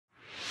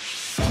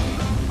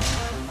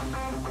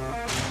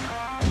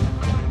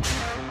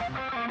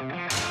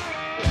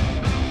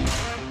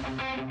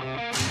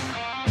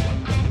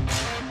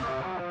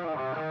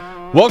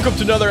Welcome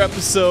to another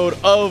episode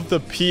of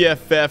the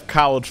PFF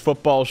College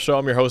Football Show.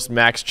 I'm your host,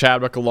 Max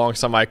Chadwick,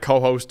 alongside my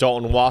co-host,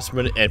 Dalton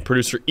Wassman, and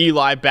producer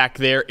Eli back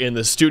there in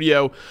the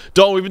studio.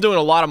 Dalton, we've been doing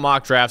a lot of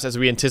mock drafts as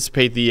we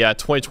anticipate the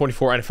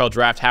 2024 NFL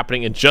Draft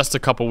happening in just a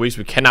couple weeks.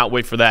 We cannot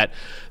wait for that.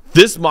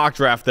 This mock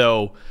draft,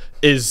 though,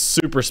 is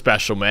super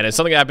special, man. It's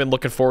something I've been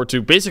looking forward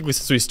to basically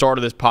since we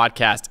started this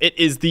podcast. It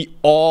is the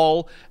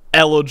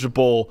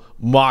all-eligible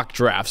mock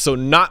draft. So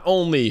not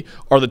only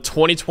are the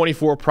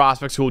 2024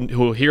 prospects who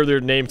will hear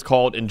their names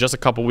called in just a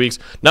couple weeks,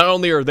 not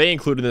only are they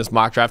included in this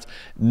mock draft,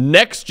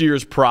 next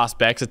year's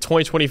prospects, the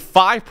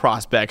 2025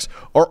 prospects,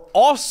 are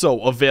also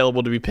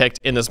available to be picked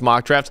in this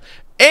mock draft.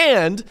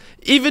 And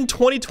even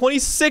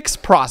 2026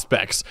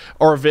 prospects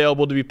are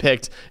available to be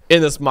picked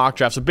in this mock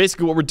draft. So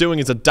basically what we're doing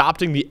is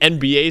adopting the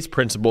NBA's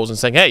principles and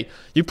saying, hey,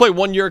 you play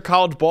 1 year of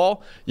college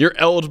ball, you're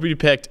eligible to be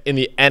picked in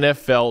the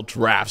NFL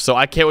draft. So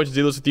I can't wait to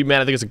do this with you,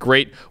 man. I think it's a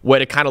great way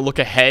to kind of look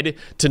ahead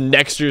to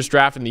next year's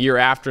draft and the year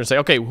after and say,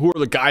 okay, who are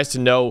the guys to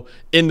know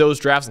in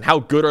those drafts and how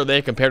good are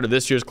they compared to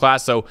this year's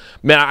class? So,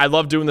 man, I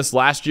loved doing this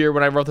last year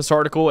when I wrote this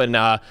article, and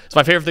it's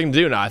my favorite thing to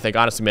do now, I think,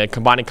 honestly, man,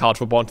 combining college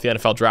football into the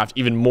NFL draft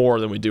even more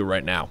than we do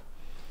right now.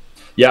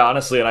 Yeah,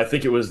 honestly, and I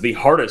think it was the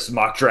hardest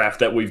mock draft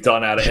that we've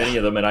done out of any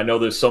of them, and I know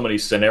there's so many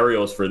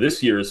scenarios for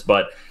this year's,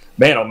 but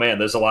man, oh man,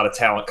 there's a lot of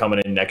talent coming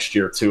in next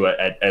year, too,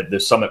 at the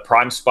Summit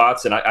Prime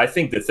spots, and I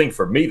think the thing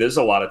for me, there's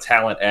a lot of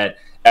talent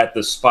at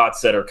the spots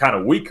that are kind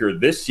of weaker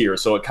this year,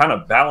 so it kind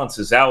of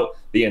balances out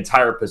the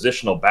entire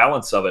positional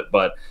balance of it,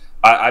 but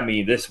I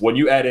mean, when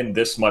you add in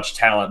this much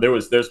talent,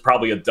 there's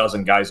probably a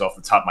dozen guys off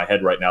the top of my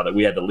head right now that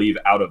we had to leave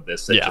out of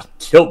this that just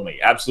killed me,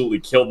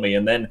 absolutely killed me.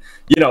 And then,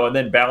 and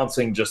then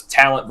balancing just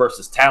talent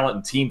versus talent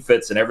and team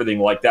fits and everything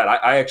like that.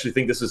 I actually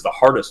think this is the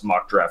hardest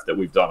mock draft that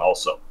we've done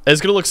also.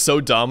 It's going to look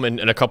so dumb in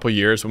a couple of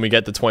years when we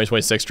get the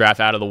 2026 draft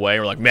out of the way.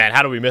 We're like, man,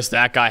 how do we miss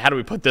that guy? How do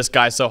we put this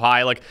guy so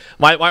high? Like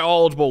my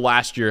eligible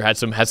last year had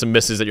some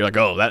misses that you're like,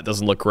 oh, that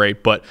doesn't look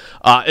great. But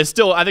it's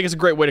still, I think it's a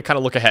great way to kind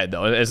of look ahead,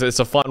 though. It's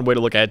a fun way to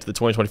look ahead to the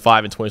 2025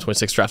 and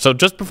 2026 draft. So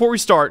just before we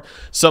start,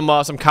 some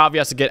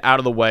caveats to get out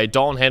of the way.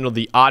 Dalton handled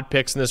the odd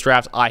picks in this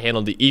draft. I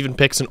handled the even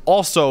picks, and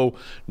also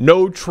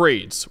no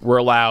trades were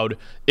allowed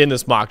in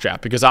this mock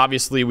draft because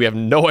obviously we have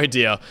no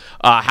idea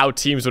how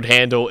teams would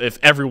handle if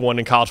everyone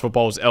in college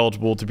football was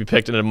eligible to be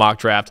picked in a mock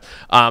draft.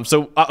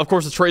 So of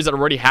course the trades that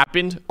already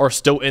happened are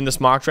still in this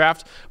mock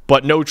draft,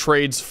 but no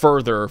trades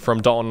further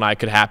from Dalton and I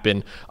could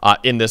happen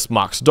in this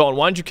mock. So Dalton,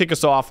 why don't you kick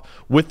us off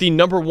with the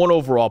number 1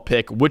 overall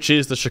pick, which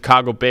is the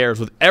Chicago Bears.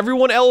 With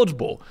everyone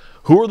eligible,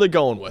 who are they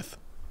going with?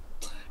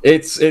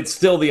 It's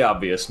still the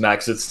obvious,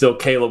 Max. It's still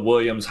Caleb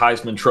Williams,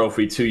 Heisman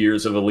Trophy, 2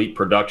 years of elite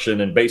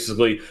production, and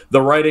basically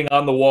the writing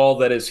on the wall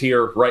that is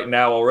here right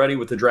now already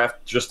with the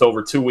draft just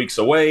over 2 weeks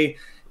away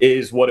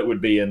is what it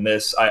would be in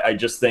this. I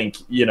just think,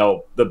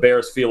 the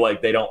Bears feel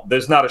like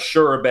there's not a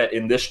surer bet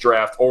in this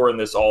draft or in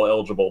this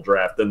all-eligible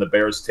draft than the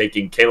Bears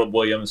taking Caleb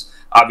Williams.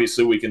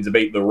 Obviously, we can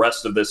debate the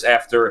rest of this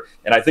after,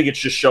 and I think it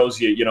just shows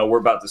you, we're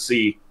about to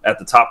see at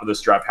the top of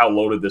this draft how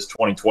loaded this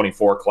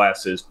 2024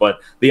 class is. But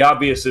the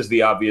obvious is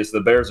the obvious.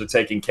 The Bears are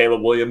taking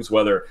Caleb Williams,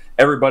 whether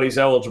everybody's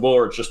eligible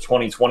or it's just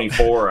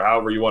 2024 or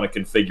however you want to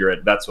configure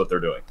it. That's what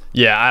they're doing.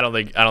 Yeah, I don't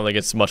think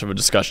it's much of a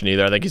discussion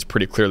either. I think he's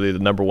pretty clearly the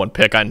number 1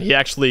 pick. And he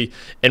actually,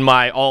 in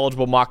my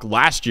all-eligible mock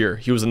last year,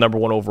 he was the number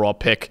 1 overall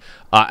pick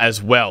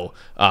as well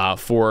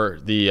for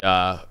the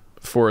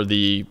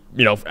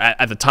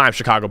at the time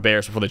Chicago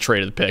Bears before they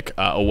traded the pick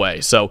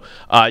away. So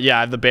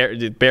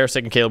the Bears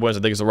taking Caleb Williams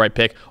I think is the right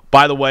pick.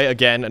 By the way,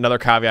 again, another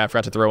caveat I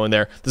forgot to throw in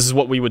there. This is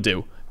what we would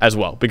do as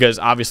well, because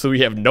obviously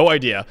we have no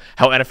idea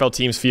how NFL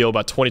teams feel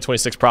about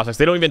 2026 prospects.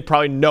 They don't even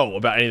probably know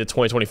about any of the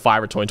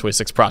 2025 or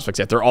 2026 prospects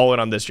yet. They're all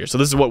in on this year. So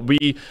this is what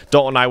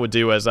Dalton and I would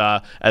do as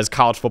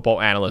college football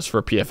analysts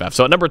for PFF.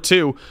 So at number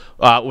 2,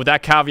 with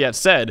that caveat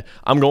said,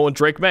 I'm going with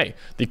Drake May,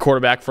 the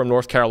quarterback from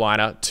North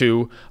Carolina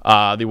to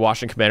the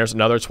Washington Commanders,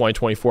 another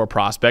 2024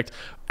 prospect.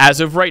 As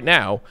of right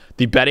now,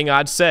 the betting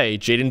odds say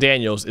Jaden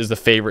Daniels is the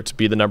favorite to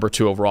be the number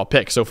 2 overall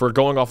pick. So if we're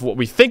going off of what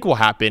we think will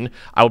happen,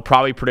 I would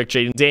probably predict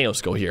Jaden Daniels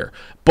to go here.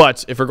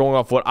 But if we're going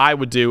off what I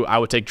would do, I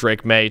would take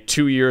Drake May.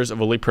 2 years of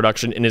elite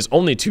production in his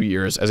only 2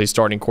 years as a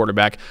starting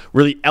quarterback.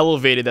 Really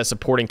elevated that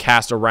supporting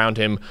cast around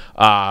him,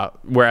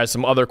 whereas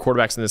some other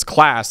quarterbacks in this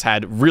class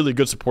had really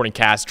good supporting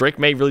cast. Drake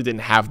May really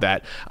didn't have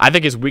that. I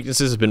think his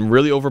weaknesses have been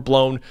really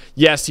overblown.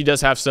 Yes, he does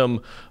have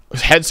some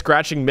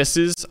head-scratching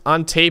misses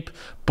on tape,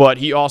 but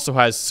he also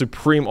has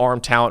supreme arm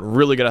talent,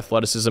 really good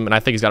athleticism, and I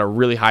think he's got a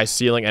really high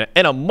ceiling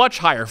and a much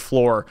higher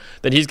floor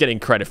than he's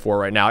getting credit for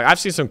right now. I've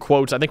seen some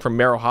quotes, I think from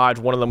Merrill Hodge.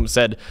 One of them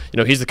said,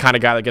 he's the kind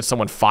of guy that gets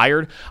someone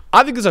fired.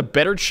 I think there's a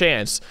better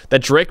chance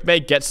that Drake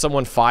May gets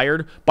someone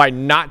fired by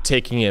not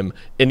taking him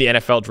in the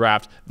NFL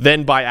draft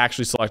than by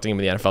actually selecting him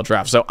in the NFL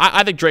draft. So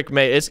I think Drake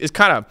May is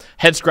kind of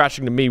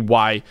head-scratching to me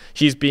why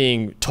he's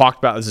being talked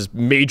about as this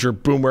major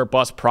boomer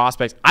bust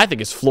prospect. I think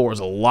his floor is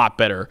a lot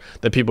better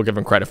than people give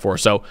him credit for.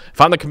 So if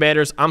I'm the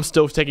Commanders, I'm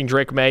still taking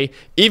Drake May.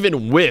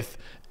 Even with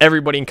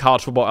everybody in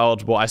college football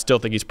eligible, I still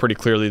think he's pretty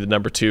clearly the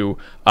number 2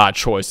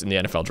 choice in the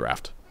NFL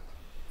draft.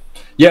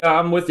 Yeah,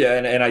 I'm with you,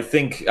 and I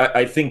think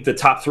the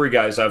top three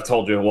guys I've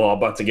told you. Well, I'm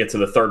about to get to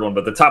the third one,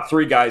 but the top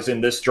three guys in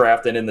this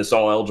draft and in this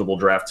all eligible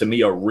draft to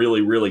me are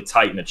really, really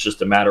tight, and it's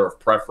just a matter of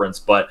preference.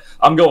 But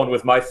I'm going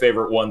with my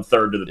favorite one,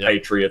 third to the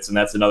Patriots, and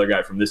that's another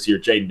guy from this year,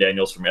 Jaden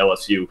Daniels from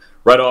LSU,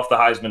 right off the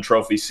Heisman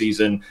Trophy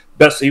season.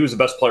 He was the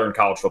best player in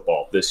college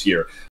football this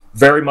year.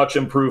 Very much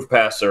improved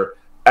passer.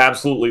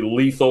 Absolutely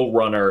lethal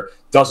runner,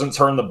 doesn't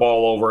turn the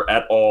ball over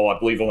at all. I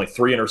believe only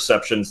 3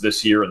 interceptions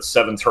this year and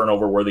 7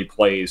 turnover-worthy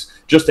plays.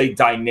 Just a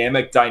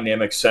dynamic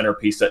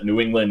centerpiece that New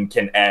England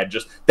can add.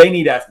 They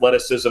need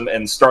athleticism,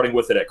 and starting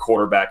with it at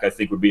quarterback, I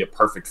think would be a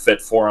perfect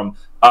fit for him.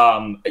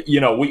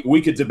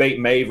 We could debate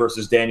May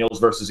versus Daniels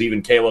versus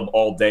even Caleb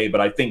all day,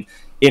 but I think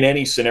in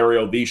any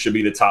scenario, these should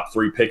be the top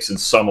 3 picks in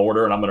some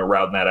order, and I'm going to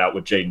round that out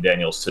with Jaden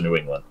Daniels to New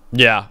England.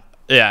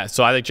 Yeah,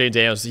 so I think Jaden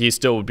Daniels, he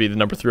still would be the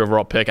number 3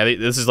 overall pick. I think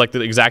this is like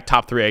the exact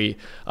top 3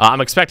 I'm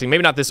expecting.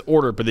 Maybe not this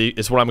order, but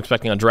it's what I'm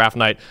expecting on draft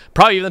night.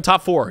 Probably even the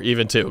top 4,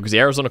 even too, because the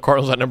Arizona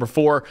Cardinals at number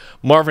 4,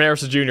 Marvin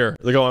Harrison Jr.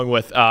 They're going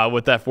with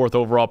that 4th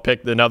overall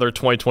pick, another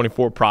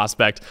 2024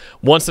 prospect,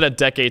 once in a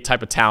decade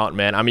type of talent,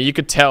 man. I mean, you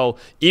could tell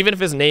even if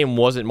his name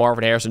wasn't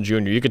Marvin Harrison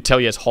Jr., you could tell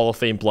he has Hall of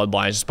Fame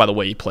bloodlines just by the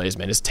way he plays,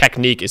 man. His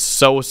technique is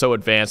so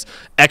advanced.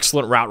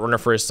 Excellent route runner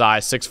for his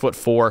size,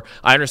 6'4".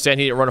 I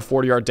understand he didn't run a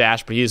 40-yard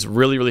dash, but he is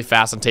really, really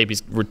fast on tape.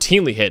 He's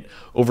routinely hit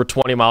over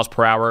 20 miles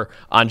per hour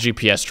on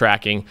GPS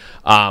tracking.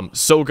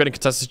 So good in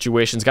contested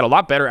situations. Got a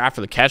lot better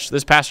after the catch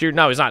this past year.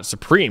 No, he's not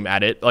supreme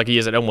at it like he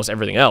is at almost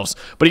everything else,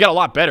 but he got a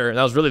lot better, and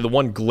that was really the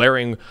one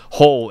glaring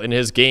hole in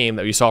his game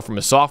that we saw from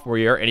his sophomore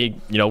year, and he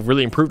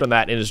really improved on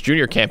that in his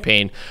junior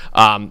campaign.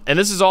 And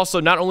this is also,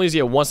 not only is he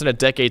a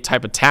once-in-a-decade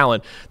type of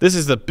talent, this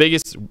is the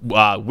biggest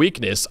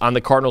weakness on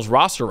the Cardinals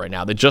roster right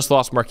now. They just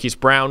lost Marquise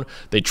Brown.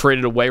 They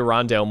traded away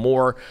Rondale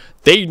Moore.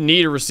 They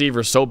need a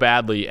receiver so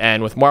badly,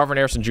 and with Marvin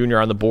Harrison Jr.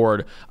 on the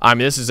board, I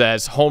mean, this is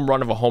as home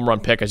run of a home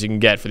run pick as you can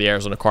get for the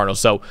Arizona Cardinals.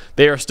 So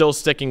they are still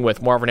sticking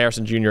with Marvin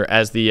Harrison Jr.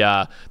 as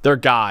their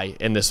guy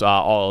in this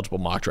all-eligible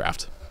mock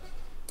draft.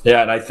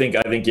 Yeah, and I think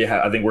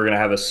we're going to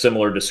have a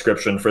similar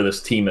description for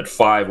this team at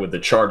 5 with the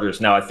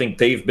Chargers. Now, I think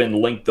they've been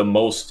linked the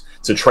most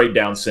to trade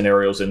down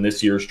scenarios in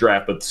this year's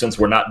draft, but since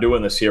we're not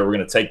doing this here, we're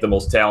going to take the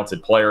most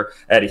talented player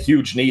at a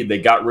huge need. They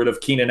got rid of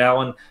Keenan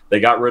Allen,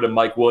 they got rid of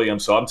Mike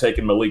Williams, so I'm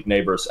taking Malik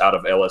Neighbors out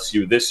of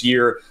LSU this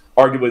year.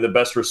 Arguably the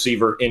best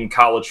receiver in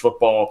college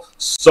football,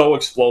 so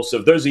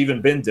explosive. There's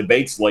even been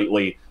debates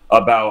lately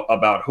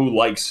about who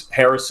likes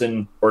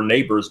Harrison or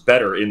Neighbors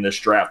better in this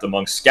draft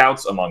among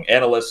scouts, among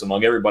analysts,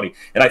 among everybody.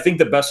 And I think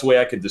the best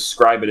way I could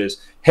describe it is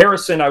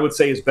Harrison, I would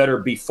say, is better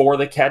before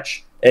the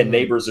catch, and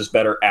Neighbors is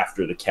better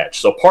after the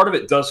catch. So part of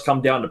it does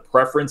come down to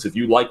preference. If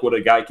you like what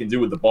a guy can do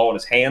with the ball in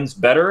his hands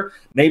better,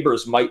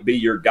 Neighbors might be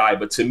your guy.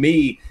 But to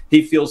me,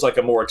 he feels like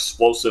a more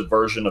explosive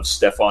version of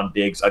Stephon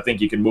Diggs. I think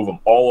you can move him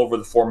all over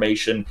the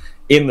formation,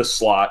 in the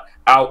slot,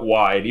 out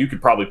wide. You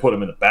could probably put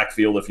him in the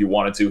backfield if you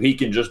wanted to. He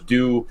can just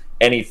do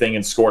anything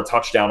and score a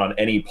touchdown on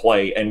any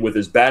play. And with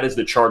as bad as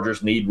the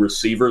Chargers need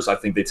receivers, I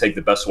think they take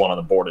the best one on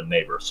the board in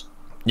Neighbors.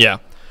 Yeah.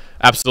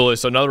 Absolutely.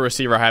 So another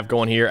receiver I have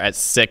going here at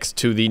 6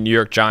 to the New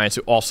York Giants,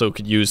 who also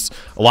could use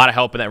a lot of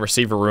help in that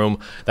receiver room.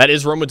 That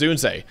is Rome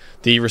Odunze,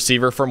 the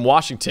receiver from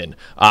Washington,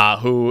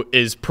 who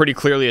is pretty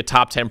clearly a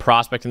top 10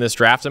 prospect in this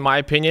draft, in my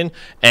opinion.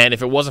 And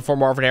if it wasn't for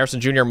Marvin Harrison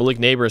Jr. and Malik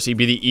Neighbors, he'd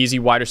be the easy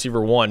wide receiver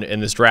 1 in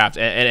this draft.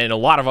 And in a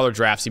lot of other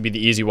drafts, he'd be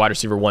the easy wide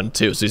receiver 1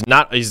 too. So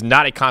he's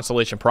not a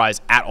consolation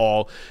prize at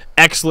all.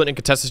 Excellent in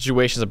contested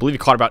situations. I believe he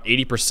caught about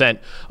 80%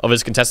 of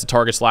his contested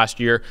targets last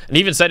year. And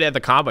he even said it at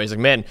the combine. He's like,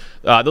 man,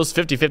 those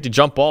 50-50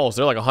 jump balls,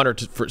 they're like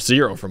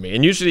 100-0 for me.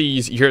 And usually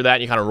you hear that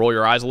and you kind of roll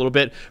your eyes a little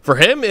bit. For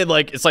him,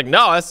 it's like,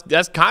 no,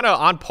 that's kind of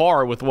on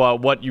par with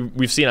what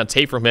we've seen on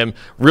tape from him.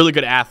 Really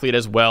good athlete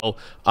as well.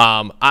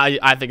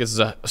 I think this is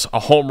a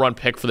home run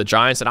pick for the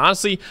Giants. And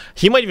honestly,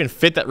 he might even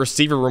fit that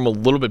receiver room a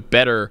little bit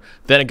better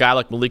than a guy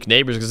like Malik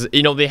Neighbors, because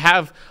they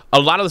have a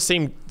lot of the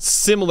same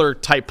similar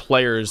type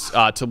players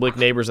to Malik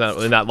Neighbors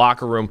in that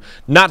locker room.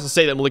 Not to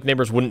say that Malik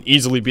Neighbors wouldn't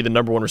easily be the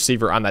number 1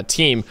 receiver on that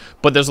team,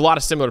 but there's a lot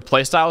of similar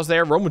play styles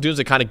there. Rome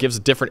Odunze kind of gives a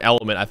different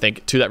element, I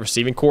think, to that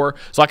receiving core.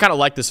 So I kind of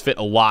like this fit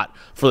a lot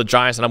for the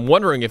Giants, and I'm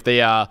wondering if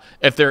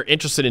they're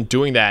interested in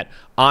doing that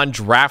on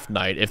draft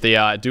night, if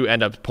they do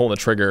end up pulling the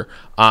trigger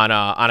on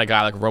a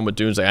guy like Rome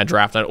Odunze on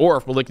draft night, or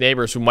if Malik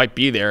Neighbors, who might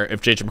be there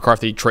if J.J.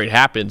 McCarthy trade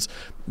happens,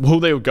 who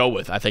they would go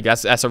with. I think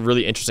that's a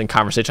really interesting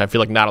conversation. I feel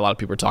like not a lot of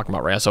people are talking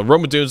about right now. So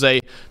Rome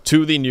Odunze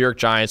to the New York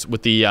Giants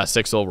with the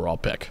 6th overall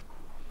pick.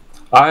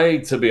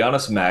 To be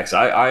honest, Max,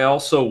 I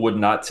also would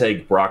not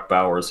take Brock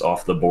Bowers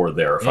off the board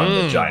there if I'm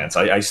the Giants.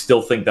 I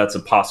still think that's a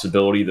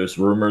possibility. There's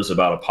rumors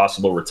about a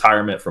possible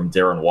retirement from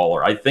Darren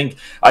Waller. I think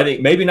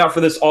maybe not for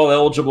this all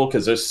eligible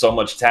because there's so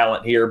much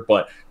talent here,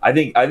 but I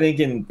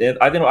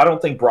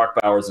don't think Brock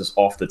Bowers is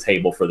off the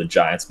table for the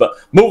Giants. But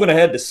moving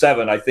ahead to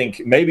 7, I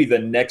think maybe the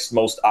next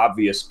most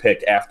obvious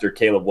pick after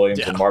Caleb Williams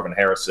and Marvin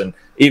Harrison,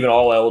 even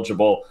all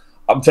eligible.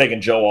 I'm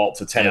taking Joe Alt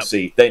to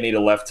Tennessee. Yep. They need a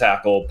left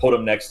tackle. Put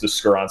him next to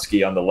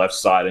Skoronski on the left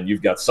side, and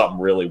you've got something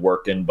really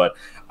working. But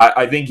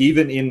I think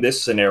even in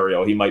this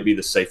scenario, he might be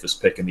the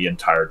safest pick in the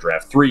entire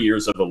draft. 3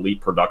 years of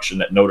elite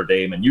production at Notre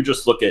Dame, and you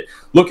just look at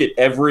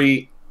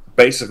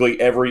basically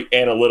every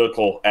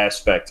analytical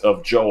aspect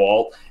of Joe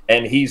Alt,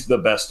 and he's the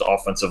best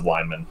offensive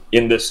lineman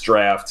in this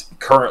draft,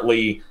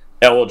 currently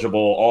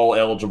all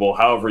eligible,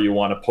 however you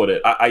want to put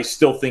it. I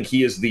still think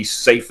he is the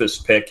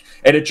safest pick,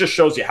 and it just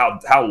shows you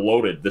how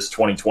loaded this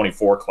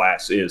 2024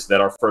 class is, that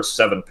our first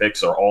 7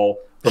 picks are all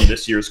from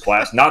this year's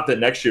class. Not that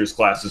next year's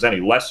class is any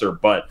lesser,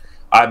 but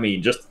I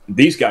mean, just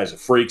these guys are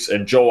freaks,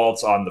 and Joe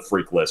Alt's on the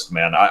freak list,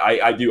 man.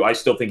 I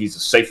still think he's the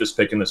safest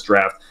pick in this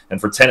draft,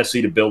 and for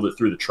Tennessee to build it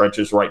through the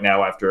trenches right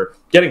now after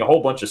getting a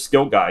whole bunch of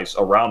skill guys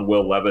around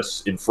Will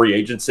Levis in free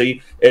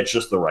agency, it's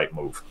just the right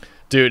move.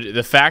 Dude,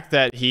 the fact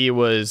that he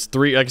was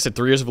 3 years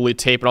of elite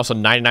tape and also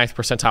 99th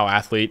percentile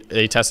athlete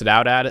they tested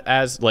out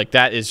as, like,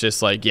 that is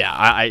just like, yeah,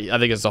 I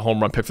think it's a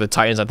home run pick for the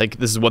Titans. I think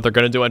this is what they're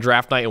going to do on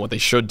draft night, and what they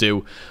should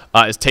do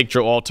is take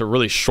Joe Alt to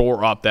really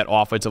shore up that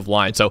offensive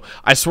line. So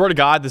I swear to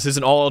God, this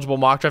isn't all eligible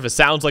mock draft. It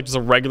sounds like just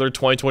a regular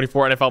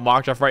 2024 NFL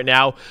mock draft right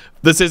now.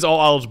 This is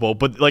all eligible,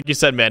 but like you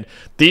said, man,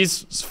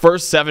 these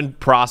first 7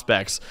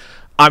 prospects,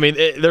 I mean,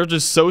 they're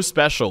just so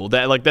special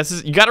that, like,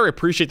 you got to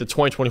appreciate the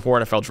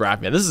 2024 NFL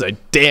draft, man. This is a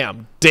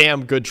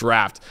damn good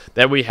draft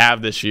that we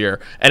have this year,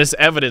 and it's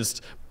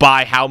evidenced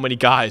by how many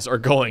guys are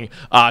going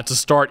to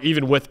start,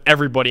 even with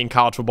everybody in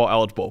college football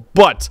eligible.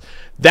 But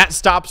that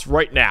stops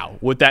right now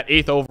with that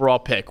 8th overall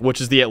pick, which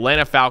is the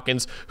Atlanta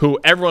Falcons, who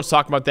everyone's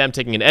talking about them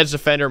taking an edge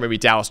defender, maybe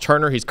Dallas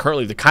Turner. He's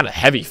currently the kind of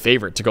heavy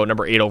favorite to go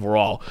number 8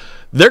 overall.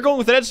 They're going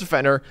with an edge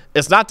defender.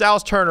 It's not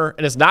Dallas Turner,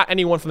 and it's not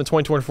anyone from the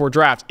 2024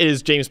 draft. It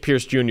is James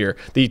Pierce Jr.,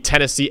 the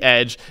Tennessee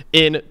edge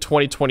in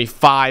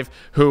 2025,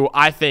 who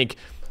I think,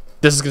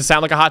 this is going to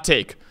sound like a hot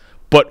take,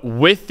 but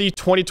with the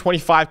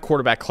 2025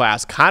 quarterback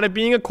class kind of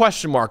being a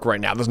question mark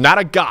right now, there's not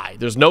a guy.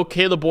 There's no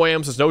Caleb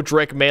Williams. There's no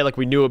Drake May like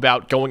we knew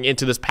about going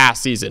into this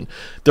past season.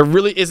 There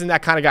really isn't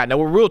that kind of guy. Now,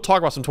 we'll talk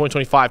about some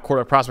 2025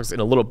 quarterback prospects in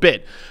a little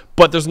bit,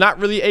 but there's not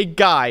really a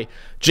guy.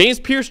 James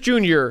Pierce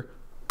Jr.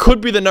 could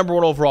be the number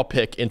 1 overall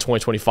pick in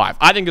 2025.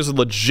 I think there's a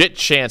legit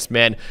chance,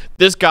 man.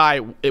 This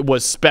guy, it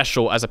was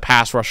special as a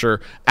pass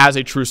rusher, as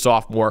a true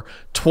sophomore.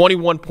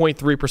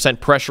 21.3%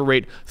 pressure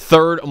rate,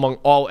 3rd among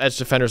all edge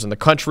defenders in the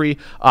country.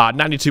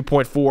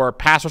 92.4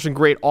 pass rushing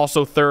grade,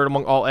 also 3rd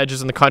among all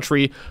edges in the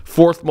country.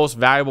 4th most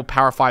valuable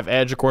Power 5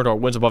 edge according to our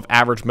wins above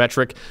average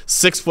metric.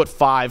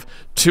 6'5",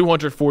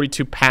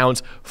 242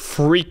 pounds.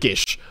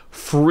 Freakish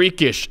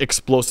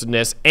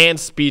explosiveness and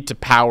speed to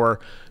power.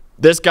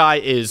 This guy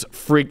is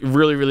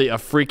really a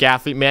freak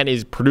athlete, man.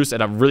 He's produced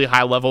at a really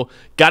high level.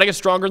 Got to get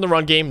stronger in the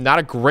run game. Not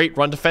a great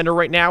run defender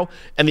right now.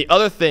 And the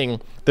other thing,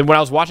 that when I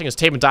was watching his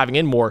tape and diving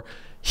in more,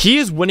 he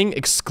is winning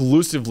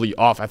exclusively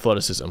off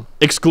athleticism.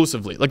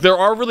 Exclusively. Like, there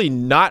are really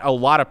not a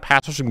lot of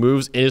pass rushing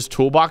moves in his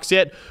toolbox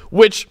yet,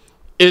 which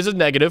is a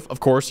negative. Of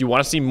course, you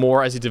want to see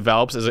more as he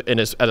develops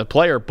as a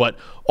player, but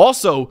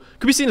also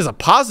could be seen as a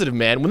positive,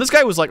 man. When this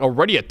guy was like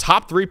already a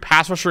top 3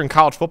 pass rusher in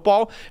college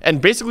football and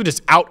basically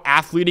just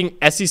out-athleting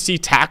SEC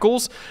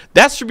tackles,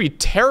 that should be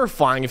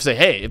terrifying if you say,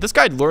 hey, if this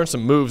guy learns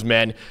some moves,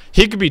 man,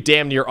 he could be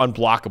damn near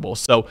unblockable.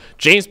 So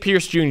James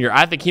Pierce Jr.,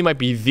 I think he might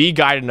be the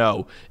guy to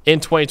know in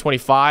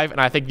 2025, and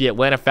I think the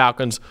Atlanta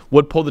Falcons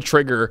would pull the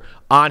trigger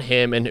on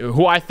him, and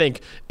who I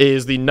think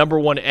is the number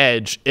 1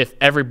 edge if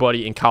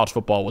everybody in college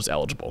football was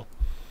eligible.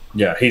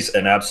 Yeah, he's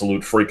an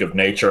absolute freak of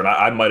nature, and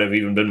I might have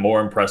even been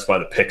more impressed by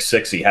the pick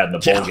 6 he had in the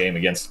bowl game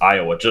against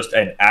Iowa. Just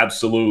an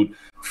absolute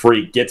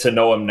freak. Get to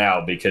know him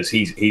now, because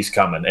he's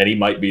coming, and he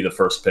might be the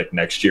first pick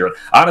next year.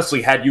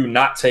 Honestly, had you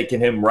not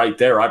taken him right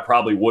there, I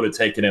probably would have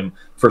taken him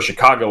for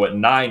Chicago at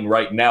 9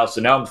 right now.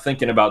 So now I'm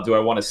thinking about, do I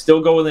want to still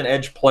go with an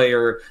edge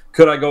player?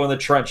 Could I go in the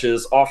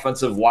trenches,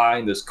 offensive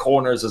line? There's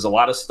corners. There's a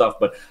lot of stuff,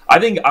 but I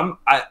think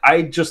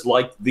I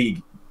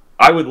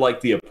would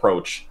like the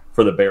approach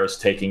for the Bears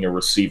taking a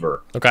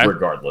receiver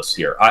regardless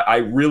here. I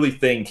really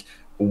think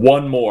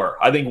one more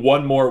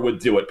would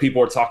do it.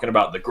 People are talking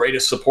about the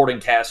greatest supporting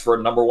cast for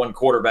a number 1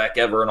 quarterback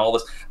ever and all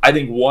this. I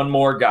think one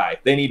more guy.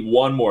 They need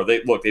one more.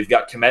 They've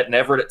got Kmet and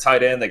Everett at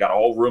tight end. They got a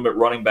whole room at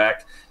running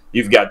back.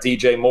 You've got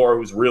DJ Moore,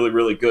 who's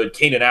really good.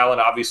 Keenan Allen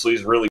obviously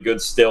is really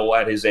good still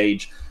at his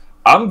age.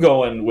 I'm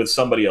going with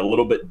somebody a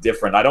little bit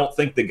different. I don't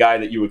think the guy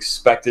that you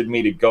expected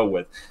me to go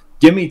with.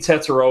 Give me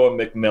Tetairoa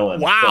McMillan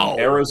from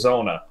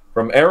Arizona.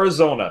 From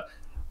Arizona.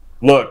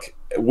 Look,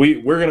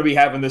 we're going to be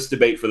having this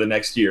debate for the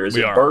next year. Is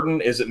it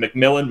Burton? Is it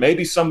McMillan?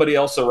 Maybe somebody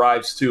else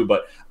arrives too.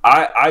 But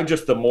I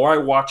just, the more I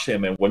watch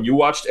him, and when you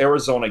watched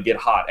Arizona get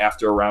hot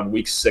after around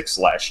week 6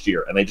 last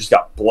year, and they just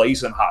got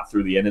blazing hot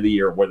through the end of the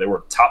year where they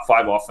were top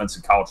 5 offense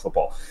in college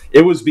football,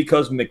 it was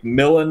because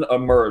McMillan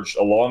emerged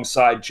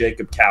alongside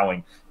Jacob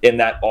Cowing in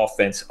that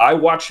offense. I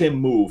watch him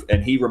move,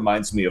 and he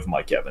reminds me of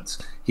Mike Evans.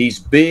 He's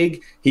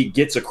big. He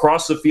gets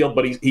across the field,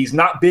 but he's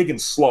not big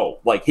and slow.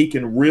 Like, he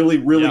can really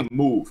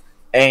move.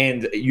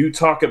 And you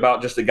talk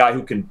about just a guy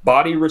who can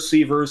body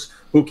receivers,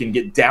 who can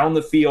get down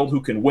the field, who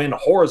can win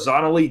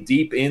horizontally,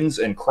 deep ins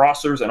and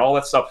crossers and all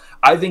that stuff.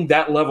 I think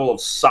that level of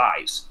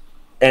size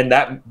and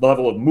that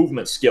level of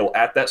movement skill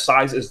at that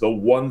size is the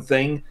one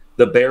thing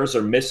the Bears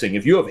are missing.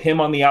 If you have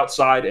him on the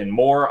outside and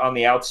Moore on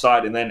the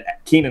outside and then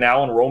Keenan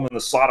Allen roaming the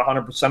slot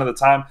 100% of the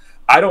time,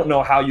 I don't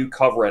know how you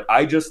cover it.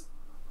 I just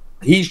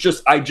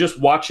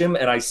watch him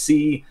and I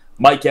see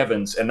Mike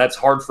Evans, and that's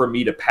hard for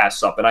me to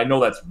pass up. And I know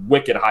that's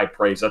wicked high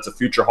praise. That's a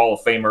future Hall of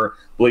Famer. I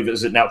believe,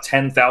 is it now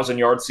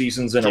 10,000-yard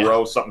seasons in a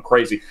row, something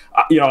crazy.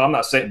 I'm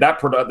not saying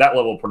that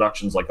level of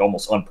production is like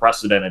almost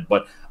unprecedented,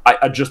 but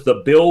I just the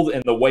build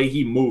and the way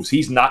he moves,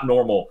 he's not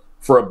normal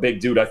for a big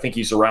dude. I think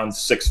he's around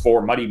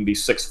 6'4", might even be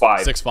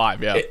 6'5".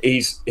 6'5", yeah.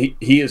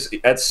 He is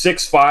at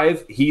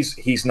 6'5".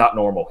 He's not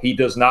normal. He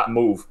does not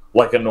move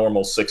like a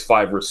normal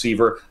 6'5"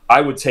 receiver. I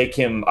would take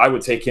him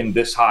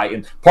this high,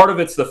 and part of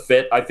it's the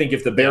fit. I think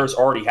if the Bears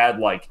already had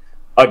like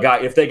a guy,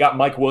 if they got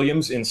Mike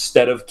Williams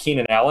instead of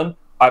Keenan Allen,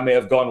 I may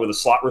have gone with a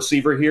slot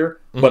receiver here.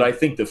 Mm-hmm. But I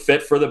think the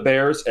fit for the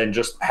Bears and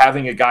just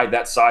having a guy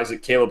that size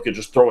that Caleb could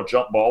just throw a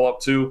jump ball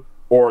up to,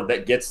 or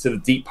that gets to the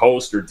deep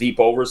post or deep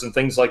overs and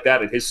things like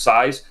that at his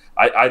size,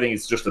 I think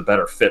it's just a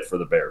better fit for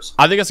the Bears.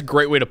 I think that's a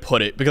great way to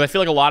put it, because I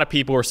feel like a lot of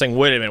people are saying,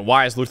 wait a minute,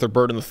 why is Luther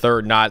Burden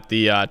III not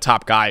the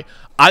top guy?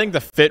 I think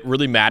the fit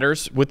really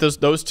matters with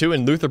those two,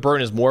 and Luther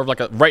Burden is more of like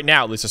right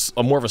now at least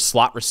more of a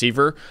slot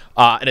receiver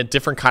and a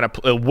different kind of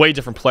a way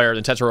different player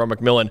than Tetairoa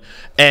McMillan.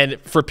 And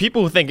for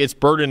people who think it's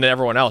Burden and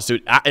everyone else,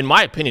 dude, in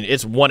my opinion,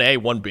 it's 1A,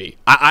 1B.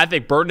 I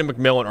think Burden and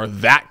McMillan are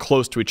that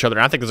close to each other,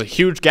 and I think there's a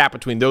huge gap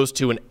between those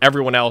two and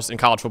everyone else in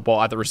college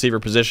football at the receiver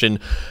position.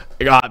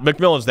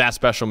 McMillan's that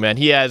special, man.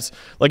 He has,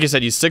 like I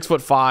said, he's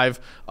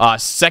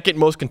 6'5", second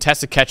most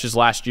contested catches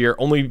last year,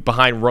 only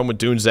behind Rome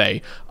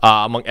Odunze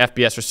among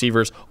FBS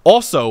receivers.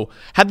 Also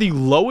had the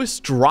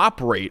lowest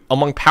drop rate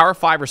among Power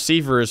 5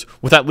 receivers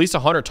with at least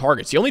 100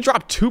 targets. He only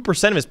dropped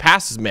 2% of his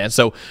passes, man.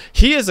 So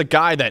he is a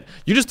guy that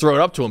you just throw it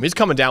up to him, he's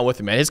coming down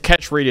with him, man. His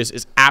catch radius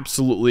is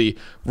absolutely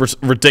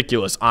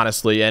ridiculous,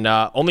 honestly. And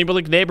only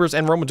Malik Neighbors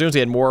and Rome Odunze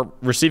had more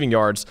receiving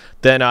yards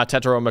than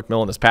Tetairoa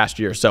McMillan this past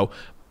year. So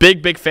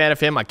big fan of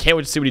him. I can't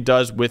wait to see what he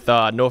does with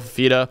Noah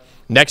Fafita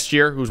next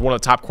year, who's one of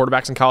the top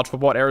quarterbacks in college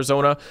football at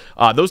Arizona.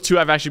 Those two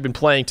have actually been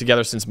playing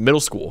together since middle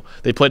school.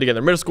 They played together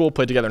in middle school,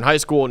 played together in high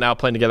school, now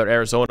playing together at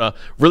Arizona.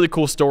 Really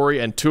cool story,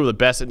 and two of the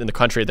best in the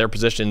country at their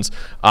positions.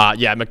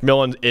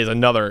 McMillan is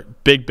another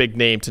big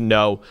name to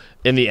know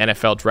in the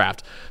NFL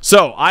draft.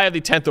 So I have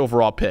the 10th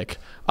overall pick,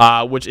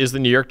 which is the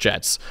New York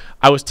Jets.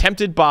 I was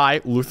tempted by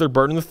Luther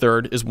Burden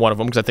III is one of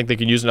them, because I think they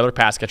could use another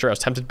pass catcher. I was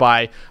tempted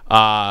by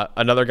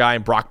another guy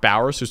in Brock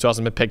Bowers, who still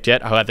hasn't been picked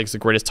yet, who I think is the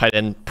greatest tight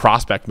end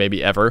prospect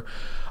maybe ever.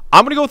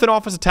 I'm going to go with an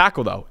offensive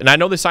tackle, though. And I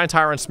know they signed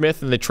Tyron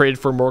Smith and they traded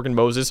for Morgan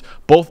Moses.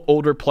 Both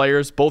older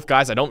players, both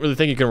guys I don't really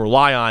think you can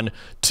rely on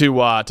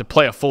to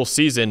play a full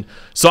season.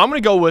 So I'm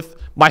going to go with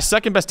my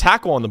second best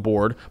tackle on the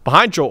board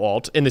behind Joe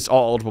Alt in this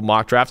all-eligible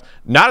mock draft.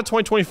 Not a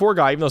 2024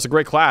 guy, even though it's a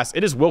great class.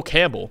 It is Will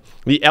Campbell,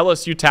 the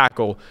LSU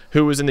tackle,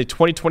 who was in the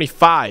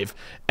 2025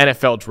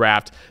 NFL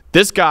draft.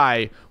 This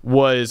guy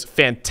was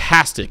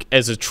fantastic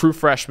as a true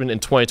freshman in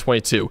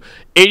 2022.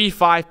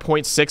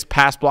 85.6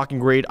 pass blocking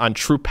grade on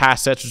true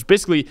pass sets, which is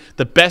basically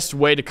the best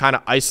way to kind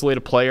of isolate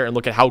a player and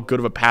look at how good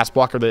of a pass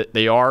blocker that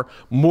they are.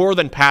 More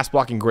than pass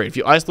blocking grade. If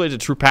you isolate the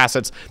true pass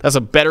sets, that's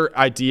a better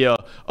idea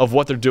of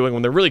what they're doing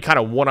when they're really kind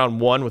of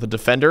one-on-one with a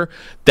defender.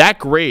 That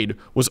grade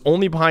was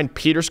only behind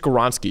Peter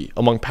Skoronski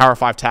among Power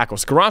 5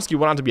 tackles. Skoronski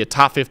went on to be a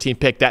top 15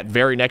 pick that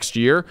very next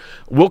year.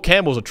 Will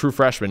Campbell is a true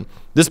freshman.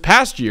 This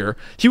past year,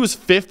 he was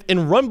 5th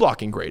in run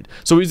blocking grade.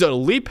 So he's an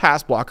elite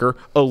pass blocker,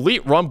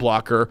 elite run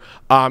blocker.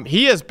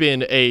 He has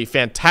been a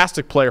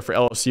fantastic player for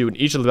LSU in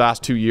each of the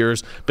last 2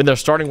 years, been their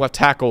starting left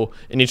tackle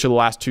in each of the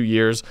last 2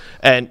 years.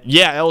 And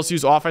yeah,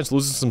 LSU's offense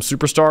loses some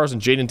superstars and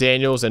Jaden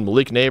Daniels and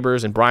Malik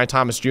Neighbors and Brian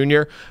Thomas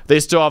Jr. They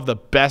still have the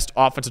best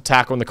offensive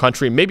tackle in the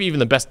country, maybe even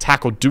the best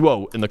tackle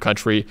duo in the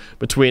country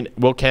between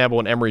Will Campbell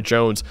and Emory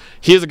Jones.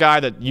 He is a guy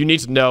that you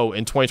need to know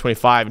in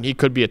 2025, and he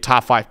could be a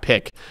top 5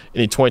 pick in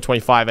the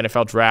 2025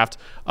 NFL draft,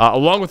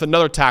 along with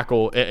another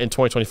tackle in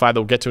 2025 that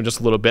we'll get to in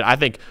just a little bit. I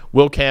think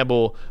Will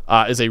Campbell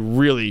is a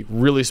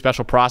really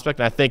special prospect,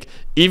 and I think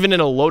even in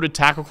a loaded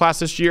tackle class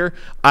this year,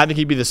 I think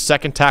he'd be the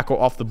second tackle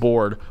off the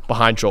board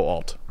behind Joe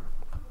Alt.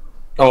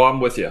 Oh, I'm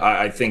with you.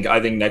 I think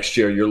next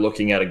year you're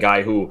looking at a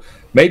guy who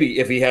maybe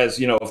if he has,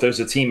 if there's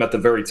a team at the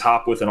very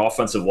top with an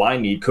offensive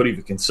line need, could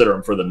even consider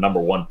him for the number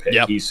 1 pick.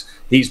 Yep.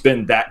 He's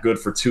been that good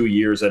for 2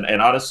 years, and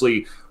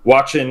honestly,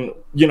 watching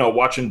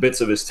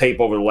bits of his tape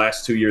over the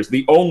last 2 years,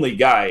 the only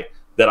guy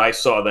that I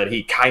saw that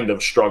he kind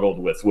of struggled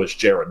with was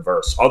Jared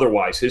Verse.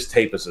 Otherwise, his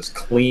tape is as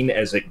clean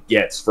as it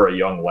gets for a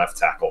young left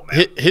tackle, man.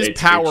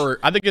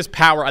 I think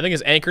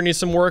his anchor needs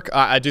some work.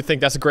 I do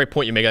think that's a great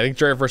point you make. I think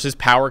Jared Verse's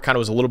power kind of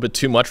was a little bit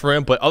too much for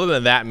him. But other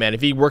than that, man,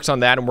 if he works on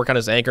that and work on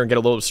his anchor and get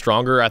a little bit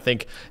stronger, I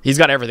think he's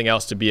got everything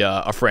else to be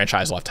a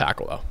franchise left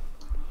tackle, though.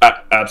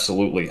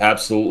 Absolutely,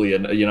 absolutely,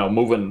 and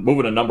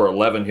moving to number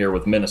 11 here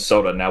with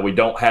Minnesota. Now we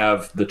don't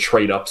have the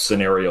trade up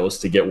scenarios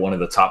to get one of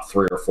the top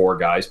 3 or 4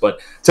 guys,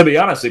 but to be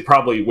honest, they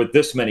probably with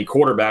this many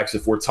quarterbacks,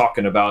 if we're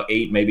talking about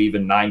 8, maybe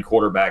even 9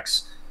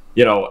 quarterbacks,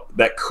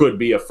 that could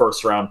be a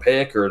first round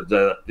pick, or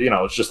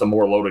it's just a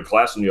more loaded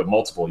class when you have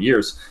multiple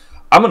years.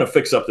 I'm going to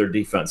fix up their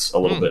defense a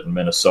little bit in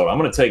Minnesota. I'm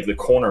going to take the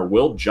corner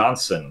Will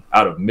Johnson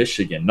out of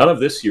Michigan. None of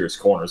this year's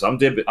corners. I'm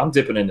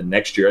dipping into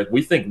next year.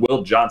 We think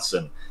Will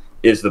Johnson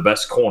is the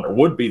best corner,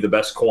 would be the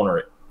best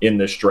corner in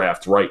this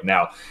draft right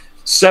now.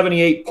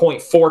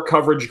 78.4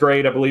 coverage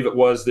grade, I believe it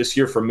was this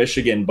year for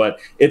Michigan, but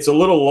it's a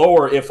little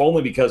lower, if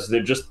only because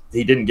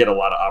he didn't get a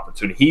lot of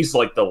opportunity. He's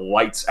like the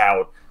lights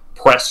out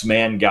press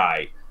man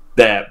guy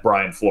that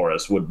Brian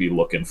Flores would be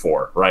looking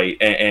for, right?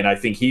 And I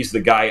think he's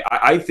the guy.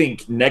 I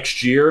think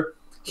next year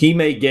he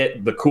may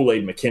get the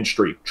Kool-Aid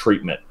McKinstry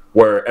treatment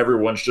where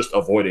everyone's just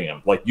avoiding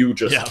him. Like, you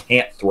just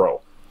can't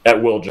throw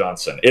at Will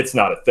Johnson. It's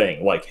not a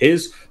thing. Like,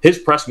 his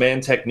press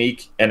man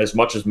technique, and as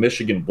much as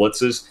Michigan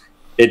blitzes,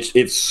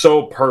 it's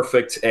so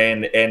perfect.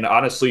 And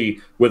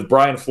honestly, with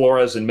Brian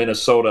Flores in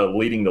Minnesota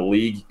leading the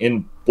league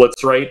in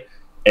blitz rate,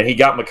 and he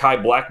got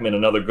Mekhi Blackman,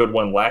 another good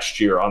one last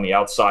year on the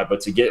outside, but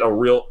to get a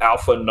real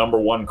alpha number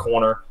 1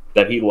 corner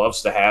that he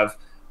loves to have,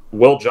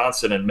 Will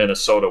Johnson in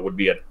Minnesota would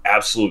be an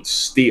absolute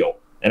steal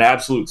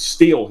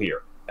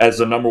here as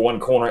the number 1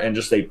 corner, and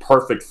just a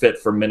perfect fit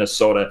for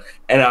Minnesota.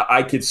 And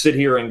I could sit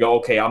here and go,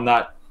 okay,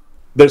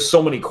 there's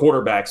so many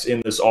quarterbacks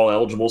in this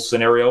all-eligible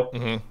scenario.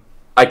 Mm-hmm.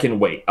 I can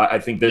wait. I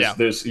think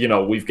there's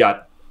we've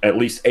got at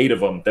least 8 of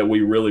them that we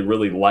really,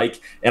 really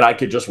like, and I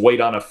could just wait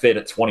on a fit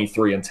at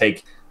 23 and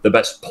take the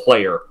best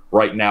player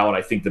right now, and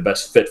I think the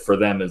best fit for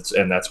them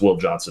and that's Will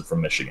Johnson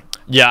from Michigan.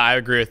 Yeah, I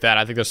agree with that.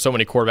 I think there's so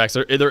many quarterbacks.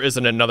 There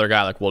isn't another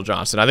guy like Will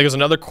Johnson. I think there's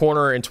another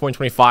corner in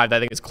 2025 that I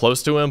think is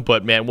close to him,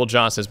 but man, Will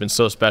Johnson has been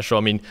so special.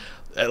 I mean,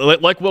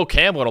 like Will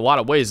Campbell in a lot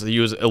of ways, he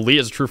was elite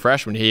as a true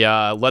freshman. He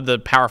led the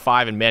Power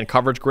 5 in man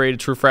coverage grade, a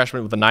true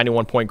freshman with a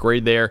 91-point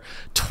grade there,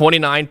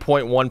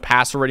 29.1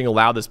 passer rating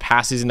allowed this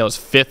past season. That was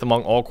 5th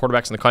among all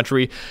quarterbacks in the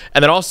country.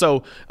 And then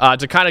also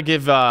to kind of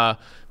give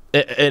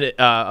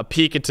a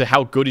peek into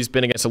how good he's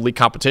been against elite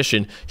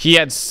competition, he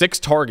had 6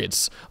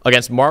 targets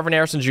against Marvin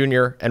Harrison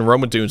Jr. and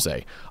Rome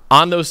Odunze.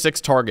 On those 6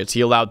 targets,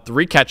 he allowed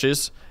 3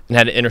 catches and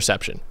had an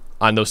interception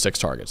on those 6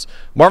 targets.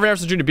 Marvin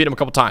Harrison Jr. beat him a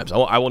couple times.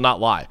 I will not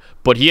lie.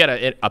 But he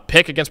had a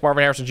pick against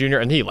Marvin Harrison Jr.,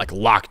 and he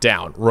locked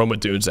down Rome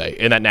Odunze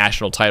in that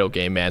national title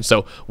game, man.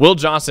 So Will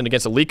Johnson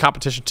against elite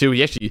competition too.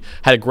 He actually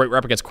had a great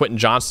rep against Quentin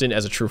Johnston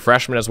as a true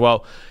freshman as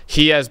well.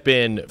 He has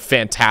been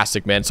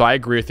fantastic, man. So I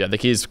agree with you. I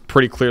think he's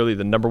pretty clearly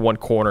the number 1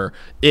 corner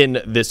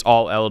in this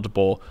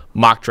all-eligible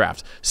mock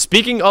draft.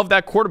 Speaking of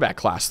that quarterback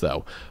class,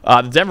 though,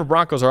 the Denver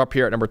Broncos are up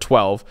here at number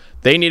 12.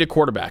 They need a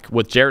quarterback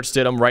with Jarrett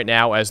Stidham right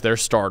now as their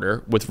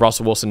starter, with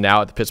Russell Wilson now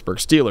at the Pittsburgh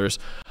Steelers.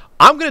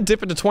 I'm going to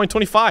dip into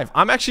 2025.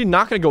 I'm actually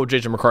not going to go with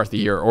J.J. McCarthy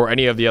here or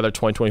any of the other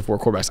 2024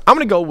 quarterbacks. I'm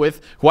going to go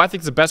with who I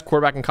think is the best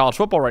quarterback in college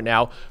football right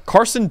now,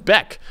 Carson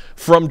Beck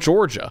from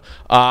Georgia,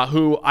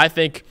 who I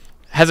think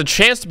has a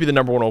chance to be the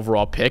number 1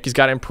 overall pick. He's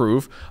got to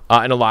improve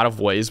in a lot of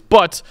ways,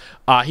 but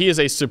he is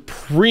a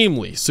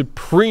supremely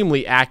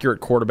accurate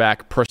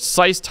quarterback,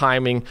 precise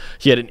timing.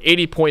 He had an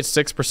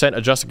 80.6%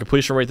 adjusted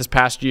completion rate this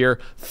past year,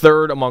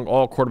 3rd among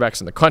all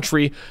quarterbacks in the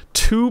country,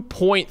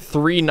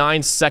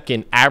 2.39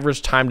 second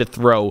average time to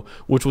throw,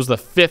 which was the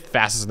 5th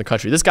fastest in the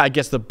country. This guy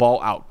gets the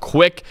ball out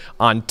quick,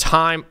 on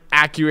time,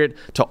 accurate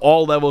to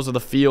all levels of the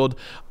field.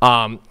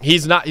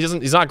 He's not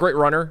a great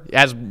runner. He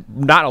has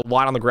not a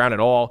lot on the ground at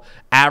all.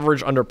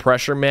 Average under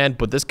pressure, man.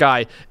 But this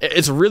guy,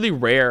 it's really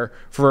rare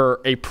for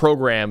a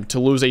program to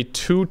lose a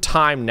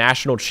 2-time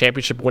national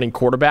championship winning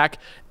quarterback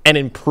and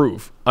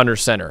improve under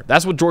center.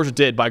 That's what Georgia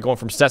did by going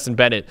from Stetson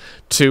Bennett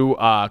to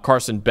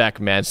Carson Beck,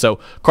 man. So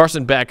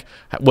Carson Beck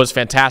was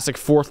fantastic,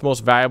 4th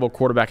most valuable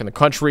quarterback in the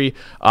country,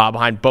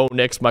 behind Bo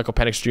Nix, Michael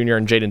Penix Jr.,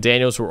 and Jaden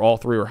Daniels, who all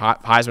 3 were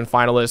Heisman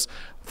finalists.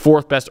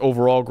 4th best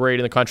overall grade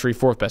in the country,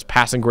 4th best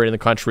passing grade in the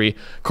country.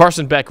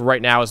 Carson Beck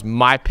right now is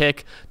my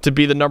pick to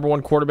be the number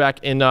 1 quarterback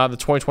in the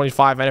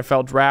 2025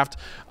 NFL draft.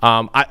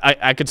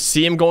 I could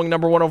see him going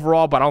number 1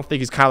 overall, but I don't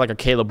think he's kind of like a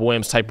Caleb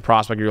Williams type of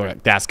prospect. You're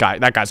like,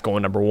 that guy's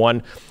going number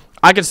 1.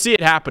 I could see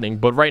it happening,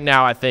 but right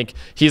now I think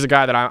he's a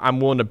guy that I'm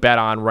willing to bet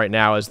on right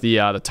now as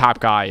the top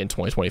guy in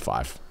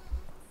 2025.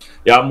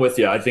 Yeah, I'm with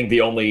you. I think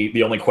the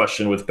only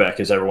question with Beck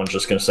is everyone's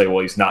just going to say, well,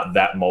 he's not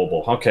that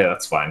mobile. Okay,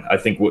 that's fine. I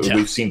think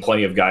we've seen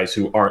plenty of guys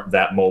who aren't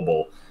that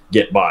mobile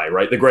get by,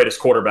 right? The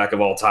greatest quarterback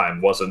of all time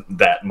wasn't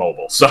that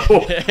mobile. So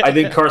I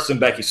think Carson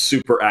Beck is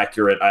super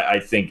accurate. I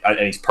think, and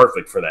he's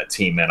perfect for that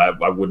team, man.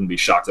 I wouldn't be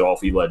shocked at all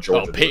if he led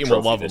Georgia to a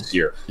trophy this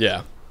year.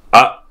 Yeah.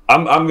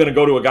 I'm going to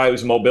go to a guy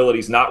whose mobility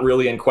is not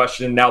really in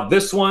question. Now,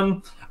 this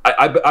one,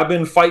 I've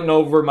been fighting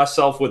over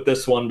myself with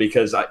this one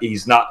because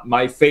he's not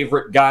my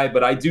favorite guy,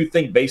 but I do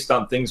think based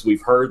on things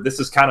we've heard,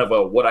 this is kind of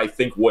a what I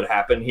think would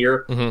happen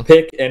here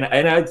pick.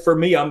 And for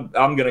me, I'm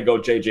going to go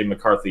J.J.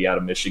 McCarthy out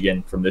of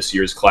Michigan from this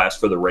year's class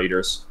for the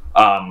Raiders.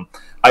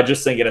 I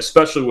just think, and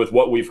especially with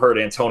what we've heard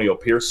Antonio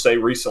Pierce say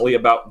recently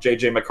about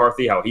J.J.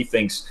 McCarthy, how he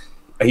thinks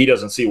he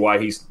doesn't see why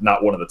he's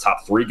not one of the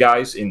top 3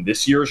 guys in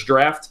this year's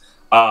draft.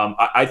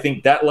 I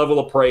think that level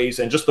of praise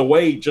and just the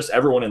way just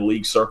everyone in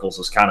league circles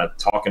is kind of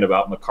talking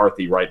about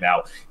McCarthy right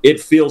now, it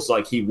feels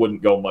like he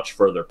wouldn't go much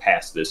further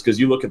past this, because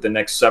you look at the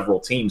next several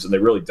teams and they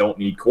really don't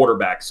need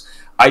quarterbacks.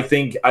 I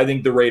think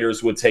the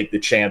Raiders would take the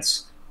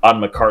chance on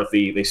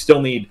McCarthy. They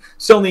still need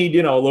a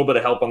little bit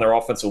of help on their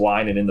offensive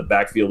line and in the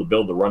backfield to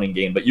build the running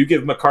game. But you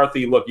give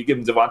McCarthy, you give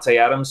him Devontae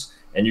Adams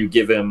and you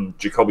give him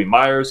Jacoby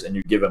Myers and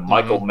you give him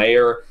Michael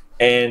Mayer,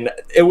 and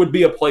it would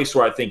be a place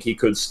where I think he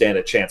could stand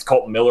a chance.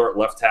 Colton Miller at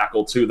left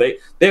tackle too. They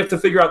have to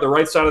figure out the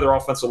right side of their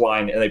offensive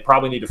line, and they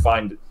probably need to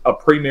find a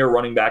premier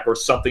running back or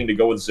something to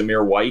go with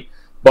Zamir White.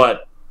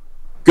 But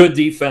good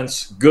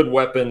defense, good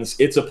weapons.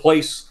 It's a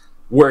place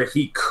where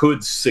he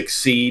could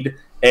succeed.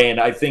 And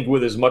I think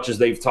with as much as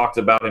they've talked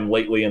about him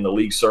lately and the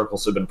league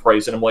circles have been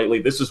praising him lately,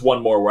 this is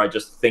one more where I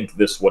just think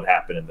this would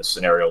happen in this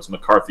scenario, is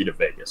McCarthy to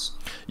Vegas.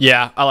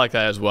 Yeah, I like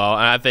that as well.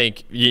 And I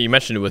think you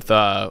mentioned it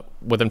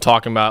with him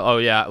talking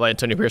about, like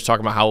Antonio Pierce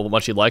talking about how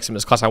much he likes him in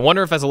this class. I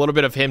wonder if that's a little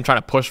bit of him trying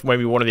to push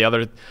maybe one of the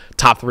other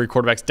top 3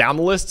 quarterbacks down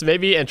the list,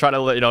 maybe, and try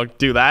to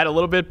do that a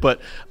little bit. But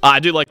I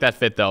do like that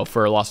fit though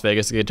for Las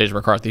Vegas to get J.J.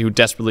 McCarthy, who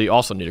desperately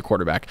also need a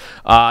quarterback.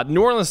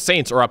 New Orleans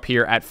Saints are up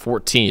here at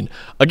 14.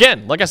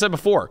 Again, like I said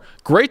before,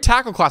 great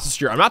tackle class this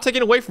year. I'm not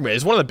taking away from it.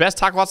 It's one of the best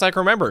tackle classes I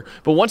can remember.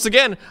 But once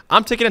again,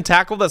 I'm taking a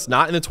tackle that's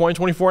not in the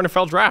 2024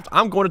 NFL draft.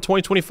 I'm going to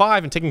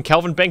 2025 and taking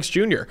Kelvin Banks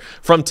Jr.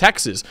 from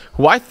Texas,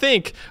 who I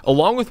think,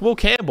 along with Will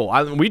Campbell,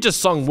 we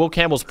just sung Will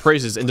Campbell's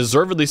praises, and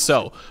deservedly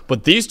so.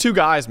 But these 2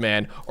 guys,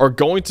 man, are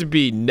going to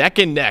be neck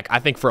and neck, I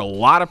think, for a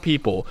lot of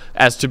people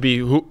as to be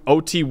who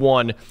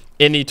OT1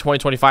 in the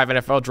 2025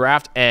 NFL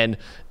draft. And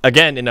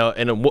again,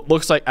 in what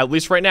looks like, at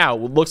least right now,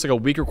 what looks like a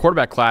weaker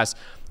quarterback class,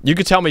 you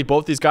could tell me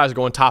both these guys are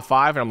going top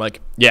 5, and I'm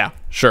like, yeah,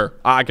 sure,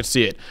 I could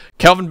see it.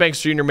 Kelvin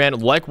Banks Jr., man,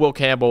 like Will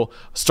Campbell,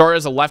 started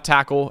as a left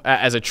tackle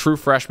as a true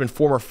freshman,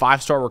 former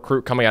 5-star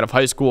recruit coming out of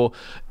high school,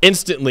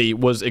 instantly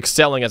was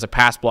excelling as a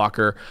pass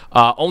blocker,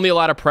 only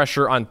allowed a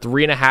pressure on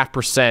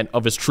 3.5%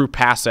 of his true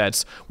pass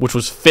sets, which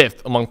was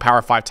 5th among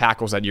Power 5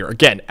 tackles that year.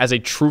 Again, as a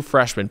true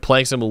freshman,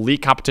 playing some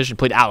elite competition,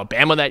 played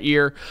Alabama that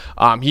year.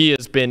 He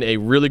has been a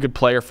really good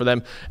player for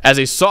them. As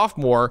a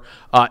sophomore,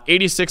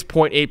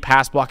 86.8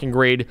 pass blocking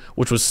grade,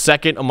 which was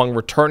 2nd among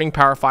returning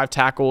Power 5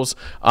 tackles,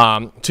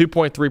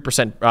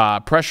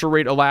 2.3% pressure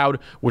rate allowed,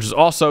 which is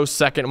also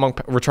 2nd among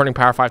returning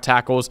Power 5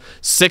 tackles,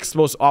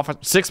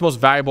 6th most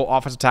valuable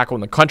offensive tackle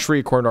in the country,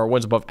 according to our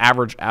wins above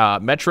average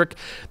metric.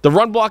 The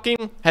run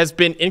blocking has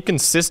been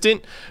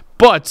inconsistent,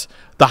 but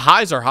the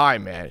highs are high,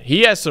 man.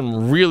 He has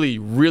some really,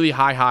 really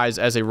high highs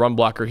as a run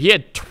blocker. He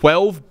had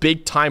 12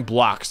 big-time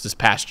blocks this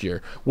past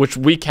year, which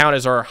we count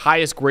as our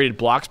highest graded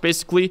blocks,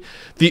 basically.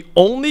 The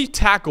only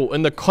tackle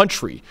in the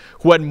country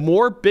who had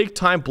more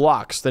big-time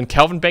blocks than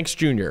Kelvin Banks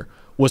Jr.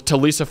 was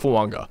Talisa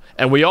Fuanga.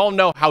 And we all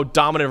know how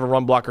dominant of a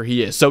run blocker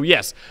he is. So,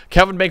 yes,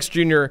 Kelvin Banks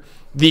Jr.,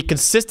 the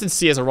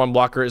consistency as a run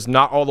blocker is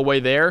not all the way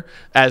there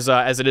as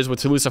it is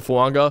with Talisa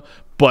Fuanga,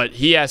 but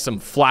he has some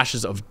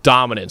flashes of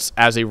dominance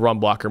as a run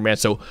blocker, man.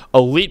 So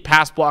elite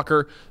pass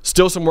blocker,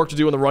 still some work to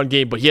do in the run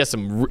game, but he has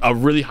a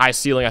really high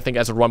ceiling, I think,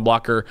 as a run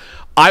blocker.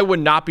 I would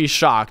not be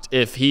shocked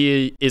if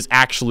he is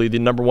actually the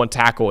 #1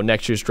 tackle in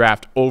next year's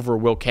draft over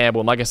Will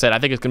Campbell. And like I said, I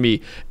think it's going to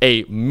be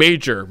a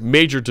major,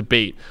 major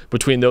debate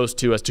between those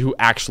two as to who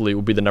actually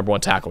will be the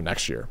 #1 tackle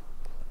next year.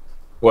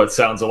 Well, it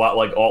sounds a lot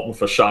like Alton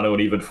Fashanu and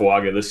even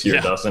Fuaga this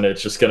year, doesn't it?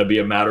 It's just going to be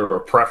a matter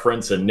of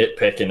preference and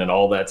nitpicking and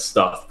all that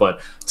stuff.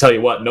 But tell you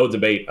what, no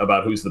debate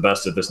about who's the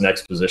best at this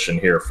next position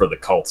here for the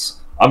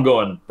Colts. I'm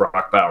going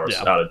Brock Bowers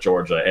out of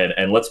Georgia.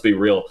 And let's be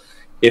real,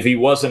 if he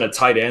wasn't a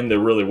tight end, there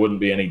really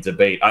wouldn't be any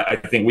debate. I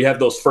think we have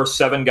those first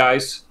 7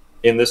 guys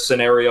in this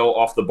scenario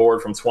off the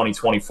board from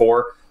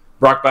 2024.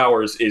 Brock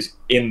Bowers is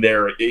in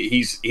there.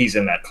 He's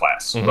in that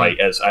class, right?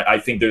 As I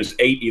think there's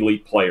 8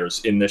 elite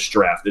players in this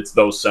draft. It's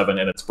those 7,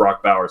 and it's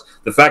Brock Bowers.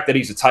 The fact that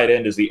he's a tight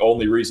end is the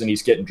only reason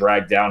he's getting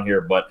dragged down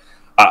here, but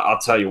I'll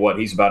tell you what,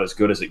 he's about as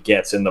good as it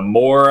gets. And the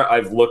more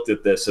I've looked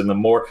at this, and the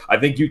more I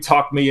think you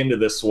talked me into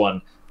this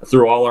one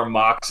through all our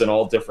mocks and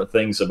all different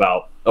things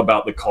about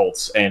the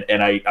Colts, and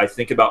I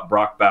think about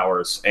Brock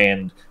Bowers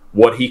and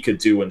what he could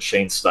do in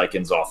Shane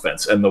Steichen's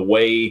offense, and the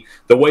way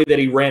that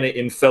he ran it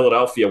in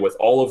Philadelphia with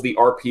all of the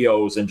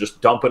RPOs and just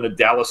dumping a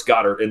Dallas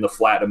Goedert in the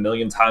flat a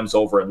million times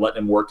over and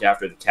letting him work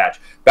after the catch.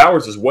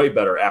 Bowers is way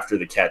better after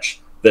the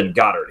catch than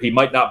Goddard. He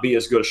might not be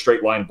as good a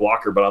straight line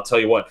blocker, but I'll tell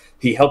you what,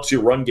 he helps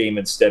your run game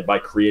instead by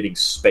creating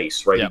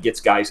space, right? He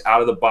gets guys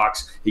out of the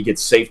box. He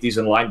gets safeties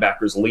and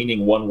linebackers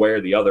leaning one way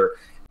or the other,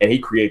 and he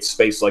creates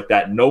space like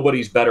that.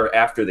 Nobody's better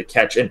after the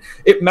catch. And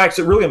Max,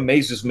 it really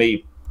amazes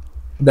me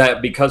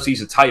that because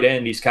he's a tight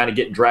end, he's kind of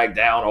getting dragged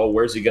down. Oh,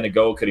 where's he going to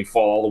go? Could he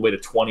fall all the way to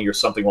 20 or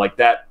something like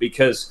that?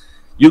 Because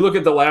you look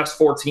at the last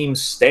 4 teams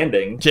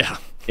standing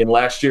in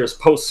last year's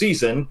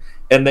postseason,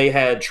 and they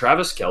had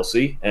Travis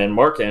Kelce and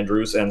Mark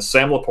Andrews and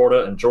Sam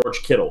Laporta and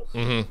George Kittle.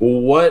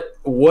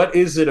 What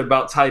is it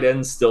about tight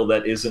ends still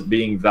that isn't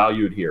being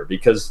valued here?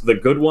 Because the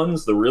good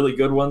ones, the really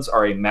good ones,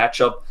 are a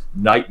matchup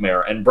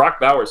nightmare, and Brock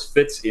Bowers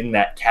fits in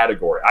that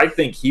category. I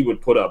think he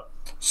would put up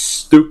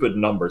stupid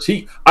numbers.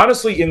 He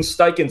honestly, in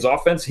Steichen's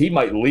offense, he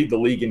might lead the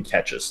league in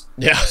catches.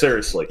 Yeah,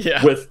 seriously.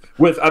 Yeah.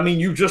 With I mean,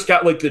 you've just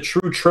got like the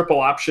true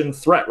triple option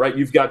threat, right?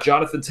 You've got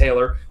Jonathan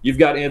Taylor, you've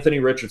got Anthony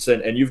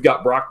Richardson, and you've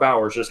got Brock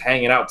Bowers just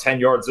hanging out 10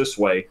 yards this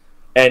way,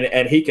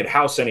 and he can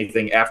house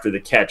anything after the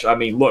catch. I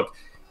mean, look,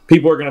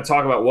 people are going to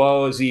talk about,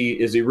 well, is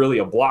he really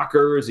a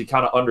blocker? Is he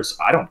kind of under?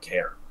 I don't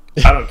care.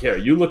 I don't care.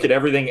 You look at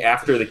everything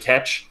after the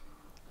catch,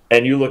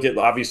 and you look at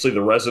obviously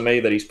the resume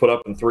that he's put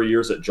up in 3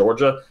 years at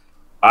Georgia.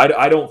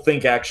 I don't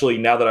think, actually,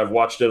 now that I've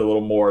watched it a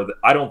little more,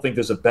 I don't think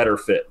there's a better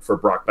fit for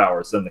Brock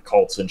Bowers than the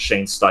Colts and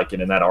Shane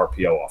Steichen in that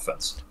RPO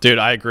offense. Dude,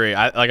 I agree.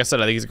 Like I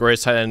said, I think he's the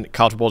greatest tight end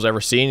college football's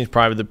ever seen. He's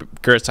probably the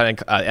greatest tight end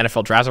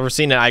NFL draft's ever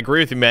seen. And I agree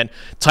with you, man.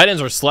 Tight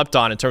ends are slept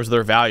on in terms of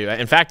their value.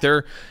 In fact,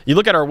 you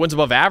look at our wins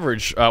above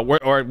average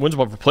or wins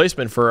above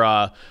replacement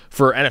for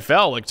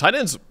NFL. Like, tight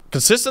ends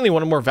consistently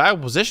one of the more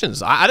valuable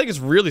positions. I think it's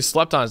really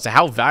slept on as to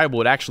how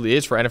valuable it actually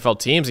is for NFL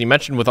teams. And you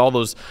mentioned with all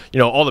those,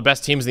 all the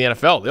best teams in the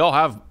NFL, they all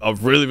have a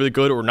really, really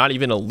good or not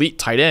even elite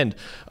tight end.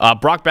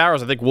 Brock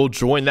Bowers, I think, will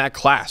join that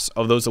class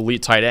of those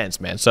elite tight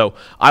ends, man. So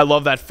I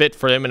love that fit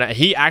for him, and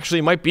he actually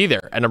might be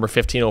there at number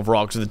 15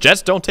 overall, because if the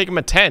Jets don't take him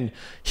at 10,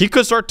 he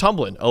could start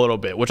tumbling a little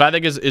bit, which I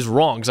think is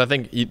wrong, because I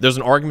think there's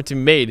an argument to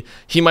be made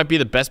he might be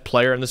the best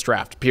player in this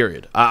draft,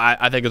 period.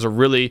 I think it's a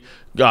really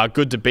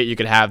good debate you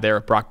could have there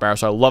with Brock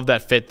Bowers. So I love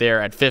that fit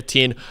there at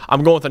 15.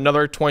 I'm going with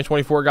another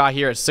 2024 guy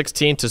here at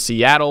 16 to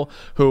Seattle,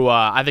 who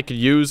I think could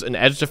use an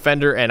edge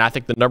defender, and I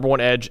think the number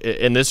one edge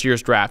in this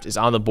year's draft is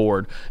on the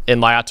board in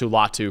Laiatu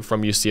Latu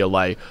from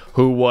UCLA,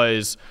 who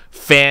was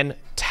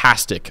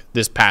fantastic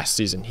this past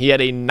season. He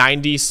had a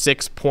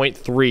 96.3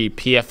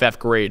 PFF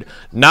grade.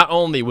 Not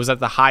only was that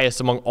the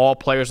highest among all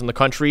players in the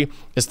country,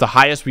 it's the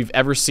highest we've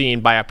ever seen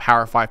by a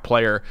Power 5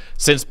 player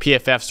since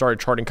PFF started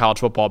charting college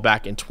football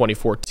back in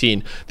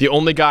 2014.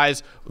 The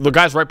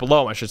guys right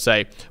below him, I should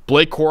say,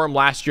 Blake Corum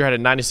last year had a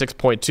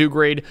 96.2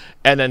 grade,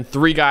 and then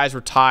three guys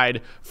were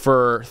tied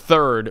for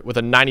third with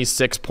a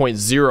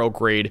 96.0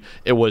 grade.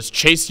 It was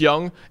Chase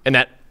Young, and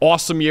that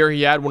awesome year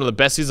he had, one of the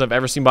best seasons I've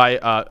ever seen by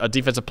a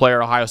defensive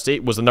player at Ohio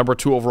State, was the number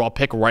 2 overall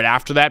pick right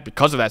after that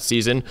because of that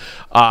season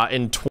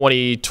in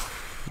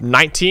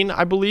 2019,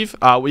 I believe.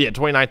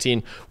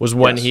 2019 was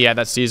when he had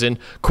that season.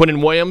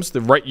 Quinnen Williams,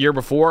 the right year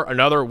before,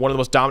 another one of the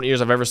most dominant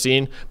years I've ever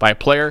seen by a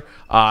player.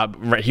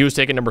 He was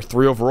taken number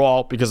 3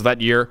 overall because of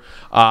that year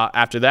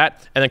after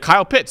that. And then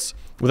Kyle Pitts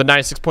with a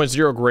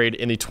 96.0 grade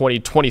in the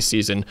 2020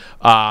 season.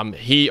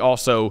 He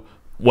also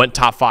went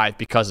top 5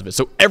 because of it.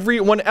 So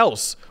everyone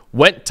else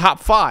went top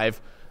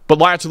 5, but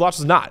Laiatu Latu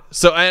is not.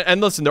 So,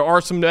 and listen, there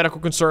are some medical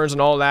concerns and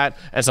all that,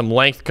 and some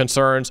length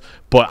concerns,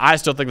 but I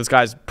still think this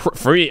guy's,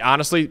 for me,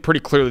 honestly,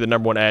 pretty clearly the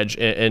number one edge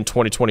in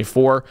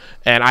 2024,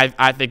 and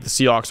I think the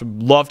Seahawks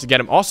would love to get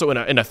him. Also, in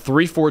a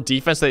 3-4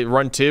 defense they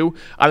run too,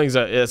 I think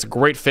it's a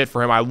great fit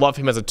for him. I love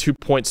him as a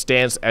 2-point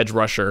stance edge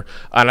rusher,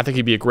 and I think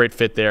he'd be a great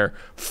fit there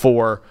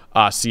for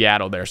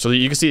Seattle there. So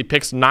you can see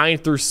picks 9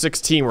 through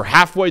 16. We're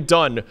halfway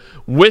done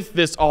with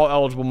this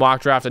all-eligible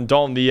mock draft, and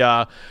Dalton,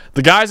 the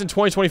guys in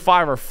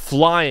 2025 are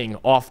flying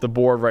off the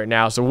board right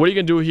now. So what are you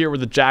going to do here with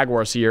the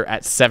Jaguars here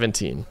at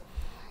 17?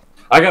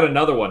 I got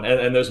another one,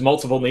 and there's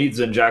multiple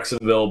needs in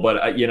Jacksonville, but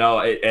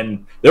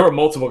and there were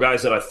multiple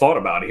guys that I thought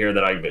about here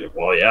that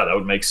that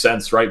would make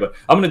sense, right? But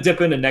I'm going to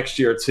dip into next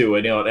year too,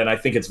 and I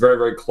think it's very,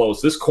 very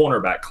close. This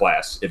cornerback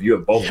class, if you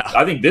have both,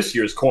 I think this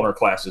year's corner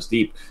class is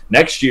deep.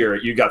 Next year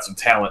you got some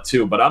talent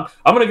too, but I'm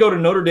going to go to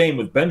Notre Dame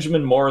with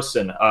Benjamin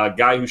Morrison, a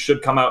guy who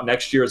should come out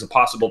next year as a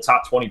possible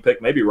top 20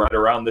 pick, maybe right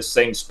around this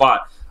same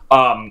spot.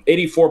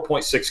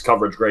 84.6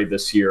 coverage grade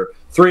this year,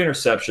 3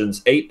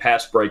 interceptions, 8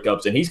 pass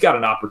breakups, and he's got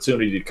an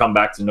opportunity to come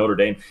back to Notre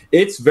Dame.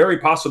 It's very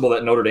possible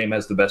that Notre Dame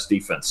has the best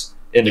defense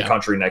in the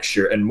country next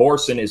year, and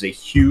Morrison is a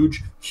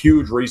huge,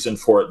 huge reason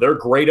for it. They're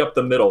great up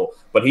the middle,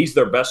 but he's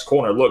their best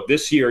corner. Look,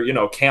 this year,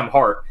 Cam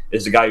Hart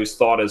is the guy who's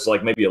thought as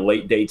like maybe a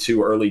late day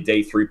 2, early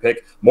day 3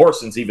 pick.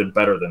 Morrison's even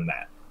better than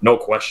that, no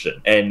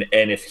question. And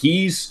if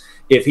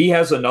he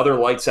has another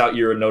lights out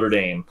year in Notre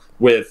Dame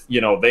with,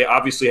 they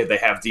obviously they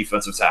have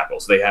defensive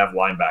tackles, they have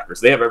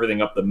linebackers, they have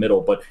everything up the middle,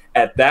 but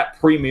at that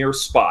premier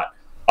spot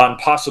on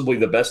possibly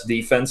the best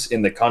defense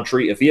in the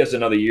country, if he has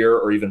another year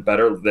or even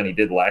better than he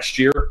did last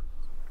year,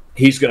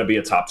 he's going to be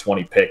a top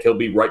 20 pick. He'll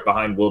be right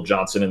behind Will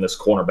Johnson in this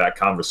cornerback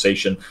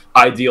conversation.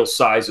 Ideal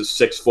size is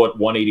 6 foot,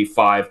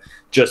 185,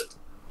 just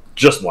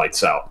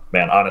lights out,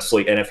 man,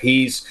 honestly. And if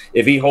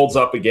he holds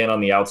up again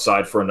on the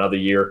outside for another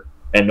year,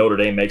 and Notre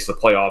Dame makes the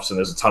playoffs and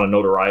there's a ton of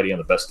notoriety on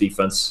the best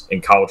defense in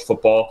college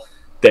football,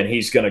 then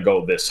he's going to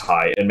go this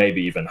high and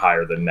maybe even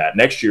higher than that.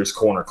 Next year's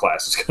corner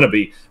class is going to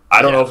be,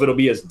 I don't know if it'll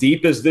be as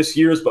deep as this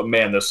year's, but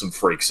man, there's some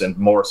freaks, and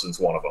Morrison's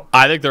one of them.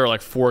 I think there are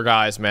like 4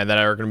 guys, man, that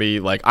are going to be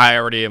like, I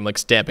already am like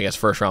stamping as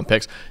first-round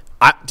picks.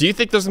 Do you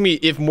think there's going to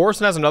be, if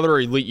Morrison has another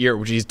elite year,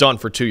 which he's done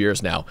for 2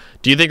 years now,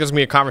 do you think there's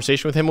going to be a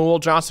conversation with him and Will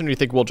Johnson, or do you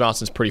think Will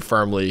Johnson's pretty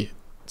firmly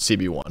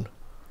CB1?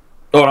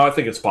 Oh, no, I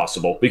think it's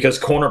possible because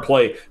corner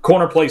play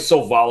is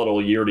so volatile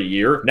year to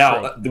year.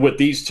 Now, with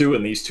these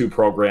two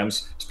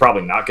programs, it's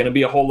probably not going to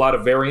be a whole lot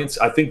of variance.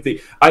 I think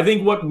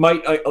what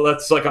might,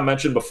 like I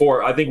mentioned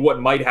before, I think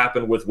what might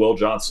happen with Will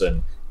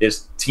Johnson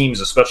is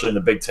teams, especially in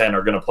the Big Ten,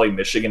 are going to play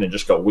Michigan and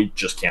just go, we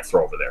just can't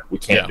throw over there. We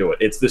can't do it.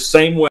 It's the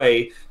same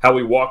way how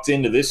we walked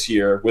into this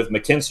year with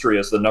McKinstry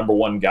as the number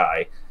one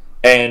guy.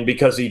 And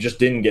because he just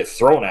didn't get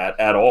thrown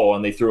at all,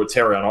 and they threw a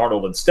Terry on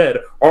Arnold instead,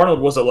 Arnold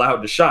was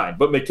allowed to shine.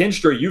 But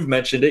McKinstry, you've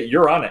mentioned it,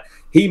 you're on it.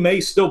 He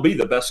may still be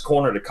the best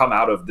corner to come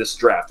out of this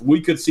draft. We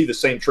could see the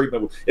same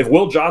treatment. If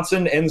Will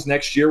Johnson ends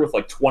next year with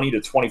like 20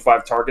 to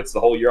 25 targets the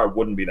whole year, I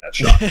wouldn't be that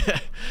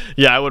shocked.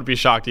 Yeah, I wouldn't be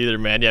shocked either,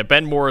 man. Yeah,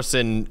 Ben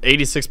Morrison,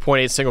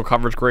 86.8 single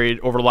coverage grade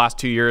over the last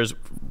 2 years,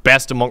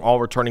 best among all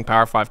returning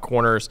Power 5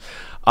 corners.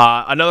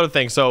 Another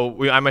thing,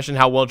 I mentioned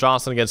how Will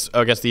Johnson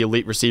against the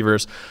elite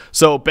receivers.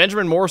 So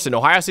Benjamin Morrison,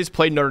 Ohio State's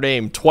played Notre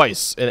Dame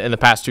twice in the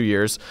past 2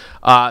 years.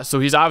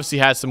 So he's obviously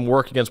had some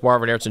work against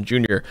Marvin Harrison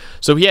Jr.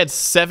 So he had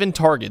 7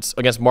 targets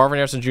against Marvin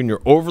Harrison Jr.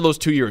 over those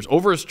 2 years,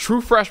 over his true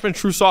freshman,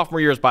 true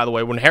sophomore years, by the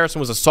way, when Harrison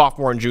was a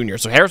sophomore and junior.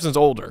 So Harrison's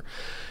older.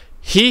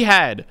 He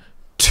had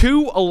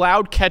 2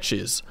 allowed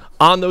catches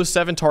on those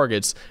 7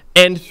 targets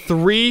and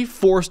 3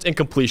 forced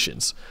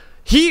incompletions.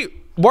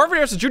 Marvin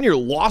Harrison Jr.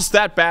 lost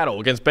that battle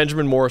against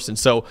Benjamin Morrison.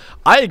 So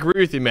I agree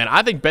with you, man.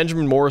 I think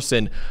Benjamin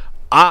Morrison,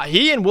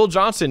 he and Will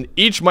Johnson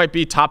each might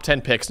be top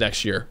 10 picks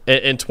next year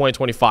in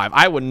 2025.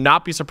 I would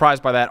not be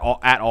surprised by that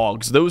at all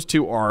because those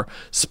two are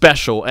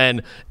special.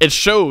 And it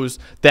shows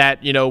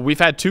that, we've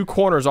had 2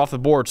 corners off the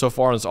board so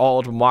far in this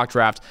all-eligible mock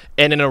draft.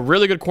 And in a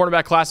really good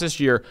cornerback class this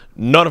year,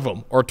 none of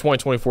them are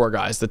 2024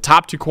 guys. The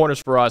top 2 corners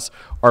for us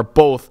are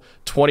both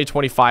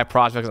 2025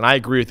 prospects, and I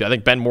agree with you. I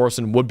think Ben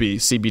Morrison would be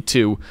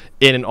CB2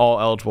 in an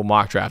all-eligible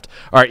mock draft.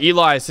 All right,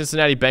 Eli,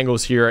 Cincinnati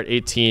Bengals here at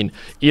 18.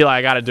 Eli,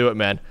 I got to do it,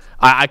 man.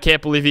 I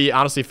can't believe he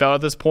honestly fell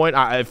at this point.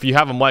 If you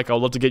have a mic, I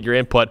would love to get your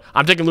input.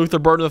 I'm taking Luther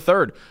Burden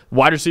III,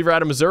 wide receiver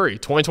out of Missouri,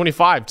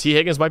 2025. T.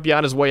 Higgins might be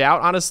on his way out,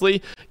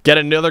 honestly. Get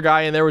another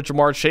guy in there with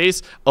Jamar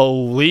Chase.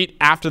 Elite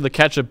after the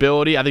catch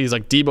ability. I think he's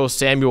like Deebo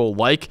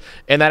Samuel-like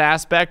in that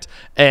aspect.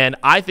 And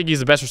I think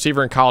he's the best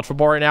receiver in college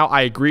football right now.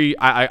 I agree.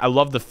 I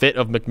love the fit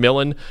of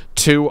McMillan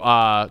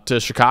to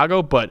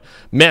Chicago. But,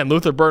 man,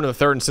 Luther Burden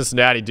III in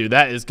Cincinnati, dude,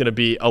 that is going to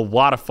be a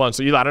lot of fun.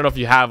 So, Eli, I don't know if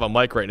you have a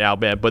mic right now,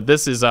 man, but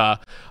this is I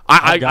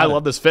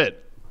love this fit.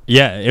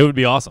 Yeah, it would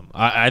be awesome.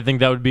 I think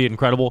that would be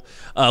incredible.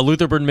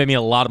 Luther Burden made me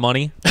a lot of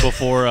money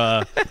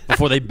before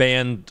they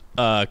banned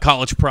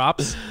college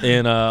props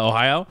in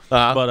Ohio.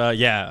 But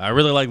yeah, I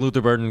really like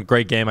Luther Burden.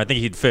 Great game. I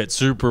think he'd fit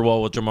super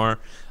well with Jamar.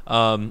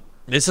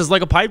 This is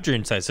like a pipe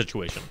dream type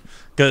situation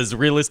because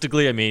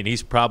realistically, I mean,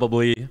 he's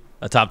probably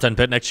a top 10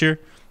 pick next year.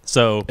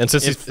 So and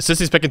since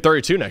he's picking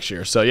 32 next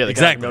year, so yeah,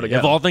 exactly.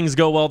 If all things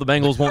go well, the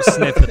Bengals won't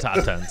sniff the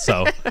top 10.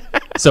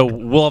 So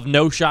we'll have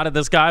no shot at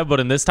this guy. But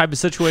in this type of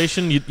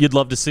situation, you'd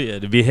love to see it.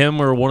 It'd be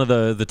him or one of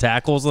the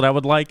tackles that I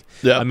would like.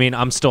 Yeah. I mean,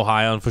 I'm still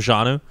high on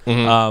Fashanu,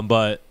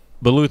 but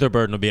Luther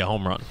Burden would be a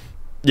home run.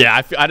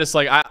 Yeah, I just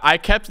I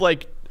kept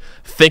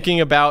thinking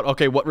about,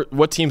 okay,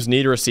 what teams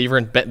need a receiver,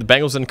 and the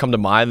Bengals didn't come to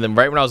mind. And then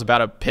right when I was about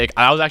to pick,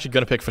 I was actually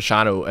going to pick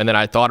Fashanu, and then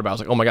I thought about it. I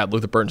was like, oh my God,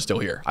 Luther Burden's still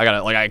here.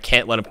 I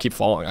can't let him keep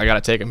falling. I got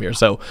to take him here.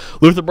 So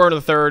Luther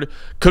Burden III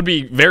could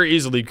be very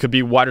easily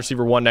wide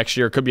receiver 1 next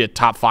year. Could be a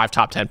top 5,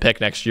 top 10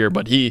 pick next year.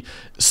 But he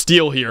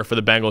still here for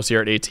the Bengals here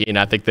at 18.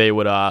 I think they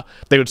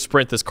would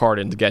sprint this card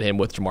in to get him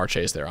with Jamar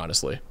Chase there,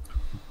 honestly.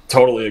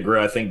 Totally agree.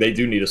 I think they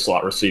do need a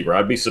slot receiver.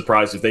 I'd be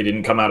surprised if they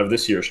didn't come out of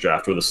this year's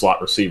draft with a slot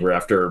receiver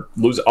after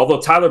losing. Although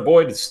Tyler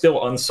Boyd is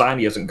still unsigned,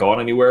 he hasn't gone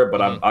anywhere.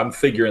 But I'm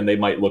figuring they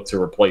might look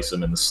to replace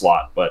him in the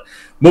slot. But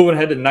moving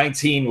ahead to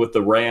 19 with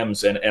the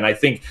Rams, and I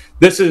think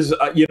this is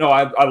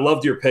I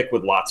loved your pick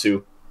with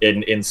Latu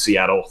in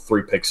Seattle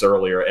 3 picks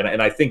earlier,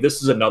 and I think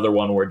this is another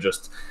one where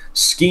just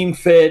scheme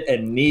fit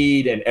and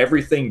need and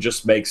everything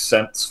just makes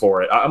sense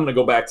for it. I'm going to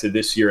go back to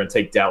this year and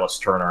take Dallas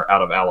Turner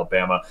out of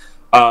Alabama.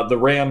 The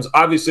Rams,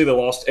 obviously they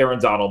lost Aaron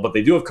Donald, but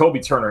they do have Kobe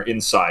Turner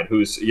inside,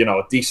 who's,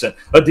 a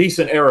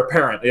decent heir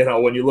apparent,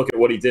 when you look at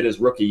what he did his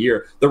rookie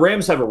year. The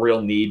Rams have a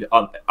real need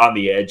on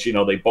the edge.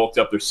 They bulked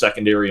up their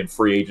secondary and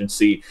free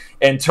agency.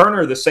 And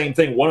Turner, the same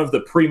thing, one of the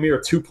premier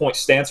 2-point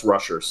stance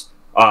rushers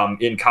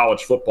in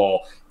college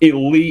football.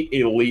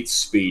 Elite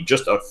speed,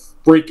 just a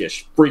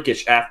freakish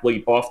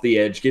athlete off the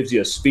edge, gives you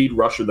a speed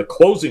rusher, the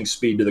closing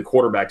speed to the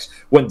quarterbacks.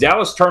 When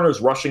Dallas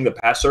Turner's rushing the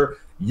passer,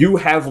 you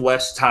have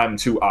less time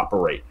to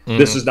operate.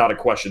 This is not a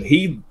question.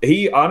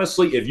 He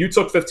honestly, if you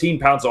took 15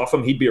 pounds off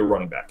him, he'd be a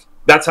running back.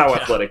 That's how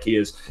athletic he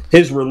is.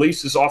 His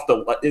releases off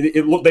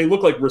they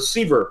look like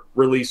receiver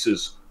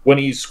releases when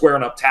he's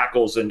squaring up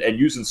tackles and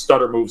using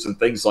stutter moves and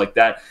things like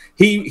that.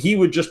 He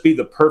would just be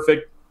the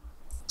perfect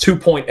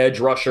 2-point edge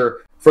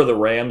rusher for the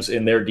Rams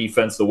in their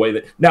defense, the way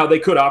that now they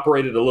could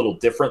operate it a little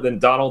different than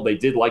Donald. They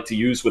did like to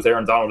use, with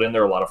Aaron Donald in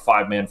there, a lot of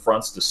 5-man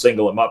fronts to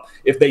single him up.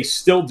 If they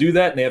still do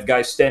that and they have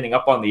guys standing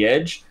up on the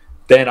edge,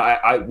 then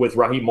I with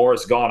Raheem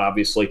Morris gone,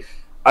 obviously,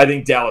 I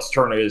think Dallas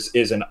Turner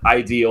is an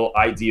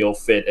ideal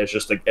fit as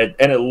just an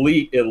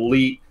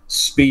elite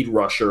speed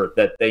rusher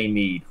that they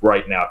need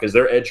right now, because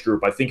their edge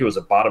group, I think it was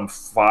a bottom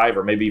 5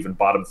 or maybe even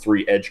bottom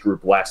 3 edge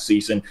group last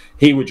season.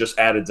 He would just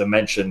add a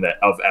dimension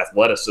of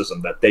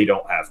athleticism that they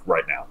don't have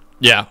right now.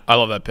 Yeah, I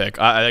love that pick.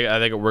 I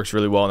think it works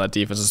really well in that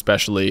defense,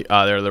 especially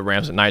they're the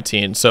Rams at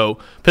 19. So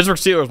Pittsburgh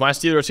Steelers, my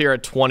Steelers here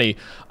at 20.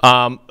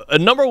 A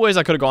number of ways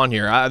I could have gone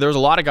here. There was a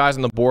lot of guys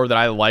on the board that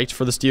I liked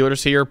for the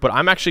Steelers here, but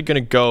I'm actually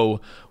going to go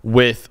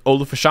with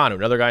Olu Fashanu,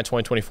 another guy in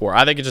 2024.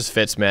 I think it just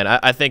fits, man.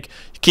 I think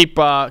keep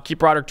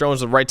Broderick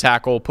Jones at right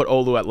tackle, put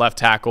Olu at left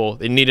tackle.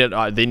 They need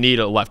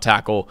a left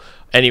tackle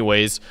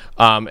anyways.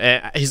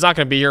 And he's not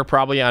going to be here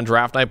probably on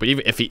draft night, but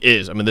even if he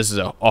is, I mean, this is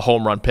a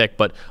home run pick,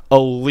 but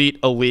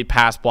elite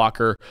pass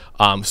blocker,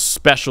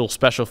 special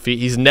feat.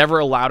 He's never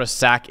allowed a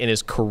sack in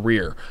his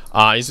career.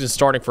 He's been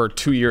starting for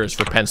 2 years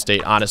for Penn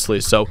State, honestly.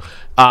 So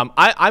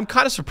I'm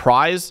kind of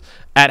surprised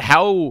at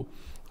how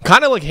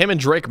kind of like him and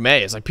Drake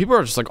May. It's like people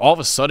are just like all of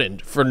a sudden,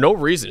 for no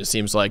reason, it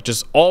seems like,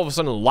 just all of a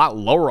sudden a lot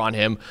lower on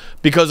him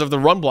because of the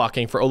run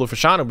blocking for Olu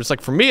Fashanu. But it's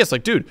like, for me, it's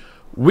like, dude,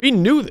 we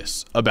knew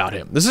this about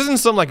him. This isn't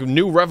some like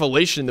new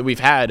revelation that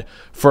we've had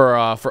for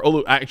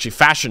Olu. Actually,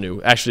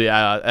 Fashanu.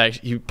 Actually,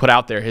 he put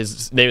out there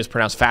his name is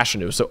pronounced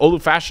Fashanu. So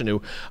Olu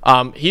Fashanu.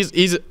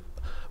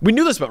 We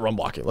knew this about run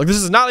blocking. Like, this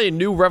is not a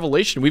new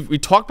revelation. We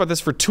talked about this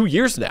for 2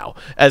 years now,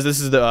 as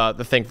this is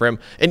the thing for him.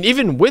 And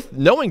even with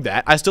knowing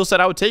that, I still said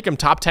I would take him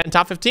top 10,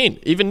 top 15.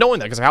 Even knowing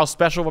that, because of how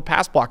special of a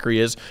pass blocker he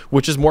is,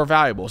 which is more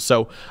valuable.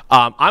 So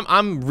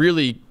I'm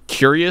really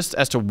curious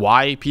as to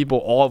why people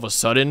all of a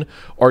sudden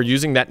are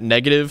using that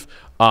negative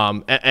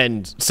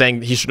and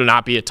saying he should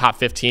not be a top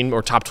 15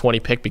 or top 20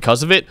 pick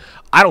because of it.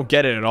 I don't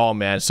get it at all,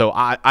 man. So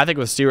I think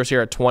with Steelers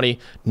here at 20,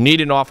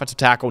 need an offensive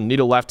tackle, need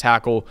a left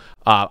tackle.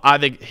 I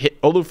think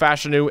Olu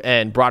Fashanu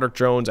and Broderick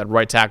Jones at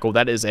right tackle,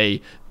 that is a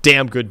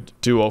damn good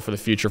duo for the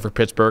future for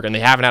Pittsburgh, and they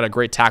haven't had a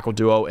great tackle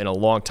duo in a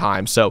long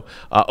time. So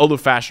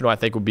Olu Fashanu, I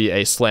think, would be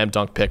a slam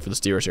dunk pick for the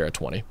Steelers here at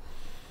 20.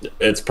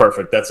 It's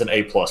perfect. That's an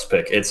A+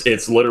 pick.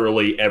 It's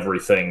literally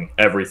everything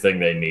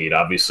they need.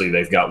 Obviously,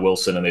 they've got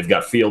Wilson and they've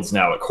got Fields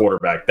now at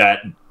quarterback. That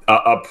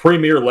a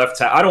premier left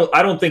tackle.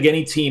 I don't think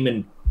any team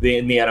in the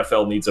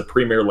NFL needs a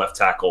premier left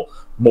tackle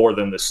more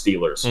than the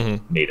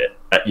Steelers need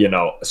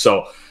it.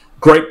 So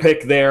great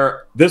pick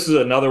there. This is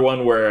another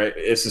one where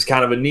this is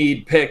kind of a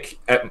need pick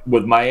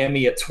with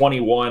Miami at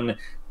 21.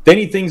 They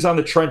need things in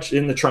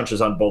the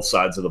trenches on both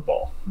sides of the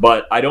ball,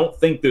 but I don't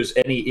think there's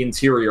any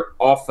interior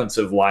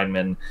offensive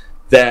linemen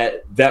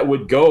that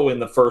would go in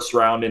the first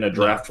round in a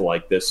draft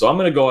like this. So I'm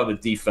going to go on the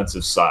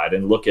defensive side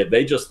and look at,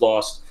 they just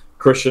lost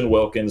Christian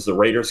Wilkins. The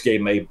Raiders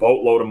gave him a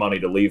boatload of money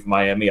to leave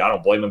Miami. I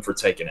don't blame him for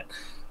taking it.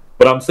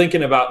 But I'm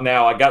thinking about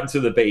now, I got into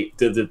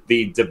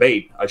the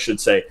debate, I should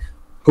say,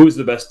 who's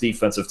the best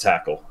defensive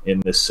tackle in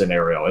this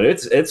scenario? And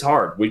it's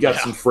hard. We got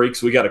some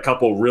freaks. We got a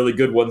couple really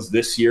good ones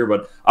this year,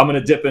 but I'm going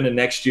to dip into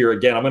next year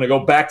again. I'm going to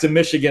go back to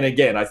Michigan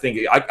again. I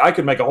think I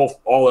could make a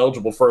whole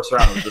all-eligible first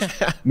round of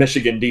just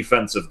Michigan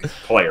defensive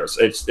players.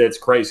 It's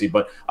crazy,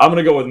 but I'm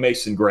going to go with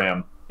Mason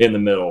Graham in the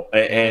middle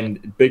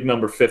and big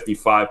number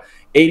 55,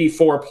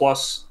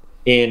 84+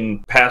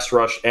 in pass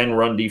rush and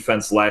run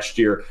defense last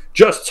year.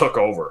 Just took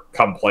over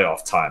come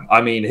playoff time.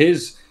 I mean,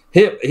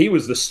 he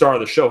was the star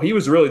of the show. He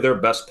was really their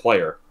best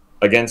player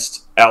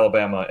against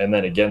Alabama and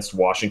then against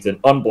Washington.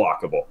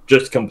 Unblockable.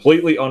 Just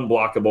completely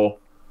unblockable.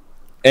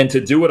 And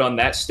to do it on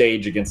that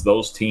stage against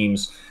those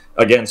teams,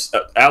 against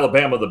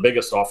Alabama, the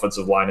biggest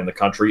offensive line in the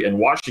country, and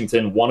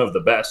Washington, one of the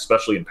best,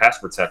 especially in pass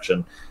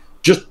protection,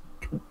 just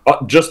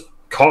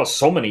caused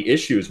so many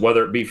issues,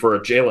 whether it be for a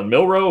Jalen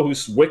Milroe,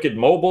 who's wicked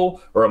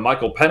mobile, or a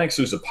Michael Penix,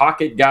 who's a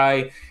pocket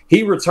guy.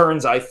 He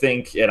returns, I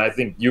think, and I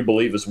think you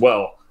believe as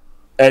well,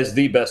 as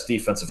the best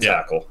defensive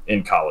tackle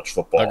in college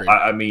football.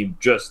 I mean,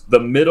 just the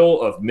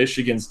middle of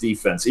Michigan's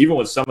defense, even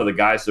with some of the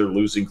guys they're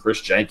losing, Chris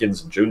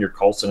Jenkins and Junior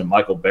Colson and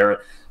Michael Barrett,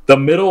 the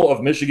middle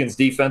of Michigan's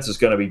defense is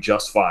going to be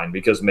just fine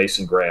because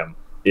Mason Graham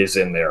is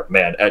in there.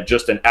 Man,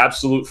 just an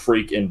absolute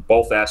freak in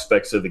both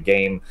aspects of the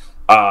game.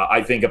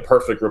 I think a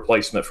perfect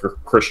replacement for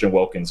Christian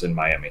Wilkins in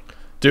Miami.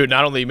 Dude,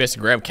 not only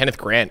Mason Graham, Kenneth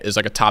Grant is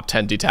like a top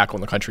 10 D tackle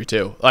in the country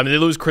too. I mean, they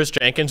lose Chris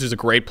Jenkins, who's a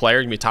great player,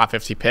 going to be a top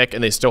 50 pick,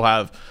 and they still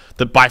have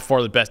by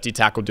far the best D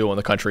tackle duo in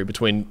the country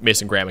between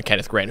Mason Graham and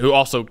Kenneth Grant,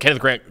 Kenneth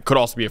Grant could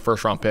also be a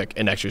first round pick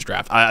in next year's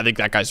draft. I think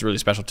that guy's really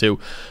special too.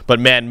 But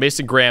man,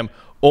 Mason Graham,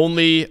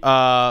 only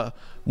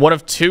one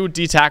of 2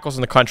 D tackles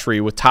in the country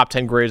with top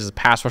 10 grades as a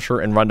pass rusher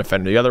and run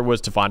defender. The other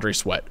was Devondre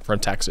Sweat from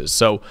Texas.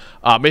 So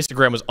Mason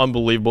Graham was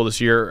unbelievable this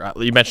year.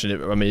 You mentioned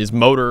it. I mean, his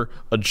motor,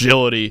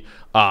 agility,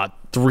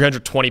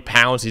 320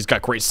 pounds. He's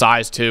got great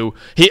size too.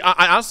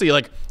 I honestly,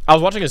 like, I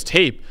was watching his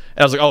tape and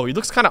I was like, oh, he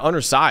looks kind of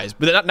undersized,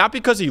 but not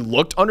because he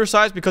looked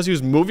undersized, because he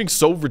was moving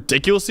so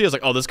ridiculously. I was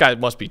like, oh, this guy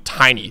must be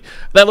tiny.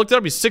 Then I looked it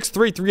up. He's 6'3",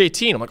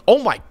 318. I'm like,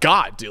 oh my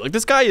God, dude. Like,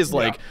 this guy is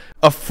like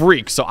a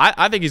freak. So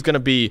I think he's going to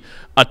be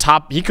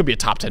he could be a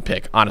top 10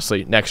 pick,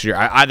 honestly, next year.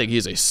 I think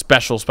he's a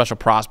special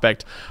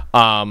prospect.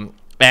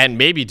 And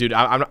maybe, dude,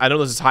 I know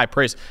this is high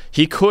praise.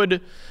 He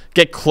could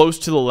get close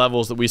to the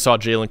levels that we saw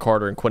Jalen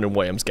Carter and Quinton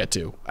Williams get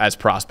to as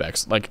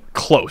prospects. Like,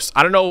 close.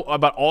 I don't know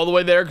about all the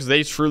way there because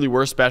they truly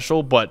were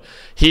special, but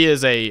he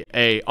is a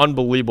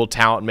unbelievable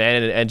talent,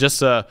 man. And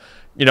just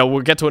we'll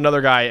get to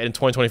another guy in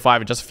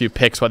 2025 in just a few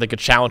picks who I think could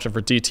challenge him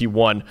for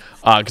DT1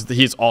 because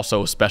he's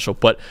also special.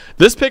 But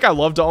this pick I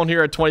love Dalton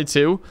here at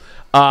 22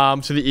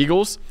 to the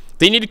Eagles.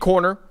 They need a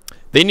corner.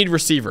 They need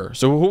receiver.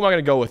 So who am I going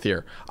to go with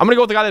here? I'm going to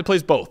go with the guy that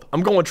plays both.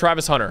 I'm going with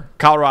Travis Hunter,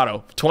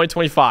 Colorado,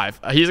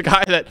 2025. He's a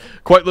guy that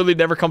quite literally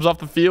never comes off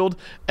the field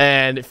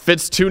and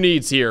fits two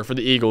needs here for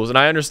the Eagles. And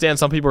I understand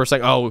some people are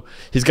saying, oh,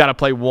 he's got to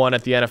play one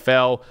at the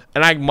NFL.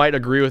 And I might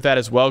agree with that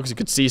as well because you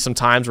could see some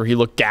times where he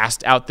looked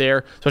gassed out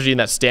there, especially in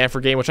that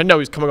Stanford game, which I know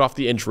he's coming off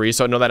the injury,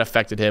 so I know that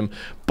affected him.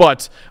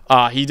 But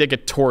he did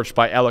get torched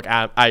by Alec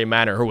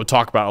Ayamaner, who we'll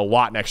talk about a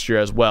lot next year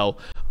as well.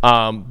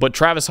 But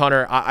Travis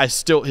Hunter,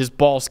 his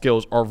ball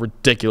skills are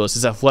ridiculous.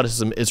 His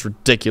athleticism is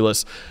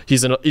ridiculous.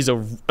 He's an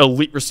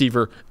elite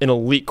receiver, an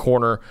elite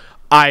corner.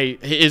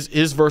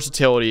 His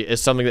versatility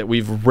is something that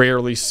we've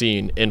rarely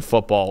seen in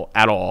football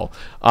at all.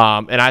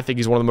 And I think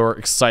he's one of the more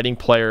exciting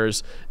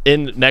players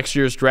in next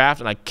year's draft.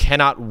 And I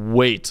cannot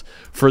wait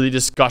for the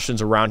discussions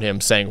around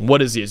him saying,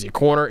 what is he? Is he a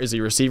corner? Is he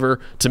a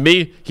receiver? To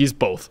me, he's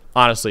both.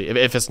 Honestly,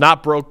 if it's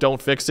not broke,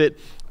 don't fix it.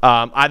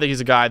 I think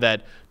he's a guy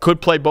that could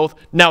play both.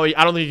 Now, I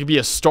don't think he could be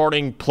a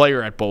starting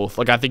player at both.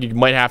 Like, I think you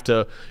might have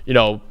to,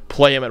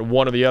 play him at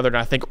one or the other. And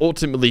I think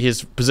ultimately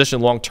his position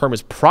long-term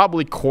is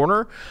probably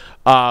corner.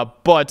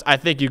 But I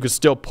think you could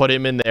still put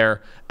him in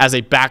there as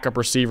a backup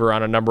receiver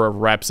on a number of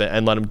reps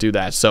and let him do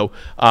that. So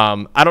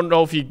I don't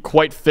know if he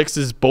quite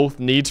fixes both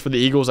needs for the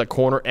Eagles at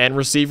corner and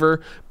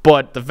receiver,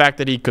 but the fact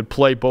that he could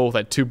play both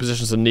at two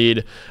positions of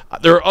need.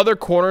 There are other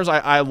corners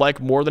I like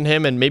more than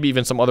him, and maybe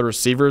even some other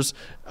receivers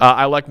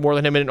I like more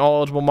than him in an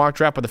all-eligible mock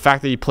draft, but the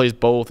fact that he plays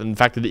both and the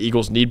fact that the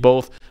Eagles need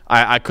both,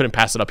 I couldn't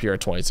pass it up here at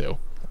 22.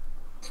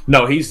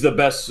 No, he's the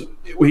best.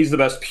 He's the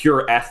best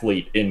pure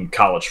athlete in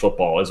college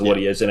football, is what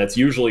he is, and it's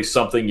usually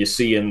something you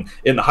see in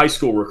the high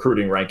school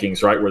recruiting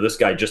rankings, right? Where this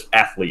guy just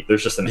athlete.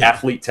 There's just an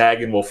athlete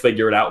tag, and we'll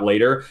figure it out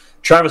later.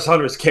 Travis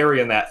Hunter is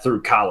carrying that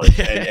through college,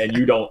 and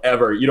you don't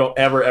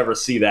ever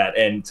see that.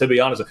 And to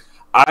be honest,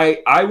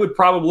 I would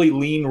probably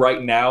lean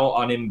right now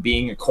on him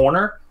being a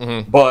corner,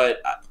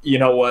 but you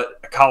know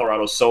what?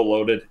 Colorado's so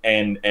loaded,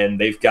 and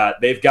they've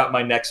got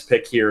my next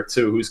pick here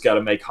too, who's got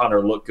to make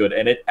Hunter look good,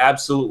 and it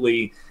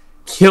absolutely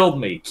killed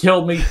me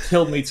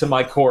to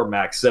my core,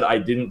 Max, that I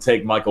didn't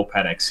take Michael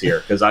Penix here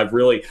because I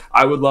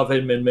would love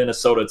him in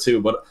Minnesota too,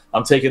 but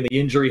I'm taking the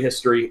injury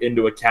history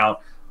into account.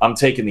 I'm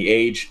taking the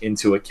age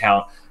into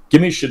account.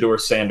 Give me Shedeur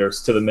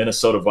Sanders to the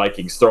Minnesota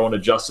Vikings, throwing to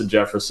Justin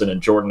Jefferson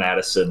and Jordan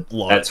Addison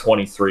at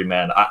 23,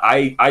 man.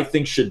 I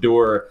think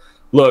Shedeur,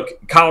 look,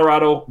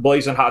 Colorado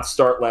blazing hot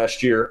start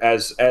last year,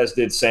 as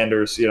did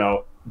Sanders,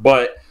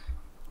 but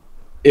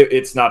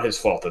it's not his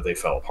fault that they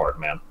fell apart,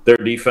 man. Their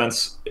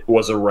defense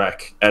was a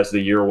wreck as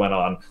the year went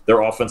on. Their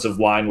offensive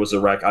line was a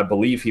wreck. I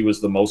believe he was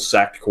the most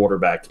sacked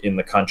quarterback in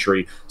the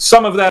country.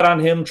 Some of that on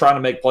him trying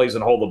to make plays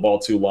and hold the ball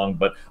too long,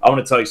 but I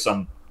want to tell you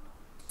something.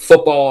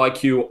 Football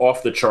IQ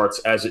off the charts,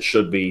 as it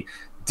should be.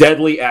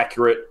 Deadly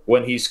accurate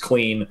when he's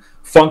clean.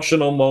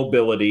 Functional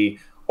mobility.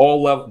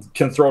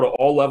 Can throw to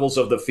all levels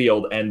of the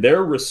field. And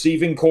their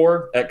receiving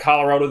core at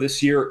Colorado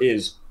this year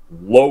is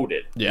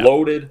loaded. Yeah.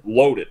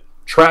 Loaded.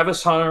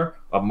 Travis Hunter,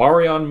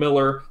 Amarion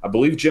Miller, I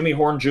believe Jimmy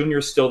Horn Jr.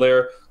 is still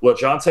there.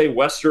 LaJohntay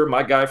Wester,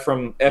 my guy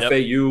from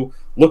FAU.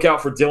 Look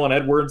out for Dylan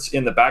Edwards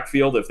in the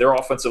backfield if their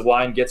offensive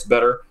line gets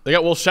better. They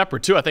got Will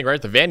Shepard, too, I think,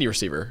 right? The Vandy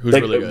receiver, who's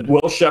really good.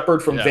 Will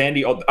Shepard from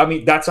Vandy. I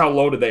mean, that's how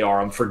loaded they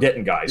are. I'm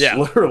forgetting guys. Yeah.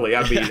 Literally.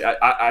 I mean,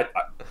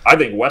 I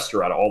think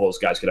Wester, out of all those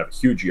guys, could have a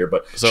huge year.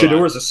 But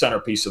Shedeur is a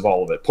centerpiece of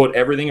all of it. Put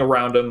everything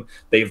around him.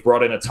 They've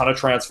brought in a ton of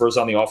transfers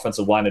on the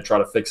offensive line to try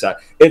to fix that.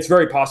 It's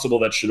very possible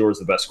that Shedeur is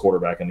the best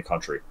quarterback in the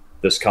country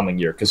this coming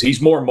year because he's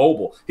more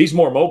mobile. He's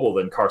more mobile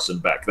than Carson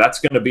Beck.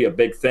 That's going to be a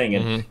big thing.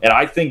 And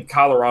I think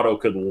Colorado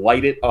could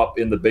light it up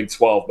in the Big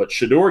 12. But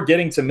Shedeur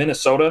getting to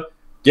Minnesota,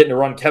 getting to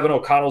run Kevin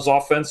O'Connell's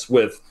offense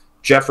with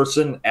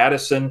Jefferson,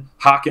 Addison,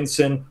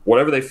 Hawkinson,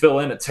 whatever they fill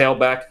in at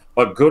tailback,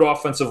 a good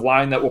offensive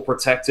line that will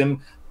protect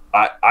him.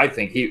 I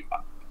think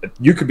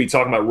you could be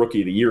talking about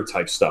rookie of the year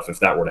type stuff if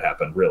that were to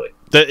happen, really.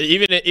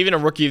 Even a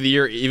rookie of the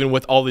year, even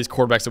with all these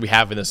quarterbacks that we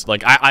have in this,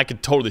 like I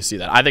could totally see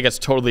that. I think it's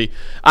totally.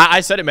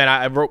 I said it,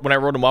 man. When I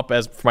wrote him up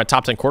as for my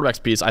top 10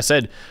 quarterbacks piece, I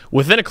said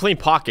within a clean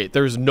pocket,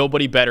 there's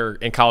nobody better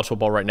in college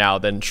football right now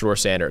than Shedeur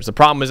Sanders. The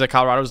problem is that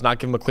Colorado's not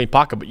giving him a clean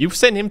pocket, but you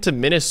send him to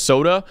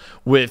Minnesota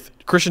with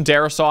Christian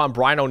Darrisaw and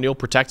Brian O'Neill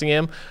protecting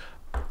him.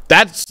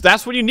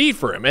 That's what you need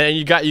for him, and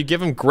you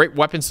give him great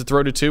weapons to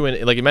throw to too,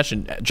 and like you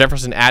mentioned,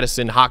 Jefferson,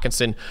 Addison,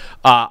 Hawkinson.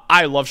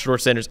 I love Shedeur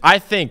Sanders. I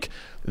think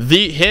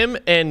him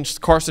and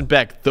Carson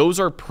Beck, those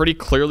are pretty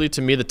clearly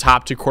to me the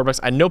top two quarterbacks.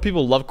 I know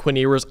people love Quinn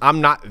Ewers. I'm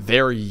not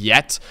there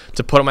yet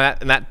to put him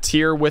in that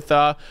tier with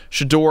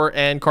Shedeur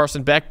and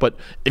Carson Beck. But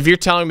if you're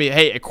telling me,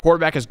 hey, a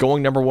quarterback is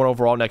going number one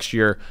overall next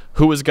year,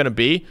 who is it going to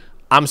be?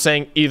 I'm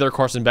saying either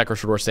Carson Beck or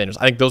Shedeur Sanders.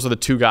 I think those are the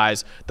two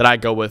guys that I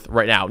go with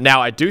right now.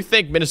 Now, I do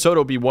think Minnesota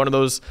will be one of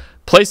those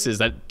places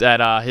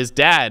that his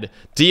dad,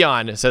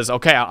 Dion, says,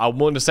 okay, I'm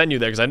willing to send you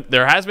there, because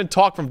there has been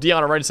talk from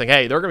Dion already saying,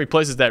 hey, there are going to be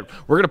places that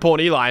we're going to pull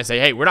an Eli and say,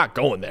 hey, we're not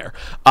going there.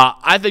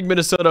 I think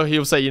Minnesota,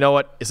 he'll say, you know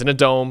what, it's in a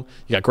dome,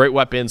 you got great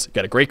weapons, you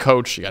got a great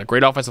coach, you got a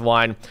great offensive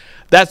line.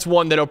 That's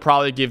one that he'll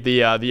probably give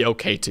the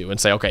okay to and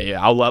say, okay,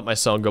 yeah, I'll let my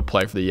son go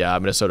play for the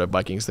Minnesota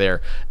Vikings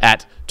there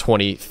at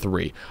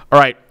 23. All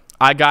right,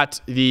 I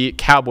got the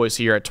Cowboys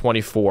here at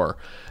 24.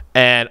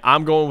 And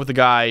I'm going with the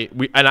guy,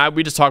 we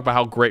just talked about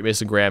how great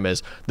Mason Graham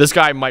is. This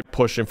guy might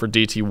push him for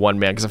DT1,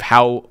 man, because of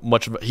how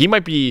much he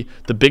might be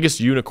the biggest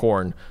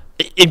unicorn,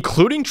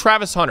 including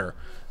Travis Hunter.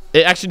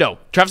 Actually, no,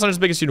 Travis Hunter's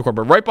the biggest unicorn,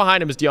 but right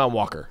behind him is Deion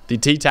Walker, the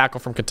T tackle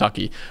from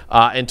Kentucky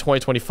in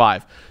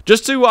 2025.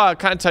 Just to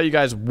kind of tell you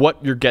guys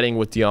what you're getting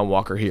with Deion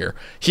Walker here.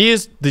 He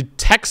is the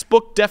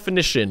textbook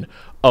definition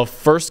of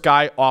first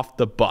guy off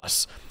the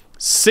bus.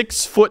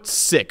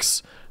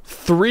 6'6",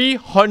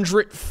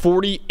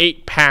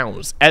 348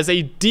 pounds. As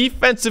a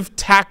defensive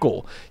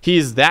tackle, he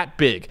is that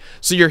big.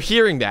 So you're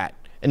hearing that,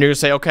 and you're going to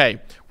say, okay,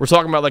 we're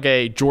talking about like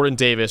a Jordan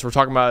Davis. We're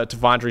talking about a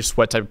Tavondre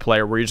Sweat type of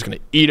player where you're just going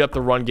to eat up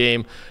the run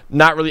game,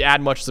 not really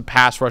add much as a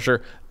pass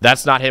rusher.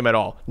 That's not him at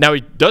all. Now,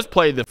 he does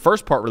play the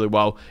first part really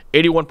well,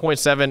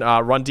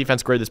 81.7 run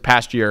defense grade this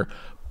past year.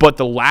 But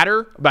the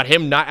latter, about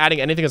him not adding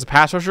anything as a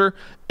pass rusher,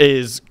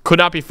 could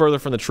not be further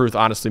from the truth,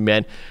 honestly,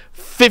 man.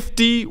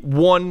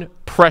 51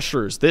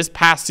 pressures this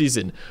past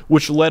season,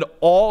 which led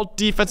all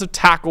defensive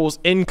tackles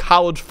in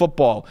college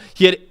football.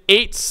 He had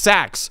 8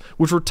 sacks,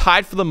 which were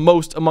tied for the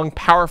most among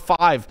Power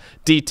 5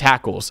 D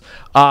tackles.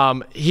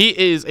 He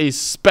is a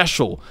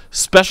special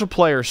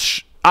player.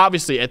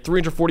 Obviously, at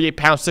 348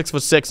 pounds,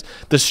 6'6",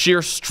 the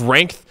sheer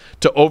strength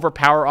to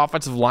overpower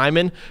offensive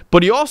linemen,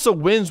 but he also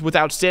wins with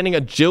outstanding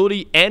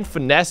agility and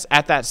finesse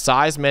at that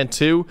size, man,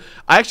 too.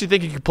 I actually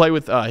think he could play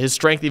with his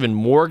strength even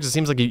more, because it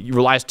seems like he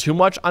relies too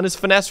much on his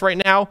finesse right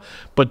now,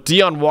 but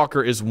Deion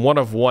Walker is one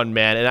of one,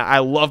 man, and I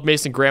love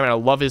Mason Graham, and I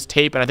love his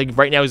tape, and I think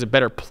right now he's a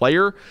better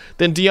player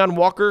than Deion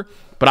Walker,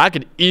 but I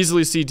could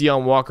easily see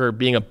Deion Walker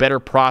being a better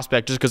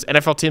prospect just because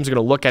NFL teams are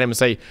going to look at him and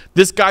say,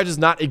 this guy does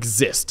not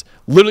exist.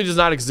 Literally does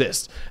not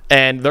exist.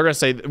 And they're going to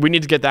say, we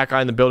need to get that guy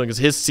in the building because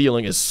his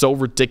ceiling is so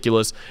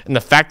ridiculous. And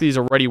the fact that he's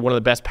already one of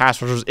the best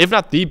pass rushers, if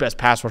not the best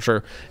pass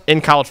rusher in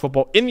college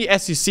football, in the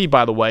SEC,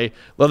 by the way,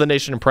 led the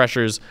nation in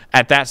pressures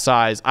at that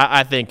size,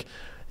 I think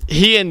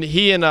he and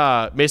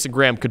Mason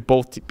Graham could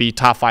both be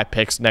top 5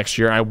 picks next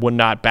year. I would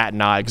not bat an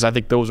eye because I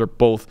think those are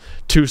both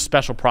two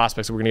special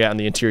prospects that we're going to get on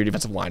the interior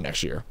defensive line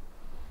next year.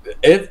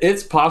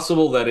 It's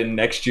possible that in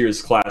next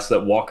year's class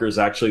that Walker is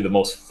actually the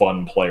most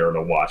fun player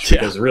to watch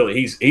because really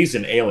he's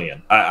an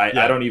alien.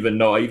 I don't even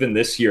know. Even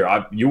this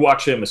year, you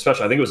watch him,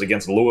 especially I think it was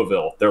against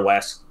Louisville, their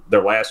last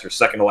or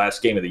second to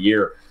last game of the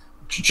year,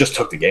 just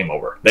took the game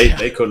over.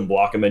 They couldn't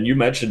block him. And you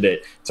mentioned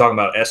it, talking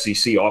about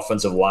SEC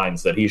offensive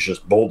lines that he's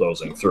just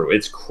bulldozing through.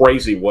 It's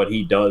crazy what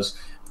he does.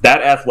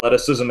 That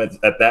athleticism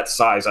at that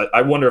size,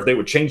 I wonder if they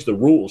would change the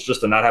rules just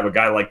to not have a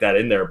guy like that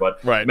in there. But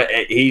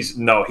he's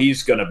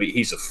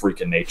a freak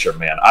of nature,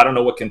 man. I don't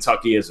know what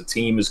Kentucky as a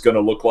team is going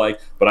to look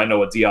like, but I know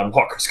what Deion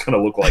Walker's going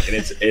to look like, and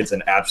it's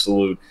an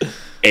absolute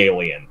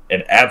alien,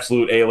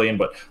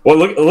 But well,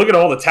 look at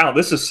all the talent.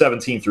 This is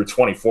 17 through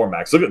 24,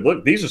 Max.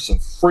 Look, these are some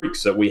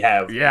freaks that we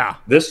have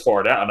this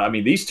far down. I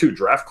mean, these two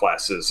draft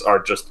classes are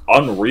just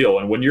unreal.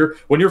 And when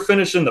you're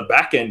finishing the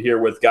back end here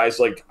with guys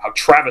like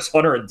Travis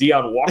Hunter and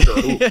Deion Walker,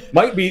 who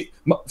might be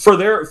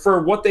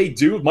for what they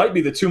do, might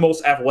be the two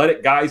most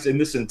athletic guys in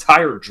this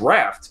entire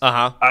draft.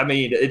 I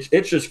mean,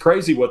 it's just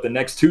crazy what the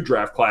next two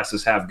draft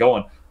classes have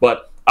going.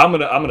 But I'm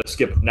gonna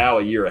skip now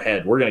a year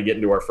ahead. We're gonna get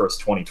into our first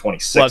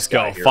 2026. Let's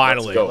go.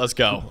 Finally, let's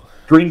go.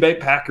 Green Bay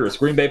Packers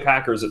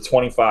at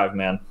 25,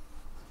 man.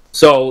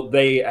 So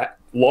they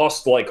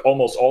lost like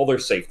almost all their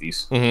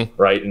safeties,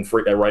 right? And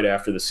right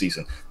after the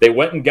season, they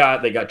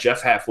got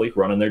Jeff Hafley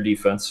running their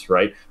defense,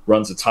 right?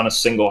 Runs a ton of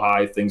single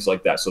high things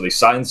like that. So they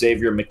signed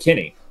Xavier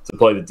McKinney to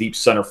play the deep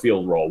center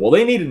field role. Well,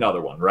 they need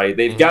another one, right?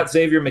 They've got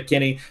Xavier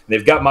McKinney, and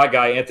they've got my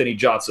guy Anthony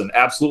Johnson.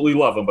 Absolutely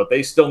love him, but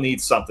they still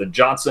need something.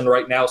 Johnson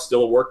right now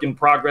still a work in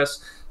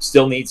progress.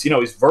 Still needs,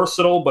 he's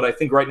versatile, but I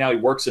think right now he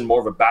works in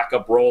more of a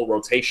backup role,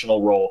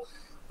 rotational role.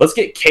 Let's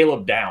get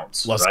Caleb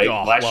Downs, right?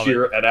 Last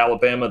year at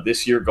Alabama,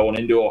 this year going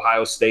into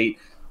Ohio State,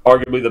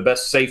 arguably the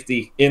best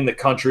safety in the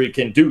country,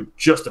 can do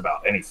just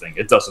about anything.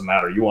 It doesn't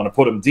matter. You want to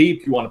put him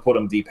deep, you want to put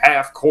him deep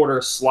half,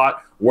 quarter,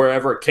 slot,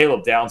 wherever.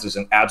 Caleb Downs is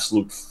an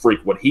absolute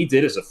freak. What he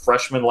did as a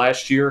freshman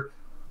last year,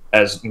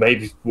 as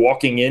maybe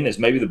walking in as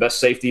maybe the best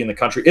safety in the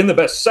country, in the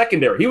best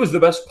secondary. He was the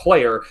best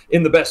player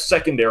in the best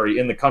secondary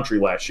in the country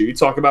last year. You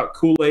talk about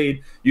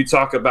Kool-Aid, you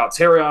talk about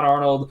Terrion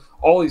Arnold,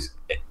 all these,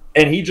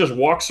 and he just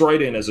walks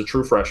right in as a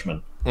true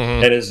freshman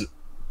and is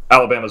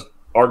Alabama's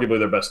arguably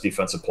their best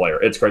defensive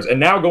player. It's crazy. And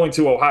now going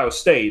to Ohio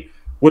State,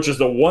 which is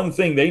the one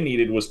thing they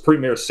needed was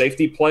premier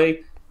safety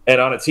play, and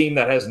on a team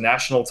that has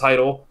national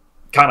title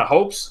kind of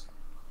hopes,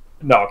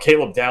 No,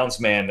 Caleb Downs,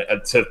 man,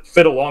 to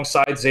fit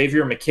alongside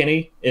Xavier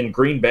McKinney in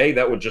Green Bay,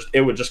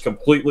 it would just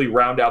completely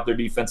round out their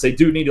defense. They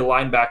do need a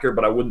linebacker,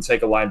 but I wouldn't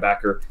take a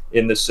linebacker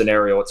in this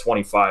scenario at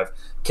 25.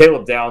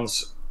 Caleb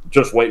Downs,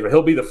 just wait.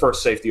 He'll be the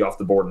first safety off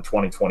the board in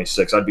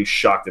 2026. I'd be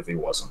shocked if he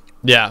wasn't.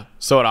 Yeah,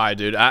 so would I,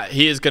 dude.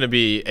 He is going to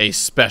be a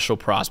special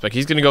prospect.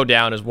 He's going to go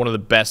down as one of the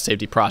best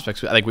safety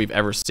prospects I think we've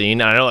ever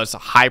seen. And I know that's a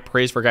high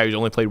praise for a guy who's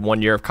only played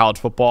 1 year of college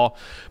football.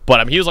 But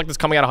I mean, he was like this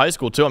coming out of high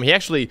school, too. I mean,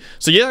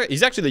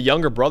 he's actually the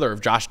younger brother of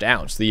Josh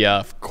Downs,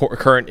 the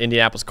current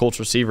Indianapolis Colts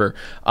receiver.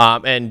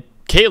 And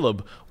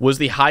Caleb was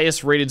the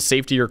highest rated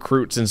safety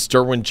recruit since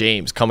Derwin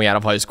James coming out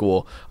of high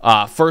school.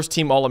 First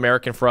team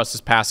All-American for us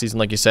this past season.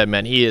 Like you said,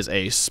 man, he is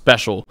a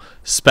special,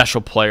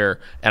 special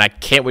player. And I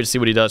can't wait to see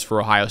what he does for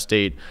Ohio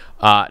State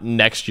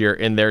next year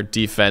in their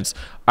defense.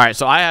 All right,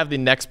 so I have the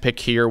next pick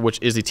here, which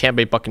is the Tampa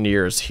Bay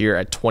Buccaneers here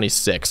at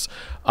 26.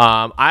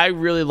 I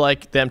really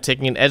like them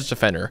taking an edge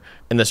defender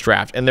in this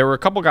draft. And there were a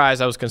couple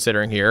guys I was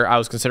considering here. I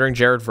was considering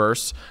Jared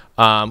Verse,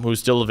 who's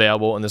still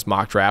available in this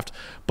mock draft.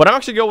 But I'm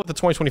actually going with the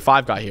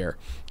 2025 guy here.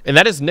 And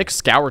that is Nick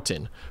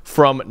Scourton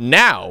from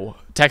now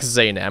Texas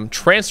A&M,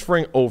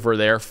 transferring over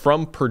there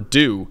from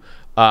Purdue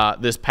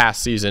this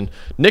past season.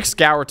 Nick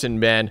Scourton,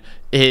 man,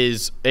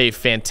 is a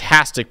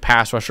fantastic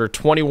pass rusher,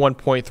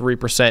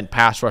 21.3%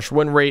 pass rush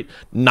win rate,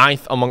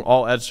 9th among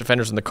all edge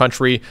defenders in the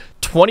country,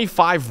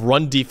 25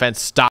 run defense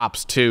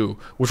stops, too,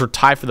 which were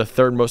tied for the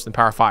 3rd most in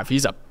Power 5.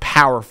 He's a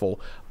powerful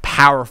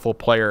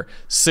player,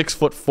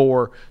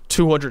 6'4",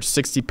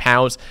 260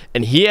 pounds,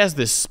 and he has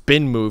this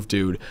spin move,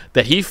 dude,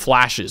 that he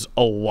flashes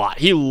a lot.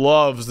 He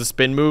loves the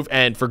spin move,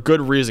 and for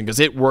good reason, because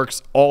it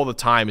works all the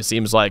time, it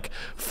seems like,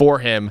 for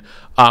him.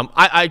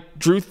 I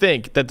do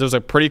think that there's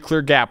a pretty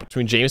clear gap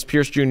between James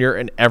Pierce Jr.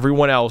 and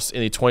everyone else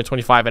in the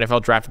 2025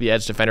 NFL draft for the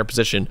edge defender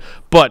position,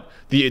 but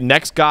the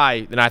next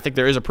guy, and I think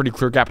there is a pretty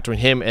clear gap between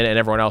him and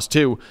everyone else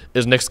too,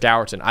 is Nick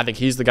Scourton. I think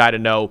he's the guy to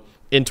know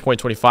in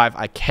 2025.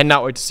 I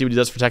cannot wait to see what he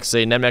does for Texas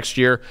A&M next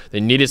year. They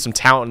needed some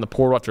talent in the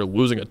portal after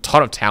losing a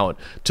ton of talent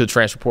to the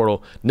transfer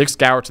portal. Nick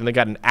Scourton, they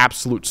got an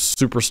absolute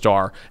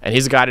superstar, and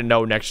he's a guy to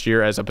know next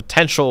year as a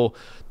potential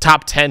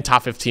top 10,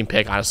 top 15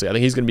 pick, honestly. I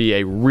think he's going to be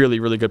a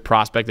really, really good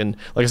prospect, and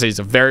like I said, he's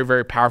a very,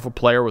 very powerful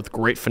player with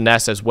great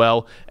finesse as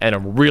well, and a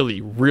really,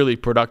 really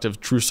productive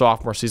true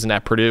sophomore season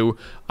at Purdue.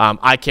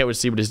 I can't wait to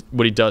see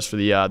what he does for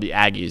the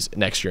Aggies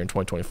next year in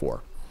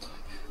 2024.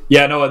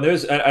 Yeah, no, and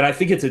I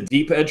think it's a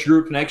deep edge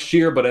group next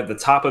year, but at the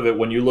top of it,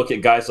 when you look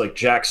at guys like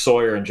Jack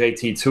Sawyer and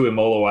JT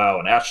Tuimoloau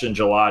and Ashton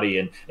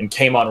Gelati and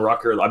Kamon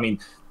Rucker, I mean,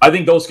 I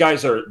think those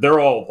guys they're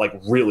all like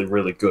really,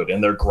 really good,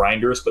 and they're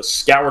grinders, but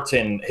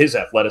Scourton, his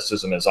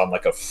athleticism is on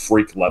like a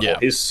freak level. Yeah.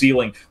 His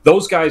ceiling,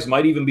 those guys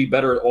might even be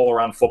better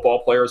all-around football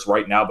players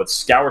right now, but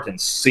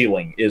Scourton's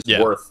ceiling is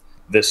worth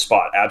this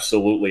spot.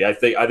 Absolutely. I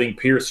think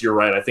Pierce, you're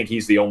right. I think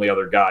he's the only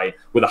other guy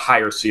with a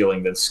higher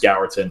ceiling than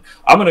Scourton.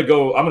 I'm going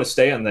to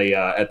stay on the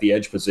at the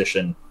edge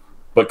position,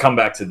 but come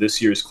back to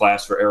this year's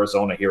class for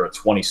Arizona here at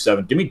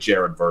 27. Give me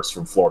Jared Verse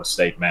from Florida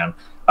State, man.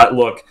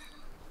 Look,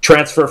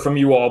 transfer from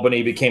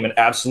UAlbany, became an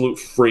absolute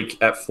freak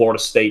at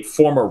Florida State,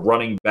 former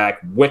running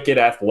back, wicked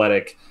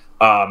athletic.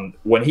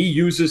 When he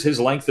uses his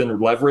length and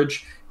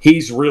leverage,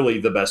 he's really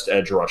the best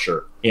edge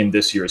rusher in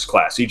this year's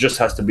class. He just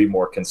has to be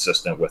more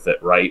consistent with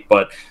it, right?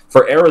 But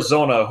for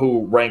Arizona,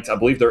 who ranked, I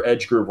believe their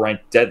edge group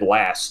ranked dead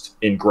last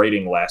in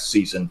grading last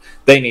season,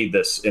 they need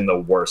this in the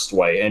worst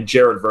way. And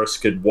Jared Verse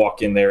could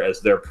walk in there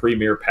as their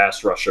premier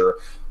pass rusher.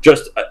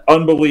 Just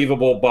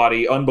unbelievable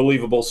body,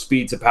 unbelievable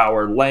speed to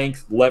power,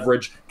 length,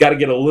 leverage. Got to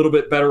get a little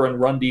bit better in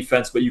run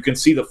defense, but you can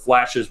see the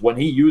flashes when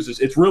he uses.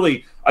 It's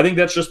really, I think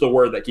that's just the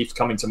word that keeps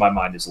coming to my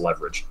mind is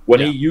leverage. When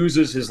he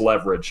uses his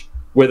leverage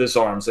with his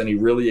arms and he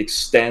really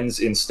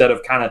extends instead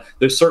of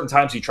there's certain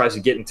times he tries to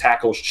get in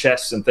tackles'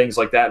 chests and things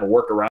like that and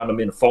work around them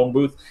in a phone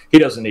booth. He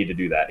doesn't need to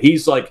do that.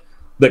 He's like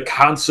the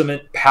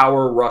consummate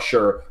power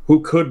rusher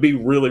who could be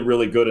really,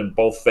 really good in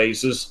both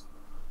phases.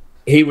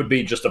 He would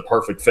be just a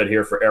perfect fit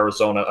here for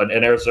Arizona,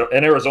 an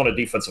Arizona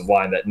defensive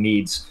line that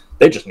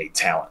they just need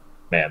talent,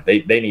 man. They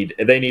need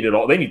it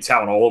all. They need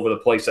talent all over the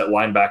place at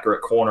linebacker,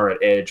 at corner,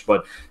 at edge.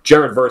 But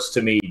Jared Verse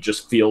to me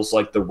just feels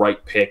like the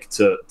right pick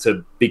to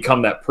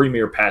become that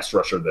premier pass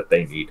rusher that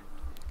they need.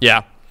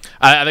 Yeah,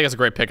 I think it's a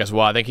great pick as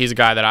well. I think he's a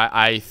guy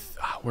that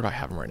where do I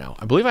have him right now?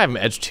 I believe I have him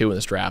edge 2 in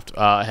this draft,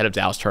 ahead of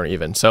Dallas Turner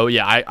even. So,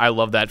 yeah, I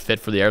love that fit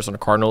for the Arizona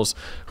Cardinals,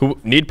 who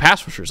need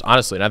pass rushers,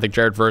 honestly. And I think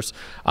Jared Verse,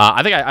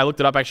 I think I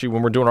looked it up, actually,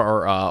 when we're doing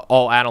our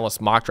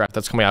all-analyst mock draft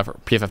that's coming out for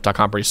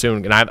PFF.com pretty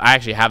soon. And I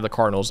actually have the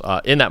Cardinals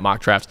in that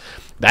mock draft.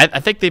 I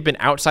think they've been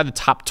outside the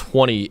top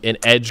 20 in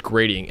edge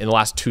grading in the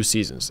last 2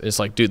 seasons. It's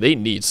like, dude, they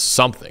need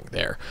something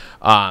there.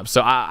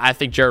 So I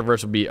think Jared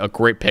Verse would be a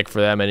great pick for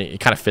them, and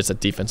it kind of fits that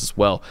defense as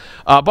well.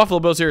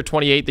 Buffalo Bills here at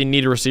 28. They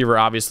need a receiver,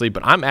 obviously,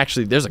 but I'm actually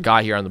actually, there's a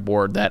guy here on the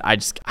board that I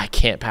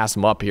can't pass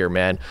him up here,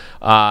 man.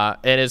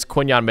 And it's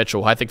Quinyon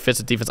Mitchell, who I think fits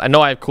the defense. I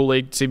know I have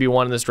Kool-Aid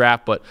CB1 in this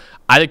draft, but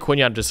I think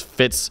Quinyon just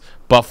fits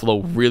Buffalo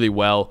really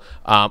well.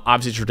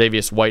 Obviously,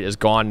 Tre'Davious White is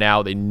gone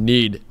now. They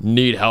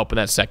need help in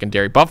that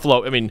secondary.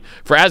 Buffalo, I mean,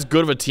 for as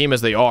good of a team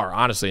as they are,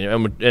 honestly,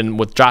 and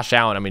with Josh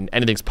Allen, I mean,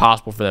 anything's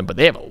possible for them, but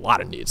they have a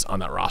lot of needs on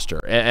that roster.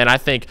 And I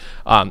think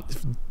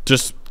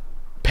just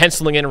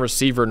penciling in a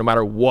receiver no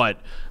matter what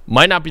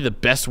might not be the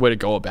best way to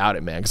go about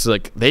it, man. Because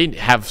like they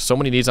have so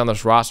many needs on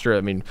this roster.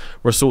 I mean,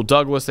 Rasul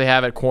Douglas they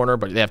have at corner,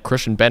 but they have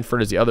Christian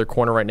Benford as the other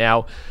corner right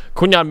now.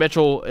 Quinyon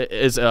Mitchell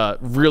is a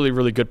really,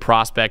 really good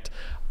prospect.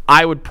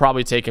 I would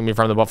probably take him in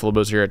front of the Buffalo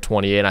Bills here at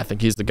 28, and I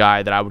think he's the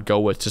guy that I would go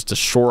with just to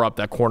shore up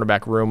that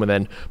cornerback room and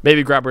then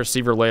maybe grab a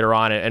receiver later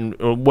on. And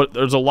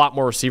there's a lot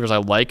more receivers I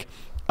like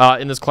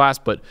in this class,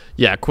 but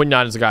yeah,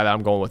 Quinyon is the guy that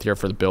I'm going with here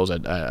for the Bills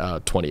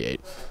at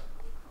 28.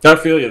 I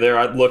feel you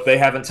there. Look, they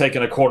haven't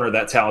taken a corner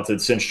that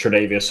talented since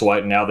Tre'Davious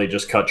White, and now they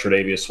just cut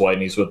Tre'Davious White,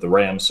 and he's with the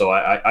Rams. So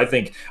I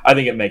think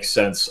it makes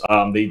sense.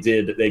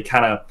 They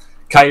kind of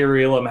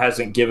Kyrie Elam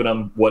hasn't given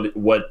him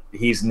what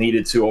he's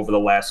needed to over the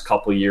last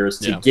couple of years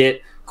to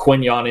get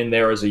Quinyon in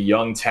there as a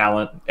young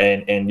talent,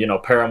 and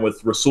pair him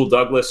with Rasul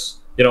Douglas,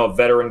 a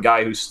veteran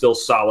guy who's still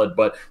solid,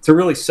 but to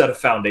really set a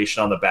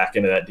foundation on the back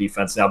end of that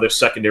defense. Now, their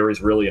secondary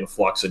is really in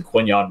flux, and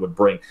Quinyon would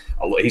bring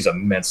he's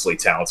immensely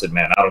talented,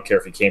 man. I don't care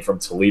if he came from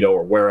Toledo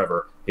or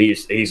wherever.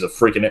 He's a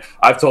freaking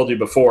 – I've told you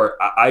before,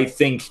 I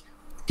think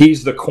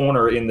he's the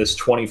corner in this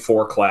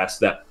 24 class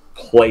that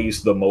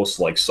plays the most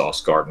like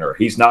Sauce Gardner.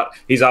 He's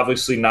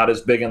obviously not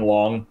as big and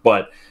long,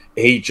 but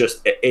he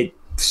just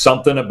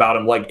something about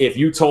him. Like, if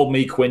you told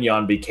me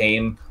Quinyon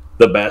became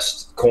the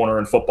best corner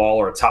in football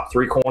or a top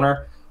 3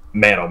 corner –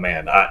 man, oh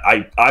man,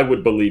 I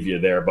would believe you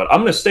there. But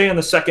I'm going to stay in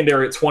the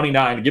secondary at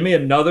 29. Give me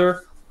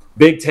another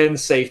Big Ten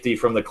safety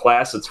from the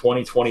class of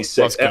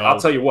 2026. And I'll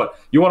tell you what,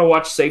 you want to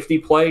watch safety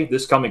play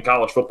this coming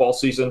college football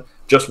season,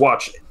 just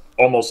watch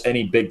almost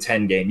any Big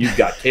Ten game. You've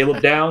got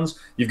Caleb Downs,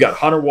 you've got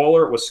Hunter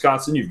Waller at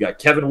Wisconsin, you've got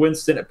Kevin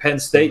Winston at Penn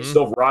State,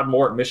 still have Rod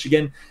Moore at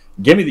Michigan.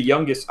 Give me the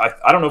youngest.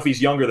 I don't know if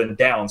he's younger than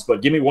Downs,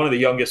 but give me one of the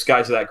youngest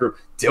guys of that group,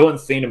 Dylan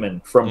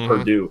Thieneman from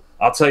Purdue.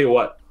 I'll tell you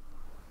what,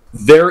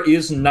 there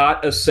is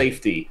not a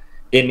safety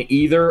in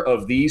either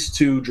of these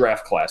two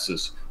draft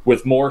classes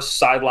with more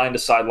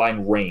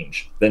sideline-to-sideline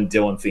range than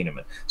Dylan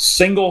Thieneman.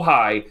 Single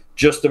high,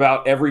 just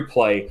about every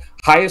play.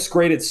 Highest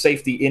graded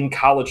safety in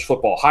college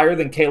football, higher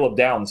than Caleb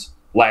Downs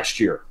last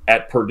year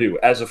at Purdue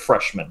as a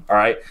freshman, all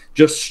right?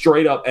 Just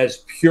straight up as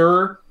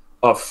pure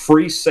a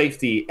free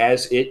safety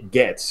as it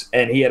gets.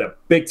 And he had a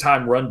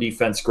big-time run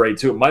defense grade,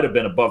 too. It might have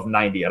been above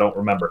 90. I don't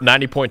remember.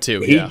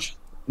 90.2, yeah.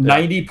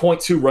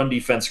 90.2 run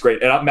defense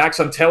grade. And Max,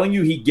 I'm telling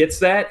you, he gets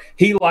that.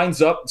 He lines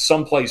up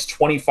some plays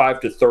 25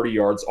 to 30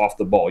 yards off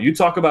the ball. You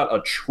talk about a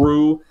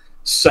true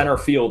center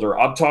fielder.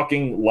 I'm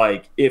talking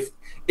like if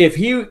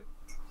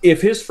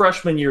his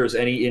freshman year is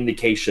any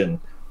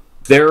indication,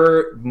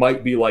 there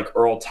might be like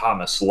Earl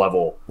Thomas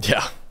level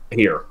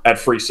here at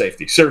free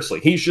safety. Seriously,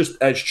 he's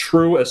just as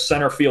true a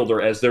center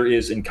fielder as there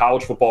is in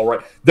college football.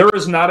 Right? There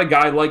is not a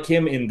guy like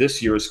him in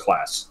this year's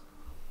class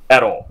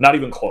at all. Not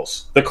even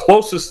close. The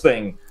closest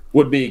thing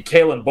would be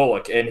Kalen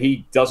Bullock, and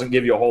he doesn't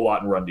give you a whole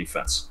lot in run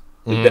defense.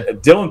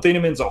 Dylan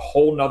Thieneman's a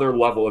whole nother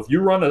level. If you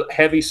run a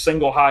heavy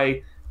single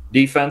high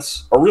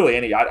defense, or really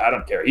any, I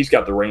don't care. He's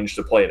got the range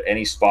to play at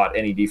any spot,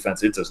 any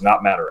defense. It does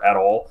not matter at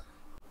all.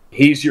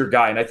 He's your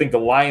guy. And I think the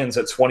Lions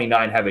at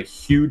 29 have a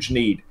huge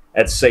need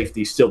at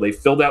safety still. They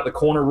filled out the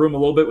corner room a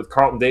little bit with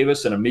Carlton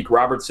Davis and Amik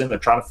Robertson. They're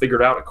trying to figure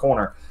it out at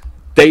corner.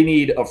 They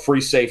need a free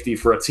safety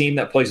for a team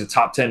that plays a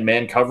top 10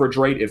 man coverage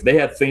rate. If they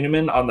had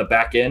Thieneman on the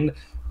back end,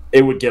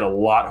 it would get a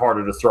lot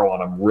harder to throw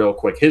on him real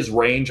quick. His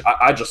range,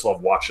 I just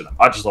love watching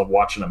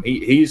him.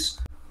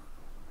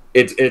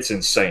 It's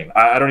insane.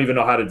 I don't even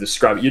know how to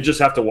describe it. You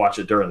just have to watch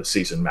it during the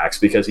season, Max,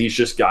 because he's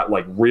just got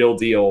like real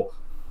deal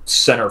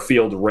center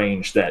field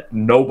range that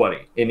nobody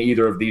in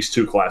either of these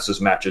two classes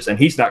matches, and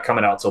he's not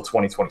coming out until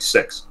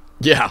 2026.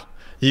 Yeah.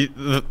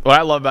 What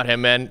I love about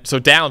him, man. So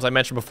Downs, I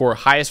mentioned before,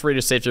 highest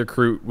rated safety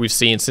recruit we've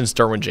seen since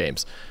Derwin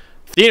James.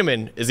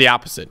 Thieneman is the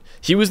opposite.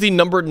 He was the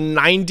number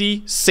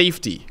 90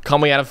 safety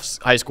coming out of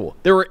high school.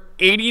 There were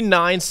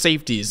 89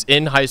 safeties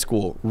in high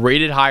school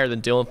rated higher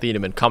than Dylan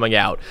Thieneman coming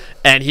out.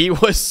 And he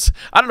was,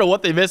 I don't know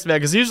what they missed, man,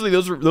 because usually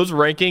those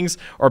rankings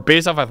are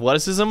based off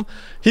athleticism.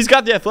 He's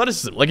got the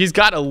athleticism. Like, he's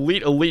got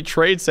elite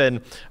traits.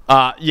 And,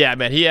 yeah,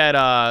 man, he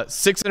had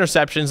 6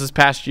 interceptions this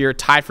past year,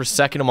 tied for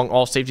second among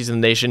all safeties in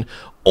the nation.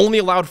 Only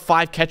allowed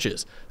 5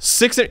 catches.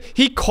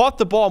 He caught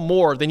the ball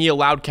more than he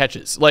allowed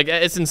catches. Like,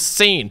 it's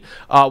insane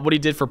what he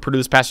did for Purdue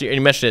this past year. And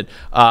you mentioned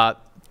it.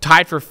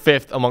 Tied for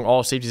 5th among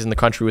all safeties in the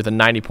country with a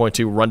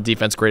 90.2 run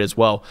defense grade as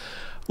well.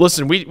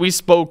 Listen, we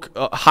spoke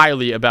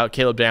highly about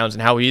Caleb Downs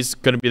and how he's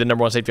going to be the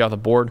number 1 safety off the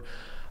board.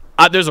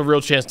 There's a real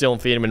chance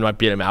Dylan Thieneman might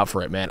beat him out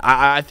for it, man.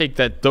 I think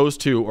that those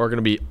two are going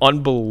to be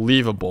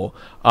unbelievable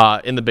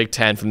in the Big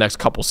Ten for the next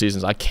couple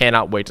seasons. I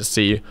cannot wait to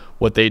see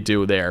what they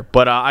do there.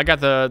 But I got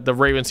the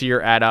Ravens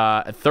here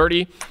at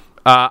 30.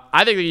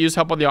 I think they used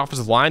help on the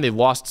offensive line. They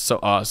lost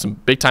some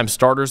big-time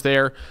starters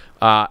there.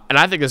 And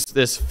I think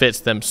this fits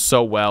them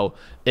so well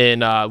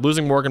in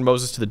losing Morgan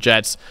Moses to the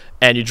Jets,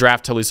 and you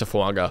draft Talisa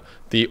Fuanga,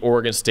 the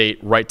Oregon State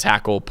right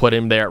tackle, put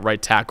him there at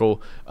right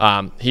tackle.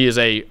 He is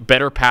a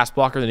better pass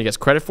blocker than he gets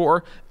credit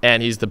for,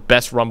 and he's the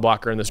best run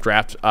blocker in this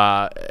draft,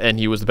 and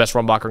he was the best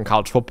run blocker in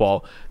college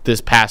football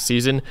this past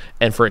season.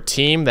 And for a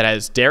team that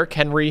has Derrick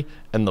Henry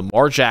and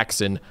Lamar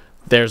Jackson,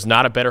 there's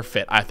not a better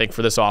fit, I think,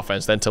 for this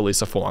offense than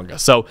Talisa Fuanga.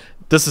 So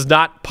this is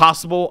not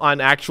possible on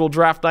actual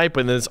draft night,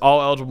 but in this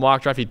all-eligible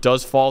mock draft, he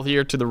does fall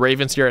here to the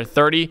Ravens here at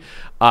 30.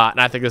 And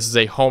I think this is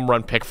a home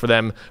run pick for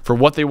them for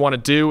what they want to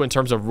do in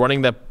terms of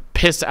running the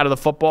piss out of the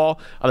football.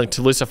 I think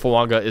Talisa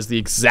Fuanga is the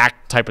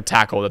exact type of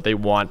tackle that they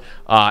want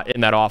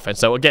in that offense.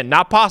 So, again,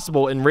 not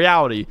possible in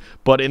reality,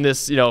 but in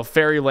this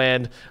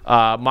fairyland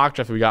mock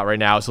draft we got right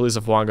now,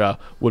 Talisa Fuanga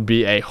would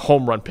be a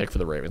home run pick for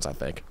the Ravens, I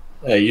think.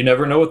 Hey, you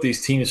never know what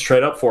these teams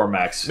trade up for,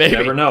 Max. Maybe. You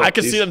never know. I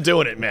can see them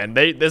doing it, man.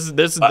 This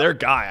is their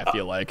guy, I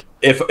feel like.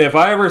 If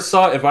I ever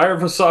saw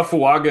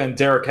Fuaga and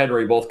Derrick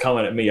Henry both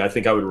coming at me, I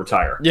think I would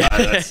retire. Yeah.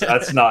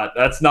 That's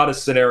not a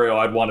scenario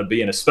I'd want to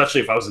be in,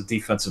 especially if I was a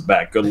defensive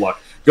back. Good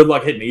luck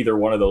hitting either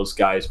one of those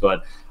guys.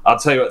 But I'll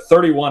tell you what,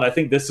 31, I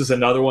think this is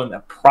another one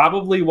that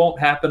probably won't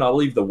happen. I'll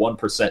leave the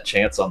 1%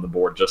 chance on the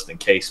board just in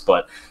case.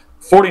 But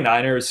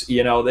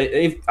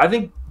 49ers, I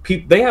think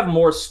they have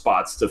more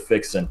spots to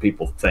fix than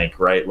people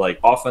think, right? Like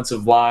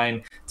offensive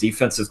line,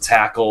 defensive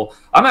tackle.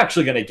 I'm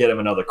actually going to get him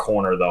another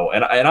corner, though.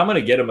 And I'm going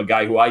to get him a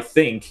guy who I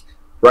think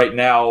right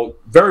now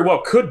very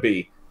well could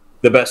be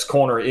the best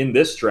corner in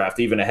this draft,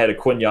 even ahead of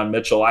Quinyon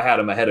Mitchell. I had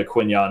him ahead of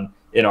Quinyon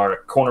in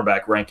our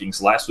cornerback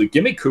rankings last week.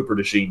 Give me Cooper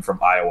DeJean from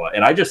Iowa.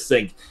 And I just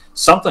think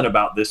something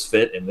about this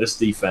fit in this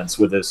defense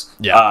with this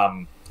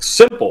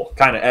simple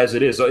kind of as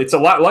it is. It's a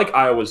lot like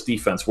Iowa's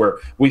defense where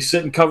we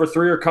sit in cover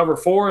 3 or cover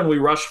 4 and we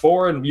rush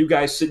 4 and you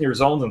guys sit in your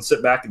zones and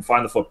sit back and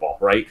find the football,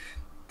 right?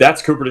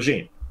 That's Cooper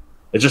DeJean.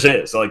 It just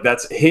is. Like,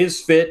 that's his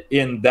fit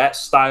in that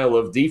style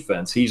of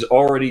defense. He's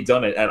already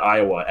done it at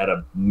Iowa at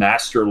a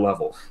master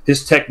level.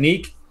 His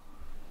technique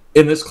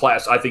in this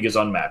class, I think, is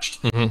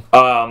unmatched.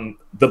 Mm-hmm.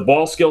 The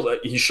ball skills,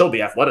 he showed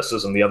the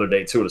athleticism the other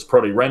day, too, at his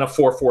pro day. He ran a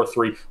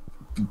 4.43.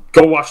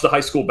 Go watch the high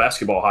school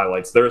basketball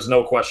highlights. There is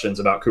no questions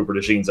about Cooper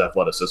DeJean's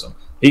athleticism.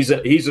 He's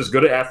as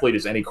good an athlete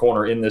as any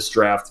corner in this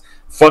draft,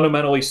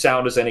 fundamentally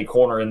sound as any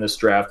corner in this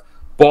draft,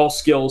 ball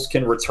skills,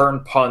 can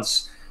return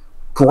punts,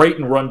 great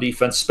in run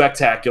defense,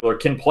 spectacular,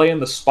 can play in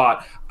the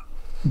spot.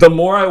 The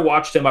more I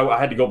watched him, I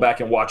had to go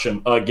back and watch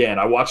him again.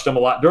 I watched him a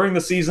lot during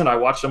the season. I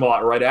watched him a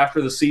lot right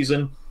after the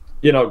season,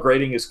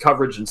 grading his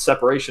coverage and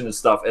separation and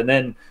stuff. And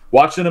then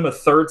watching him a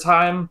third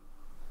time,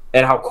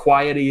 and how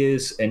quiet he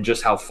is and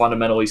just how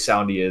fundamentally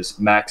sound he is.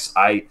 Max,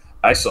 I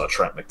saw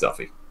Trent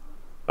McDuffie.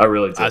 I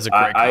really did. That's a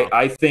great comp.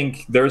 I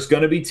think there's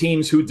going to be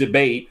teams who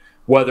debate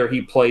whether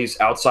he plays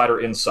outside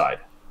or inside.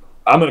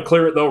 I'm going to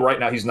clear it, though.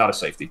 Right now, he's not a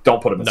safety.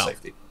 Don't put him in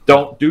safety.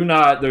 Do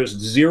not. There's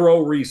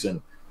zero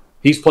reason.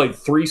 He's played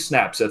 3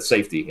 snaps at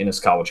safety in his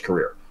college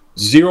career.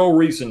 Zero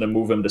reason to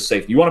move him to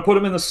safety. You want to put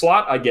him in the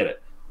slot? I get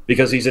it.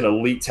 Because he's an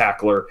elite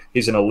tackler.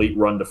 He's an elite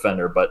run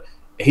defender. But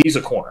he's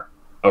a corner.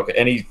 Okay,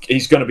 and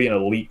he's going to be an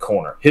elite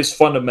corner. His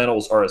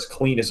fundamentals are as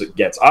clean as it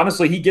gets.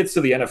 Honestly, he gets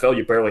to the NFL,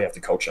 you barely have to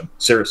coach him.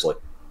 Seriously.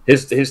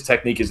 His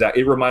technique is that.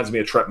 It reminds me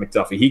of Trent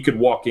McDuffie. He could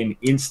walk in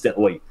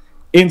instantly,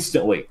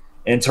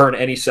 and turn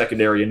any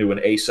secondary into an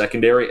A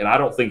secondary. And I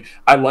don't think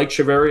 – I like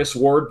Charvarius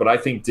Ward, but I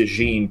think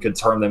DeJean could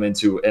turn them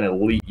into an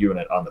elite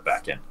unit on the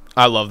back end.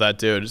 I love that,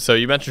 dude. So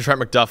you mentioned Trent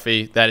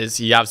McDuffie.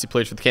 He obviously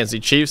plays for the Kansas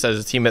City Chiefs. That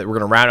is a team that we're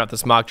going to round out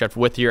this mock draft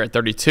with here at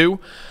 32.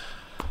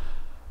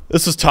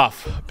 This is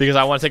tough because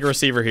I want to take a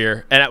receiver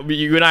here. And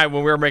you and I,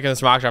 when we were making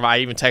this mock draft, I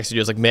even texted you.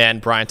 I was like, man,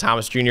 Brian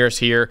Thomas Jr. is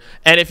here.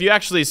 And if you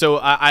actually,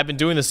 I've been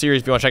doing this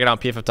series, if you want to check it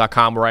out on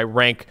pff.com, where I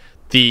rank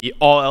the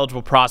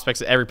all-eligible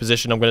prospects at every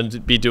position. I'm going to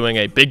be doing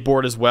a big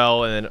board as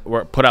well, and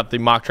then put out the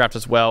mock draft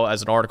as well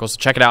as an article. So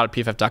check it out at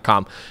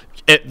pff.com.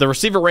 The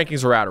receiver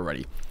rankings are out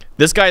already.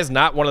 This guy is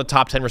not one of the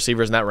top 10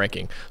 receivers in that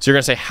ranking. So you're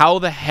going to say, how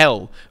the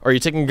hell are you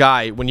taking a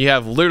guy when you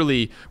have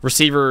literally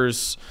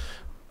receivers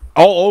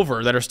all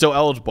over that are still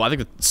eligible? I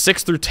think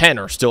 6 through 10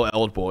 are still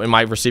eligible in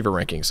my receiver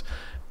rankings.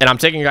 And I'm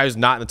taking a guy who's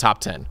not in the top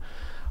 10.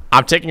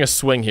 I'm taking a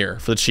swing here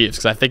for the Chiefs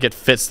because I think it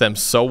fits them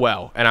so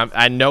well. And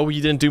I know he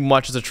didn't do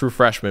much as a true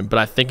freshman, but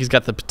I think he's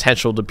got the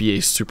potential to be a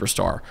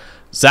superstar.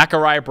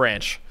 Zachariah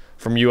Branch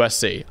from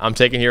USC. I'm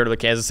taking here to the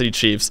Kansas City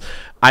Chiefs.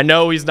 I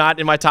know he's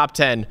not in my top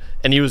 10,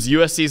 and he was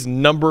USC's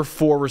number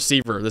 4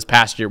 receiver this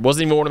past year.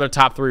 Wasn't even one of their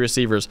top 3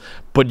 receivers,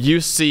 but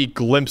you see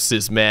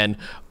glimpses, man,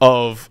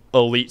 of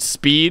elite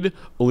speed,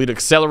 elite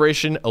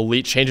acceleration,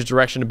 elite change of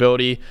direction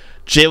ability,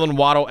 Jalen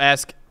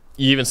Waddle-esque.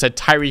 You even said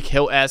Tyreek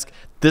Hill-esque.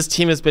 This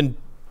team has been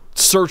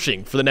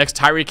searching for the next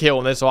Tyreek Hill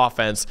in this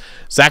offense.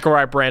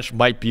 Zachariah Branch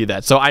might be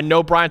that. So I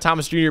know Brian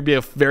Thomas Jr. would be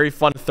a very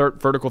fun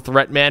vertical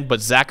threat man,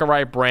 but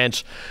Zachariah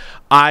Branch,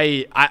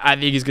 I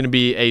think he's going to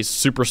be a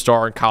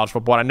superstar in college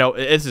football. I know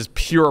this is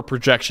pure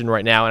projection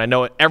right now, and I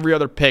know every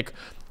other pick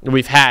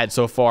we've had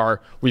so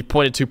far, we've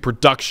pointed to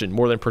production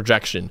more than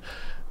projection.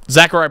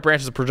 Zachariah Branch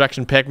is a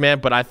projection pick, man,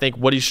 but I think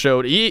what he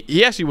showed,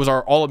 he actually was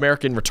our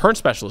All-American return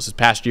specialist this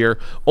past year.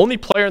 Only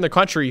player in the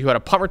country who had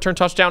a punt return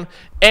touchdown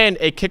and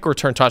a kick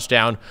return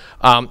touchdown.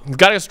 He's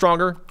got to get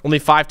stronger. Only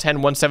 5'10",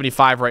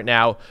 175 right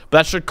now, but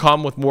that should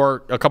come with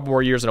a couple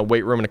more years in a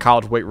weight room, in a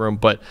college weight room.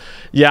 But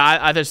yeah,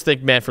 I just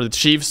think, man, for the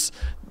Chiefs,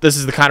 this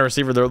is the kind of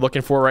receiver they're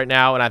looking for right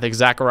now, and I think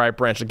Zachariah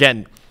Branch,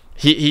 again,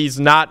 he's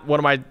not one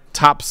of my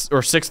top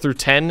or 6 through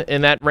 10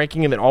 in that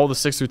ranking, and then all the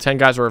 6 through 10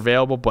 guys are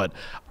available. But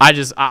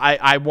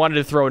I wanted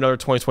to throw another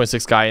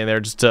 2026 guy in there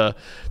just to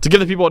give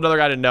the people another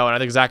guy to know, and I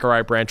think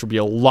Zachariah Branch would be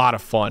a lot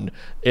of fun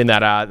in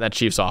that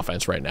Chiefs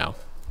offense right now.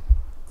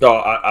 Oh,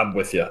 I'm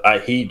with you.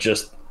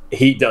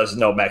 He does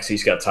know, Max.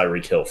 He's got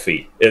Tyreek Hill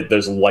feet.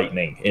 There's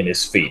lightning in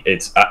his feet.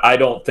 I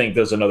don't think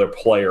there's another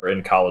player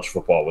in college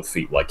football with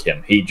feet like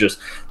him. He just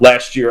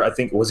last year, I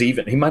think,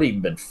 he might have even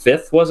been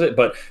 5th, was it?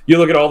 But you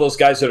look at all those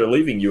guys that are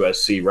leaving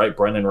USC, right?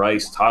 Brendan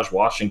Rice, Taj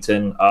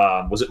Washington.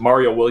 Was it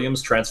Mario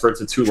Williams transferred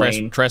to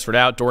Tulane? Transferred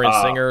out. Dorian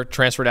Singer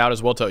transferred out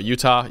as well to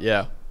Utah.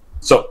 Yeah.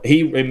 So he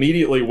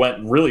immediately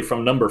went really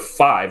from number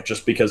 5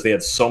 just because they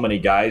had so many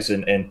guys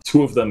and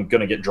 2 of them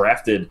going to get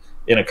drafted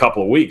in a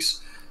couple of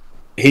weeks.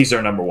 He's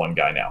their number 1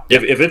 guy now.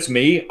 If it's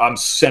me, I'm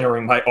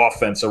centering my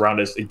offense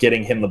around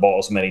getting him the ball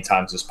as many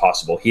times as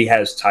possible. He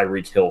has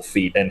Tyreek Hill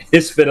feet, and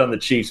his fit on the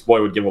Chiefs,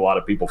 boy, would give a lot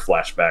of people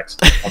flashbacks.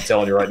 I'm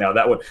telling you right now,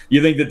 that would.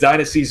 You think the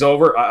dynasty's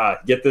over?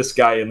 Get this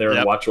guy in there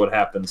and watch what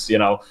happens.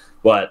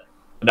 But.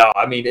 No,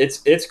 I mean,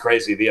 it's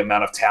crazy the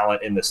amount of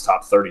talent in this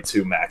top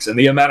 32, Max, and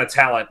the amount of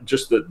talent,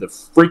 just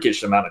the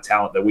freakish amount of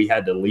talent that we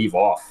had to leave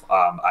off.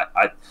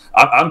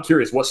 I'm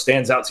curious what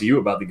stands out to you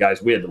about the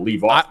guys we had to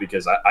leave off,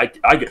 because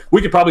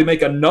we could probably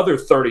make another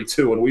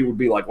 32 and we would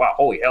be like, wow,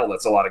 holy hell,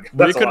 that's a lot of.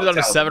 We could have done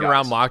a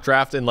 7-round mock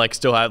draft and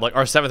still had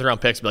our 7th round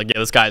picks. Be like, yeah,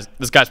 this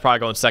guy's probably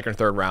going 2nd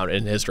or 3rd round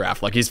in his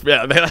draft.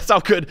 That's how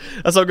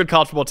good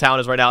college football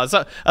talent is right now.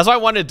 That's why I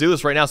wanted to do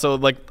this right now.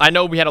 So I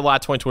know we had a lot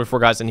of 2024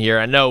 guys in here.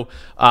 I know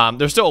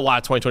there's still a lot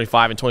of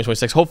 2025 and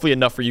 2026. Hopefully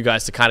enough for you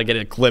guys to kind of get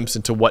a glimpse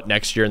into what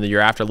next year and the year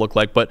after look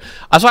like. But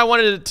that's why I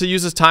wanted to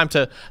use this time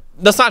to.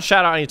 Let's not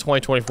shout out any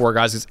 2024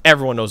 guys because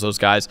everyone knows those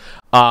guys.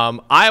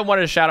 I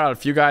wanted to shout out a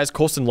few guys.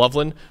 Colston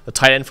Loveland, the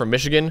tight end from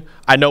Michigan.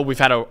 I know we've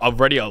had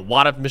already a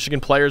lot of Michigan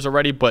players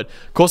already, but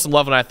Colston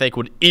Loveland, I think,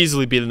 would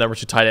easily be the number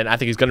 2 tight end. I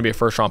think he's going to be a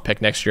first-round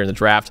pick next year in the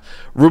draft.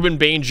 Ruben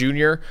Bain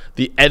Jr.,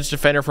 the edge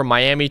defender from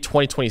Miami,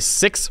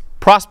 2026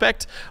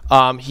 prospect.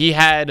 He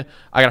had,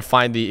 I got to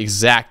find the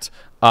exact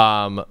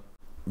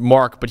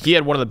mark, but he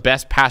had one of the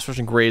best pass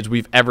rushing grades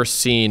we've ever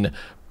seen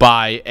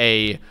by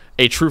a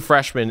true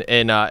freshman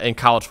in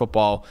college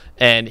football,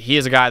 and he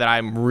is a guy that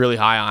I'm really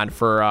high on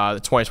for the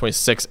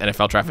 2026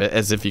 NFL draft,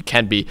 as if he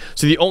can be.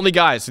 So the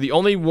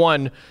only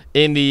one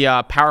in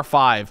the Power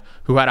 5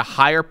 who had a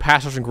higher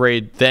pass rushing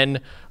grade than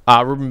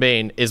Ruben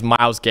Bain is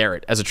Myles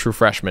Garrett as a true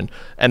freshman,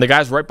 and the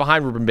guys right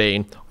behind Ruben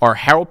Bain are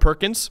Harold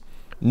Perkins,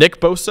 Nick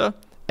Bosa,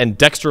 and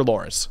Dexter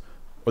Lawrence.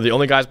 Were the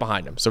only guys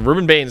behind him. So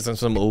Ruben Bain is in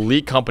some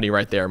elite company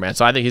right there, man.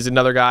 So I think he's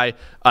another guy.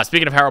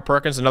 Speaking of Harold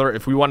Perkins,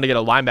 if we wanted to get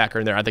a linebacker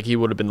in there, I think he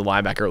would have been the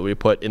linebacker that we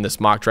put in this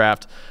mock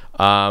draft.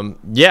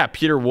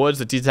 Peter Woods,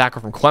 the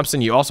D-tackle from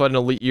Clemson. You also had an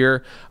elite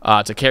year.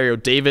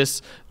 Tacario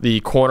Davis, the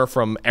corner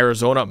from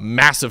Arizona,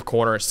 massive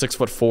corner at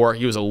 6'4".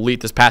 He was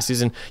elite this past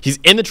season. He's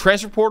in the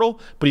transfer portal,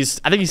 but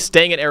I think he's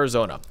staying at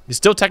Arizona. He's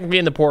still technically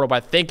in the portal, but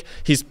I think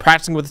he's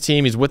practicing with the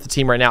team. He's with the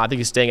team right now. I think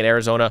he's staying at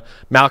Arizona.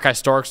 Malachi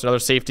Starks, another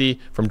safety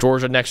from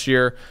Georgia next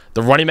year.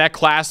 The running back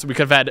class, we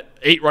could have had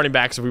 8 running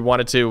backs if we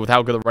wanted to, with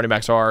how good the running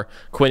backs are.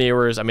 Quinn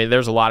Ewers. I mean,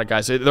 there's a lot of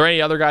guys. Are there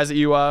any other guys that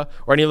you, or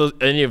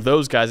any of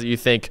those guys that you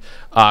think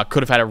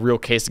could have had a real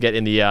case to get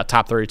in the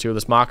top 32 of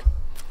this mock?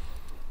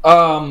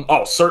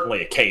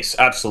 Certainly a case.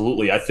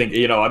 Absolutely. I think,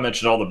 I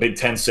mentioned all the Big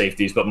Ten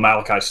safeties, but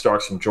Malachi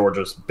Starks from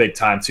Georgia's big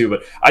time too.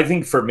 But I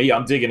think for me,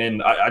 I'm digging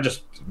in.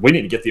 We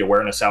need to get the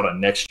awareness out on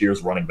next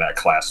year's running back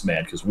class,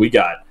 man, because we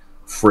got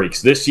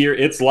freaks this year.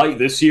 It's light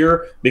this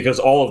year because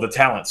all of the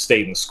talent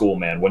stayed in school,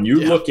 man. When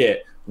you look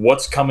at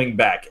what's coming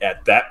back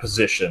at that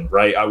position,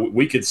 right?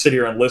 We could sit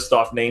here and list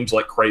off names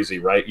like crazy,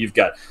 right? You've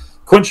got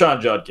Quinshon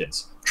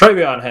Judkins,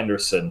 Travion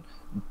Henderson,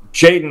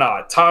 Jaden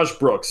Ott, Taj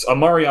Brooks,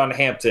 Amarion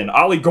Hampton,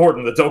 Ollie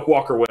Gordon, the Doak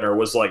Walker winner,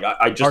 was like,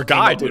 I just our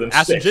guy, dude,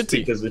 Ashton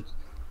Jinty. Because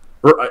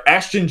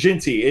Ashton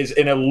Jinty is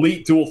an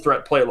elite dual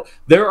threat player.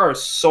 There are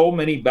so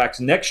many backs.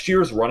 Next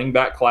year's running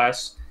back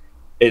class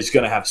is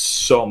going to have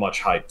so much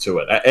hype to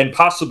it, and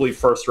possibly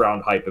first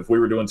round hype. If we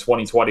were doing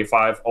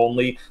 2025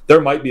 only, there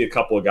might be a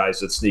couple of guys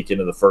that sneak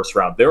into the first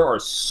round. There are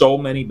so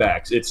many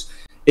backs.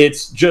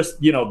 It's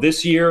just,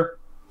 this year.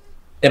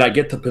 And I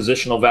get the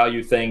positional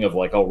value thing of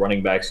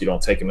running backs, you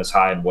don't take them as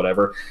high and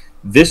whatever.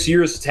 This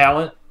year's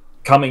talent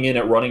coming in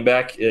at running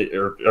back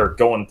or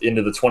going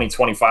into the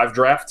 2025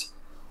 draft,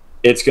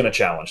 it's going to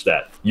challenge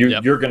that.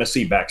 You're going to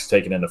see backs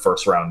taken in the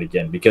first round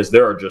again because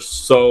there are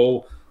just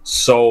so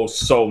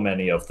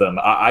many of them.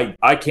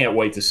 I can't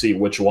wait to see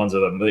which ones of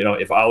them.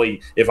 If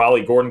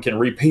Ollie Gordon can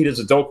repeat as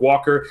a Doak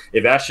Walker,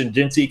 if Ashton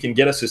Jinty can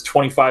get us his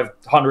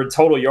 2,500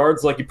 total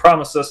yards like he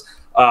promised us,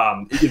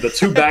 The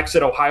two backs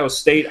at Ohio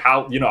State,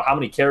 how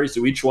many carries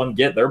do each one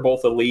get? They're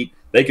both elite.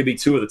 They could be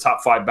two of the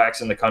top 5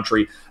 backs in the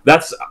country.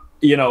 That's,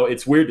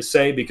 it's weird to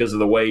say because of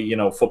the way,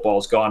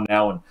 football's gone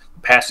now and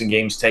passing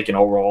game's taken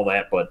over all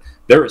that. But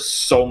there is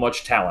so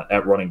much talent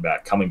at running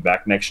back coming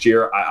back next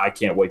year. I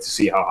can't wait to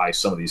see how high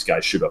some of these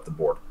guys shoot up the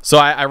board. So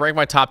I rank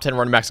my top 10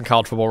 running backs in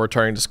college football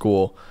returning to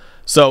school.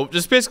 So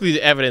just basically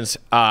the evidence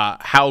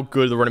how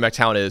good the running back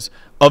talent is.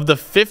 Of the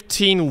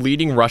 15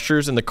 leading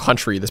rushers in the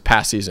country this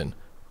past season,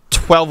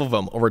 12 of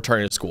them are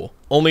returning to school.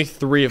 Only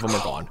 3 of them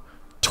are gone.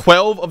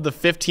 12 of the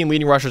 15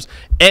 leading rushers.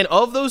 And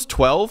of those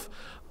 12,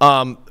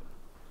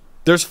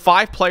 there's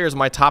 5 players in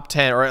my top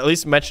 10, or at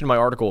least mentioned in my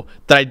article,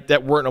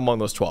 that weren't among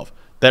those 12,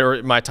 that are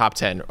in my top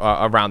 10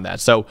 around that.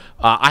 So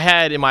I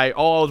had in my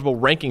all eligible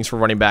rankings for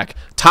running back,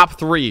 top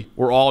 3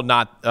 were all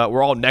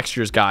next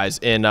year's guys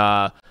in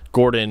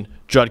Gordon,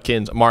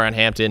 Judkins, Marion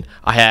Hampton.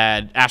 I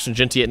had Ashton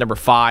Jeanty at number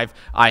 5.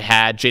 I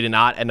had Jaden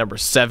Ott at number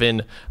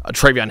 7.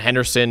 Travion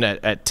Henderson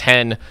at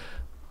 10.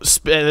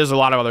 There's a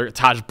lot of other.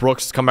 Taj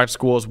Brooks come back to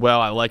school as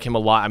well. I like him a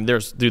lot. I mean,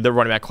 their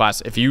running back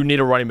class. If you need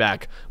a running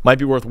back, might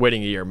be worth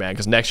waiting a year, man,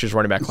 because next year's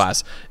running back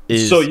class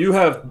is. So you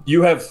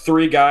have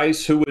 3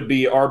 guys who would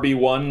be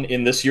RB1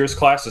 in this year's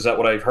class. Is that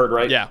what I've heard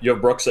right? Yeah. You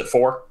have Brooks at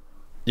 4.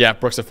 Yeah,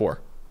 Brooks at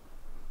 4.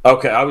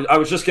 Okay, I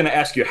was just going to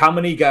ask you how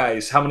many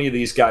of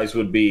these guys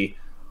would be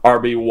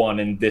RB1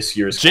 in this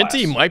year's class?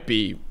 Jeanty might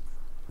be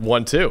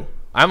 1 too.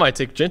 I might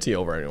take Jeanty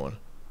over anyone.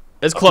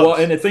 It's close. Well,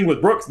 and the thing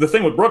with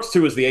Brooks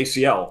too is the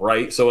ACL,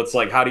 right? So it's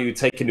like, how do you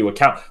take into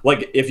account,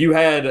 like, if you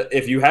had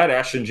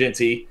Ashton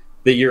Jeanty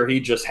the year he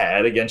just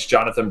had against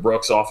Jonathan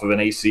Brooks off of an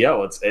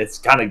ACL, it's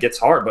kind of gets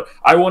hard. But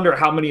I wonder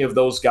how many of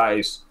those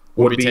guys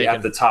would be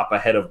at the top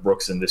ahead of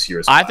Brooks in this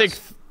year's class. I think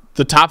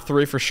the top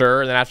 3 for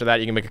sure, and then after that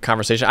you can make a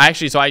conversation.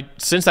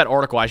 Since that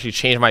article, I actually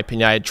changed my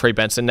opinion. I had Trey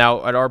Benson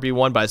now at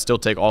RB1, but I still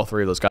take all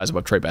 3 of those guys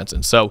above Trey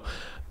Benson. So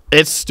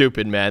it's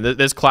stupid, man.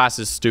 This class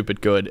is stupid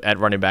good at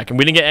running back, and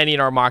we didn't get any in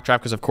our mock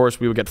draft because, of course,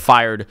 we would get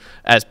fired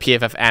as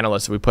PFF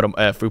analysts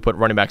if we put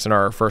running backs in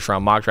our first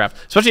round mock draft,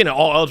 especially in an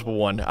all eligible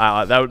one.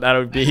 That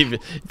would be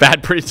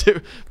bad pretty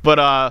too.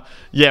 But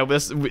yeah,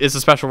 it's a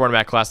special running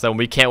back class though, and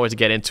we can't wait to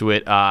get into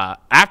it.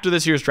 After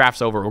this year's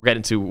draft's over,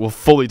 we'll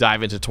fully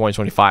dive into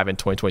 2025 and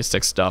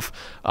 2026 stuff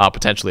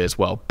potentially as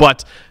well.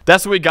 But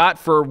that's what we got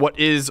for what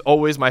is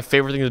always my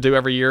favorite thing to do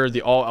every year,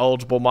 the all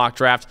eligible mock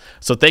draft.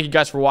 So thank you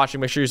guys for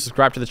watching. Make sure you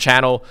subscribe to the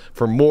channel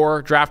for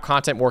more draft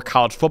content, more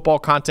college football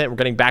content. We're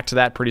getting back to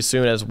that pretty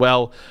soon as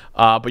well.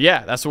 But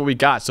yeah, that's what we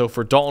got. So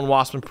for Dalton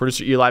Wassman,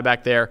 producer Eli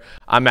back there,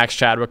 I'm Max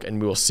Chadwick, and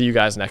we will see you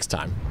guys next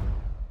time.